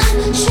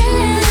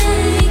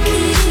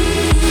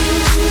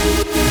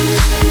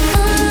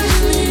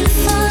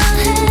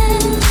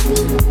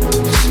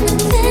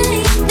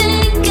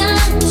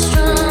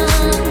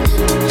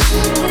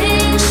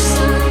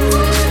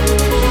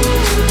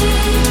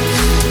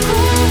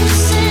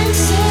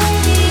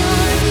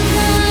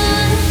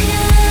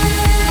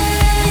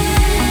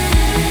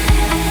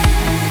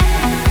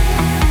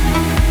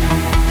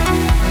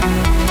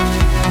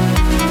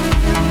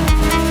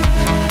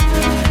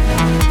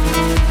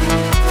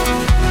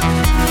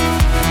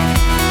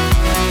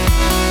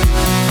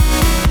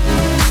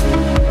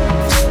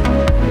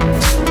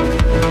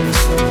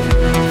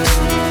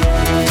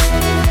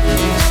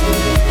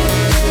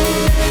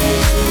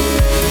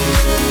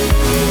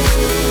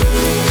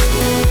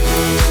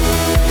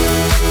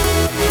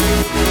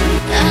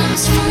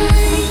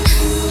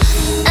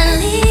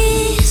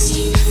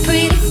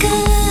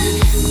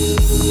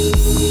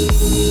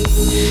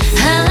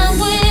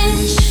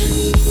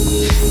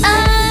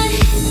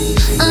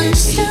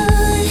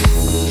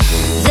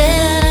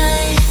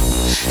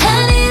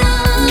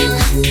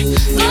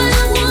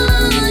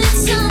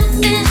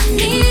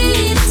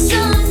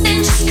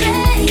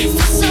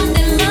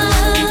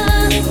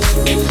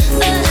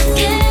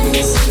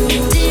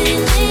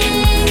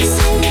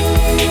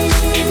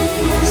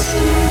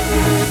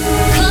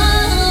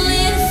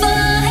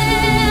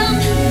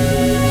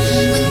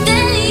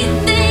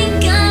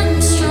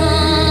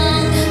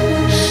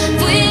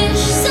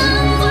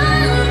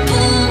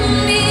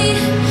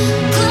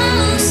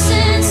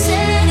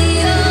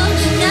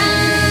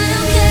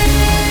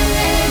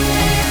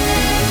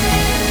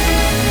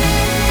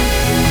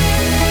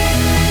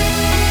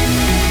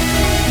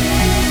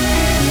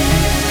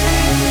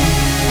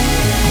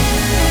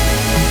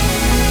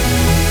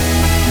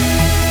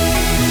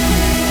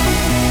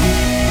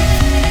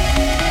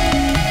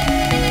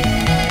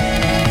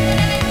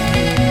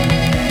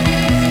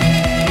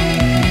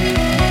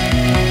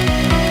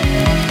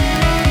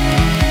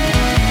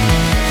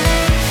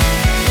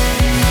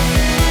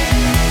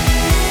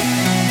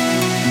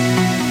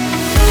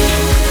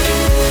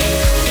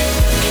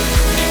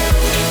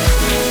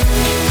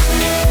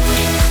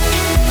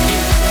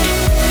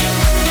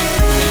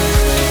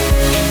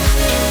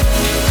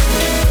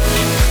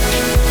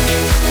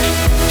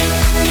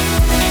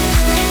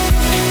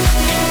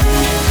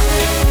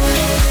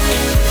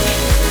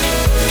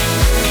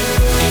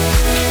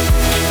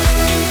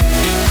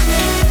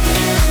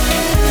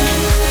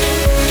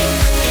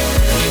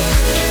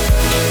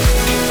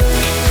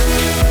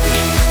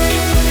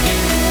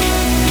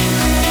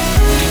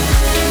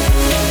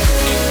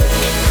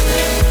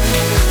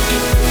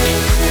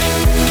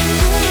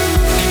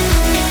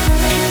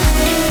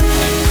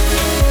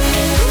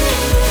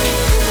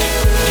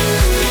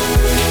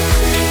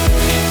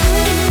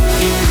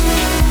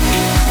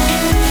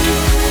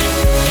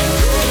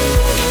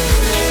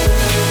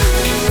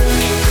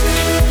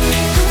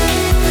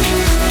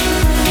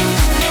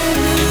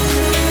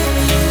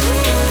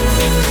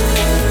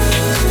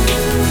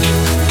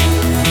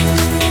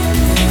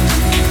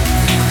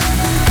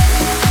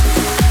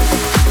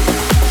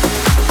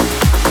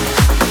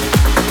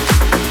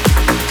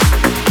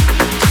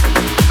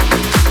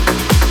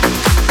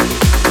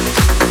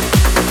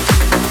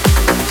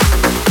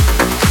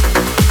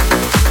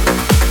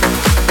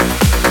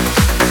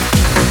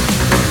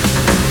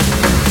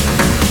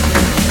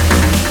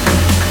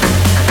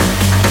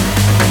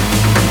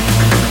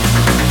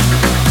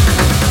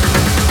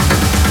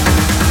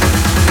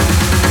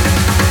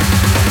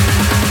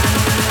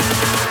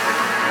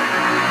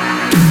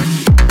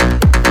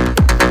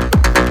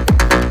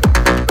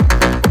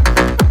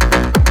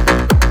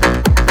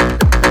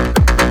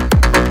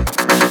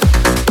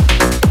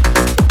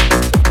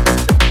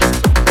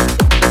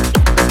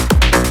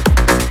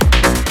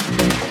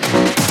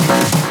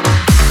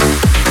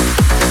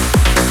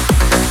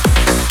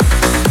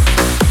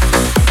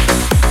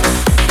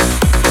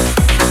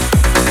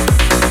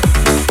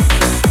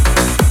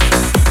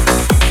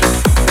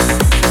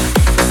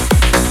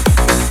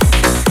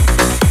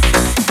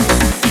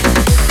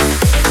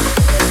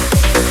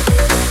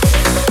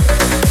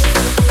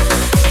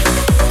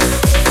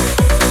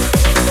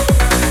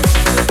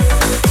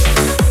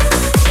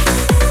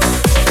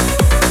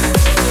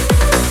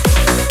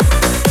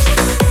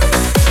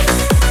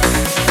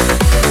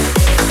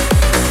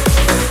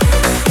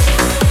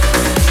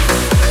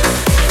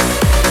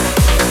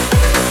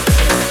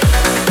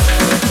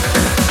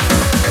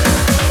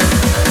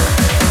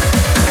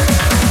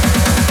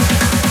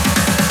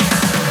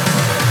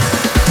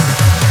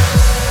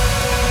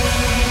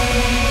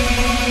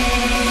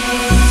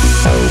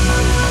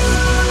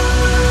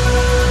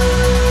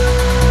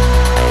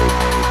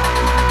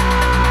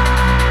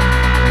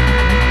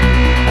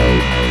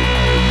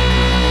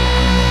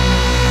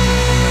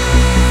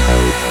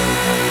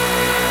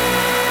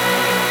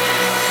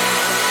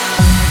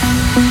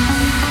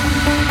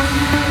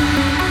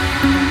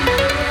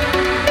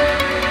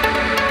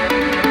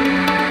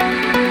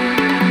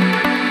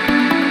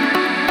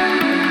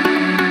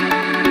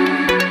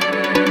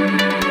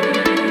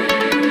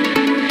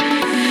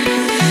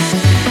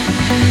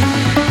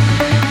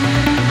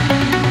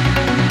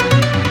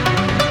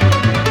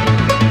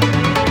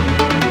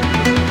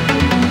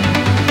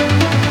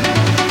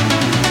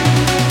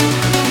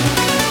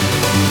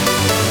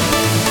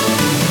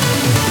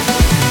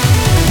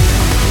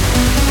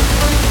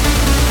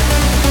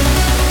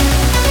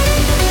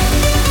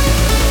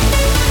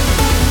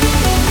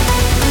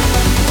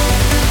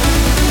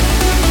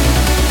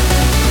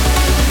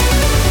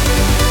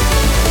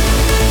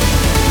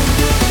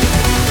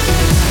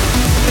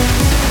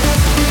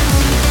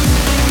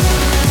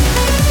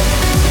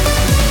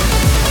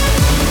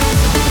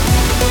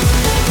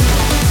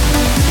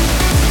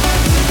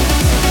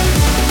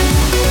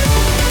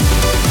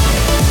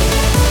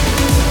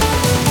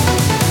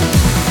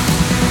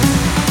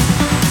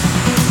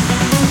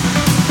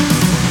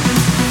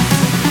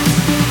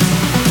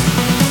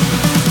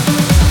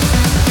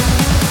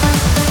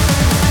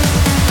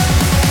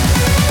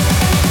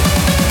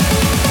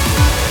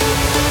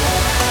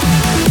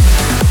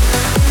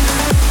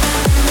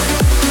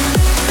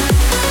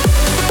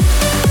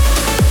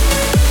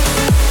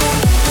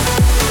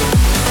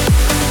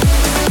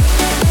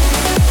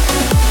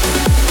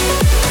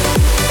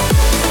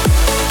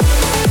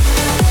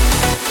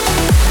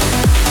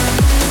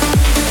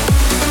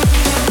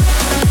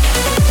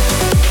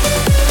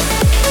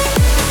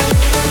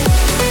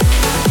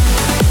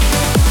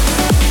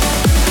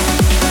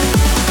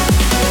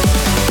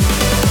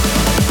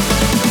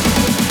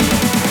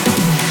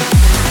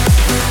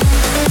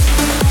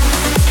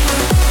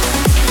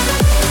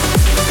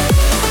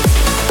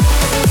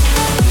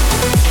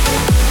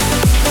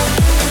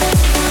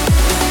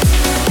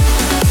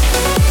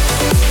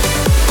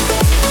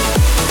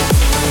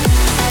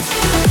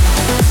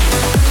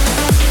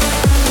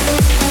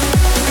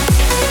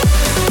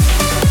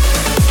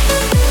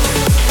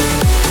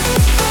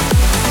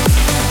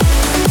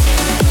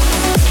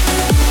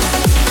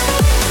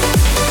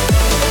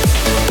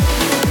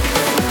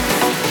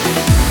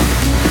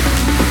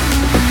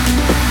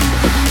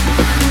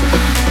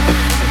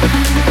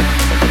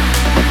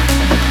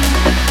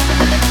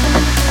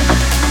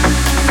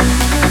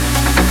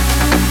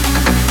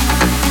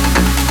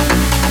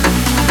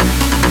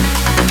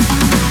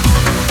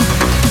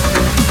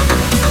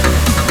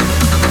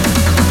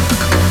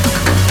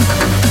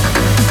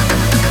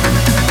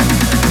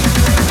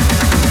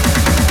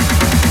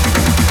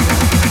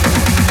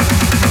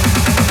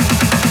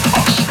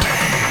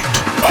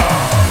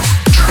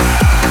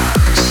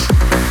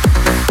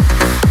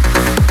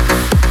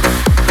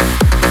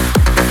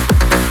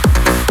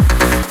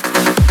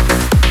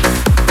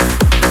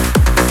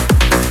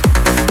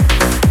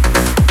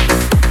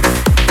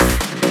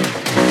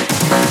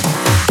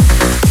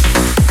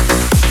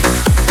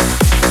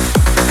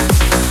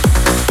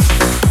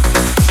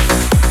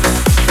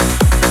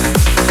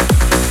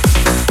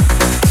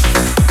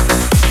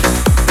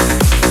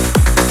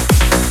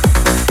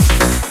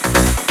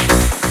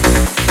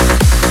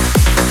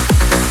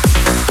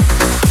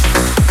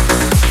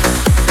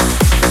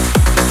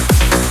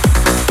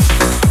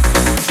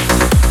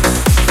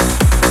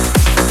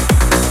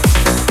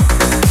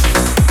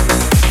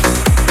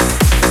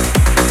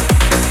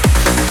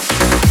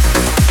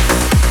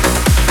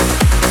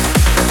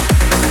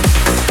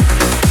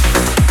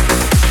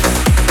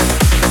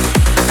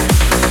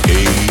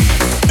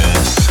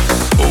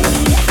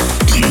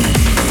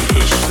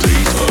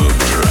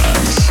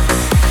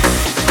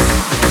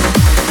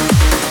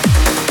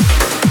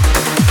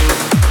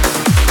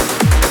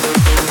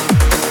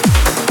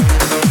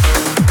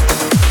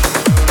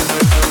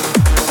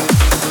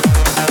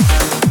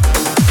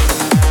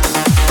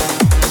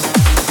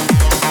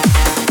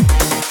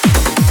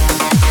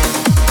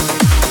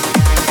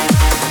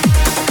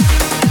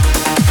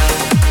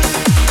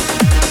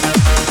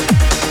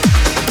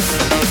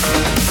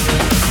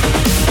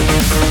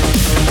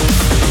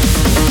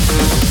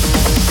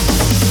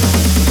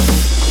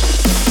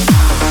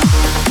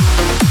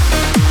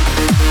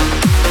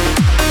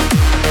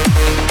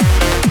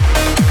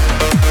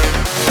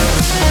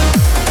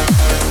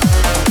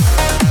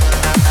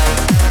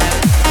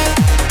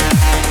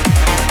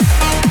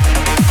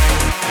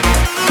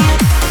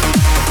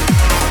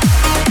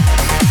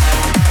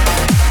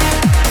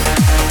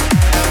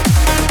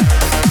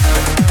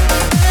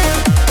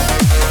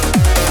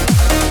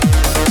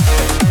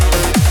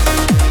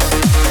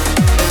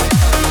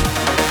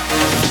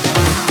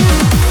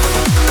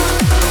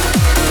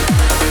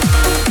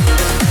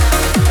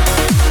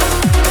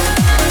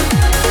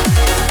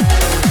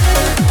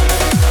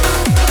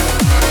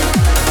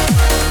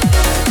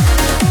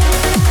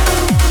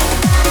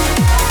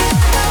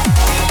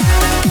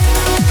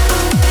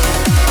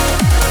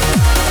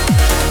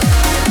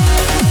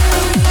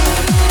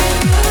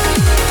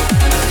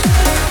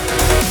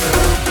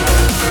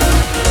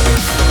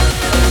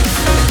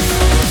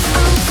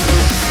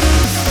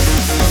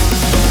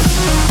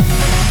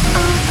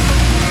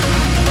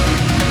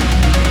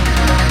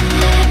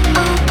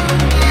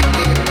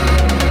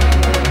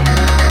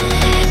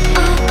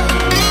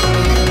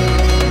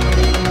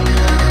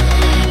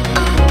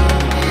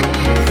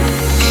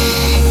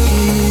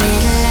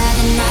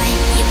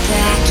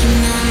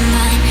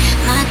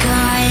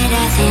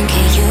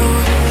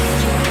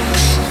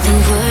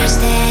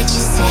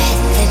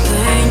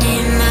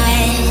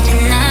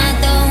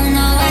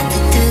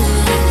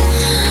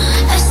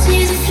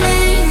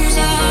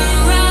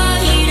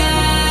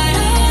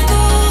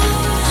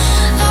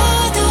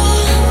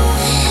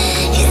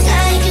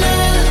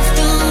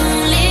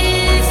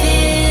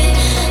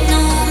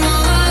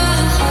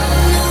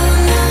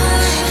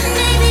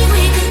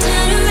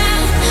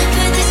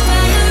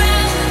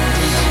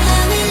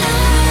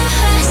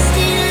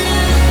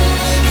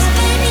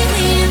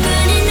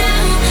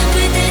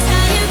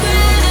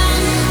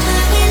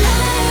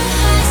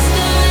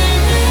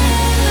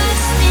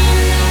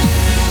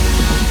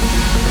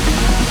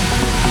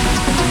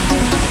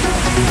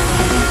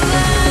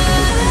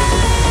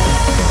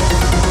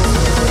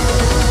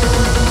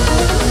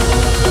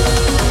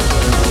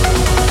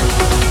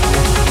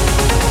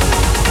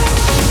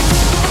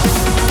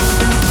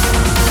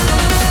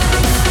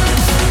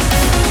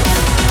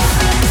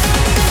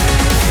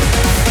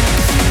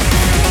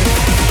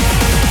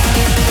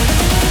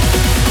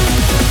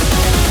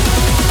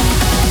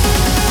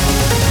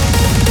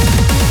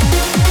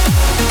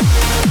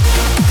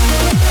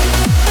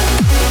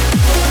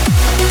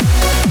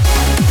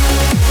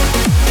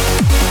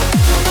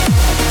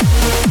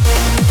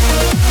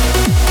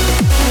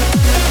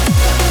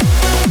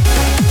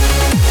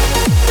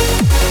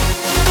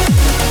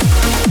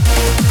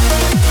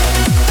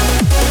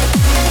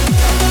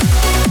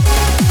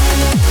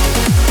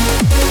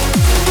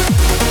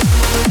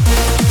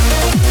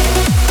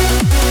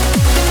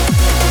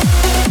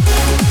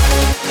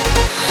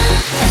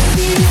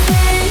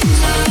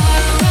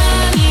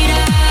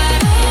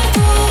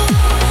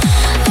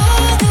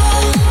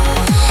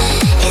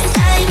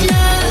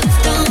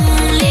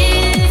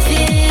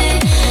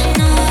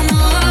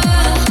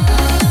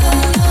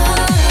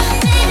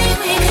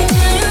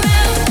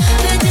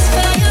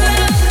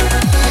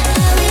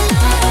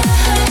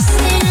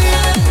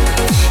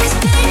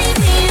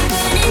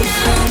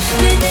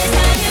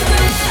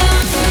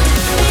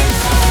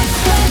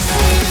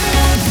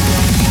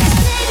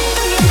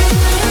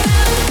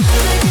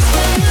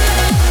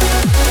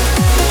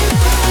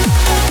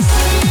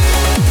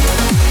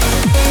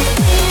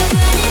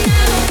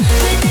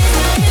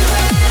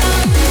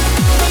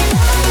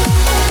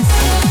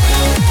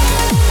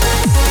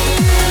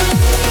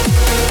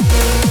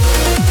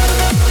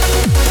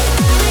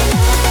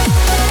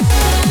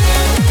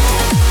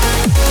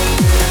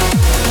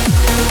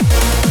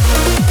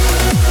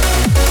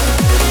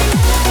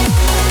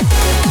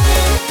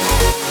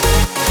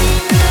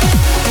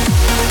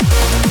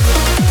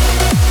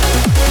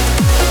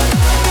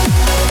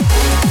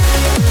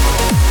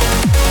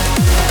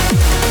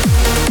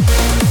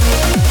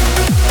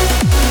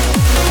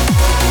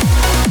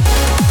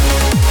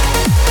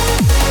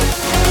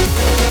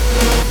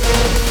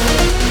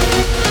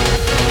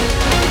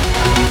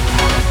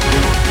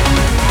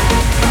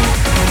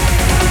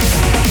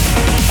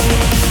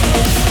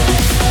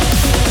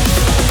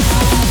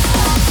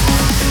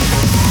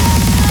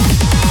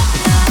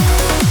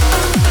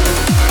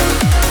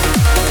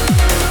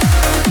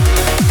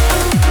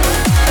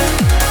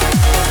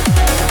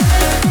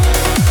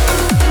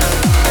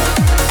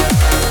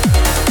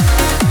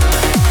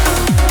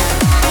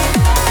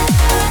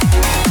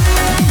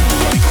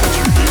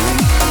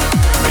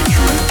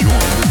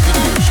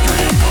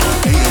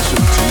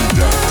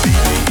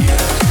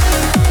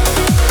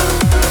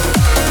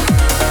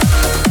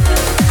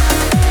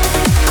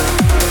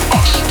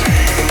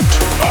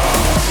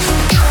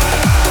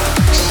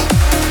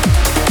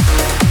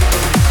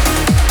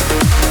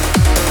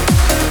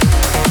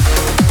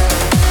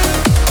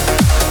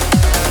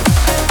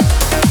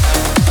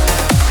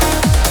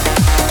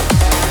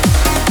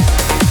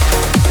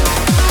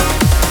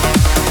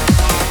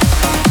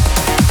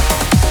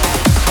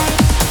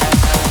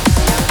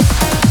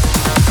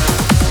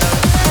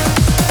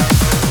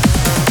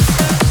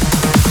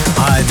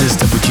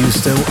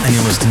 and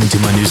you're listening to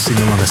my new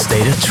single on A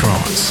State of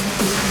Trance.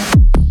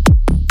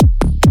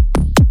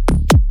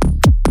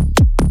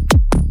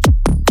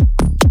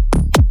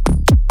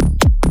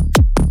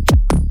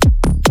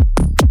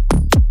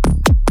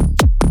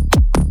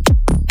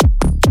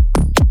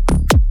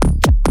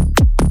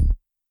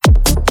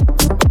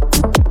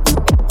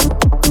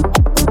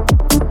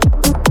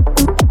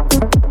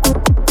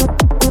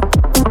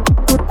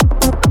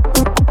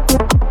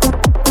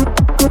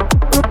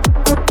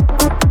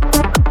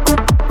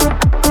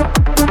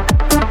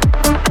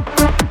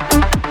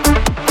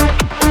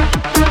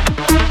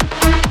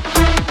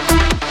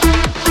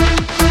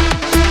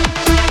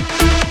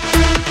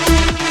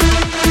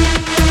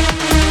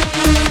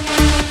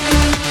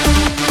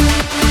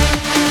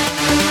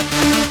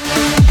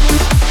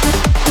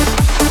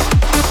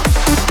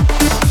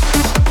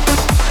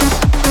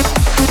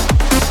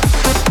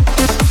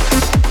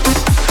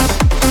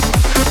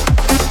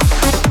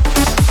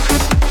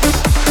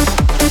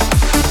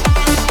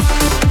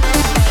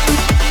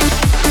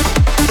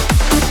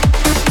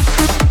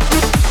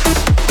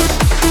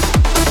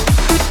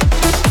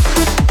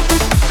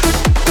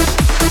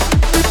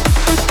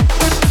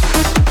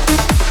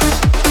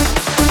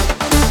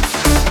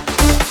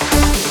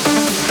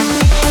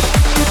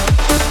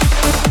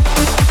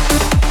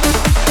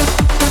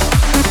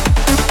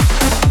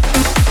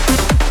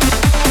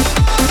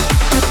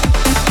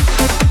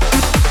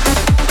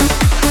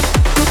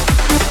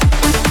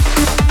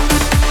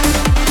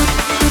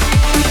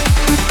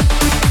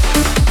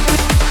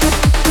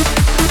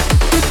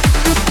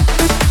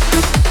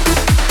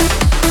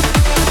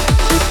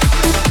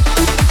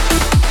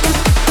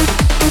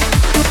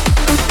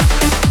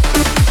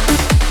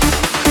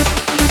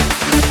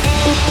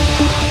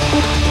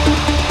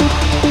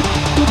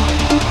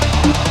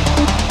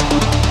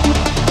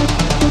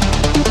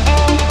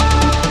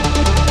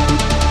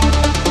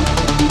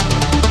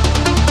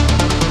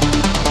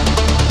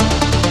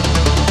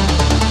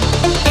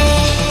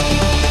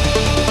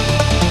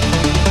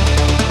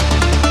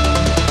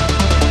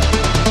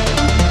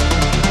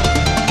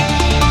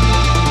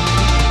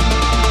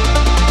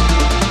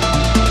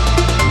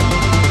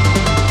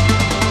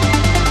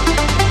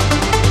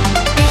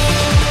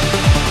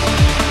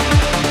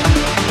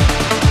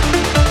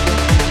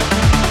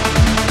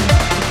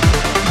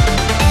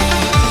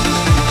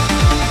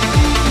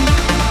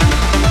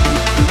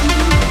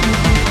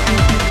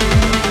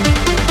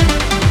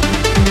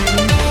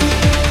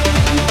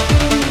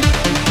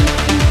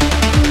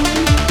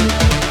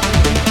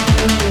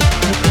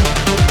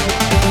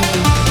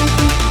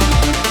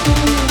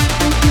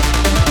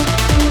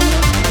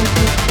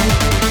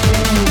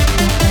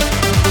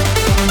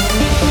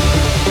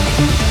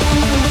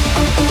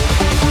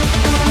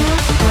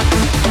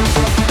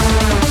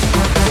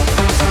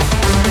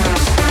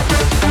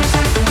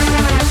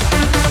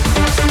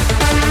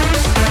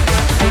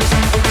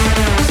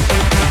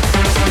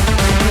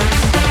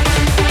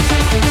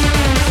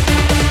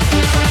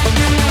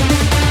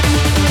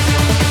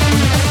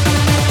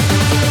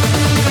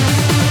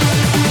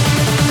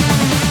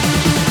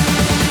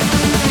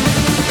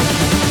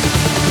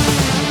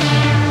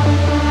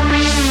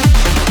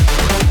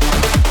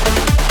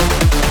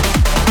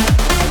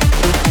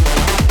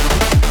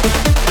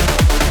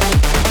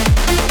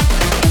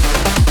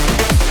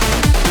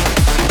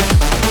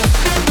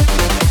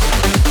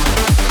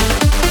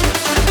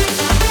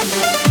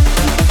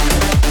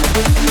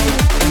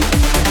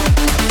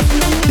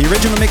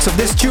 original mix of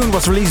this tune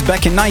was released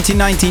back in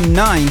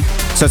 1999,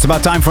 so it's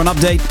about time for an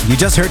update. You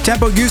just heard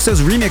Tempo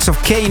Giusto's remix of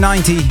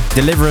K90,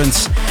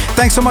 Deliverance.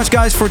 Thanks so much,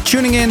 guys, for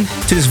tuning in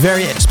to this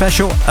very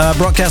special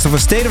broadcast of A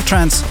State of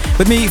Trance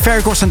with me,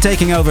 Ferry Corsten,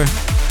 taking over.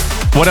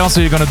 What else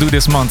are you going to do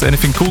this month?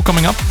 Anything cool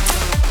coming up?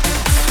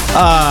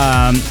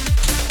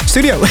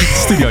 Studio,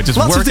 just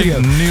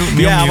working new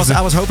yeah, music.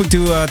 I was hoping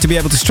to be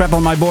able to strap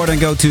on my board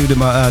and go to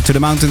the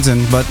mountains,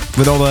 but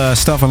with all the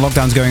stuff and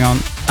lockdowns going on,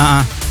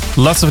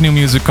 Lots of new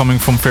music coming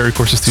from Ferry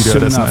Corsten Studio.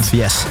 Soon That's enough, nice.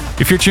 Yes.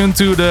 If you're tuned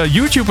to the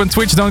YouTube and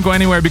Twitch, don't go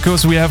anywhere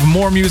because we have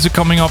more music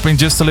coming up in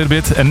just a little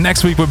bit. And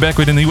next week we're back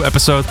with a new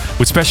episode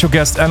with special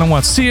guest Alan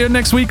Watts. See you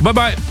next week. Bye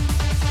bye.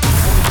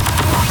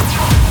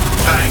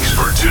 Thanks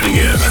for tuning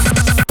in.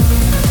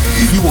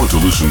 If you want to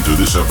listen to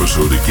this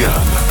episode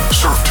again,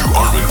 surf to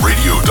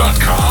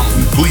ArminRadio.com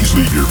and please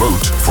leave your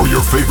vote for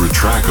your favorite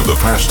track of the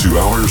past 2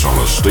 hours on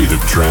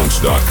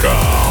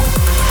AStateOfTrance.com.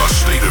 A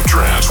State of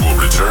Trance will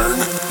return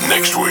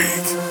next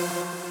week.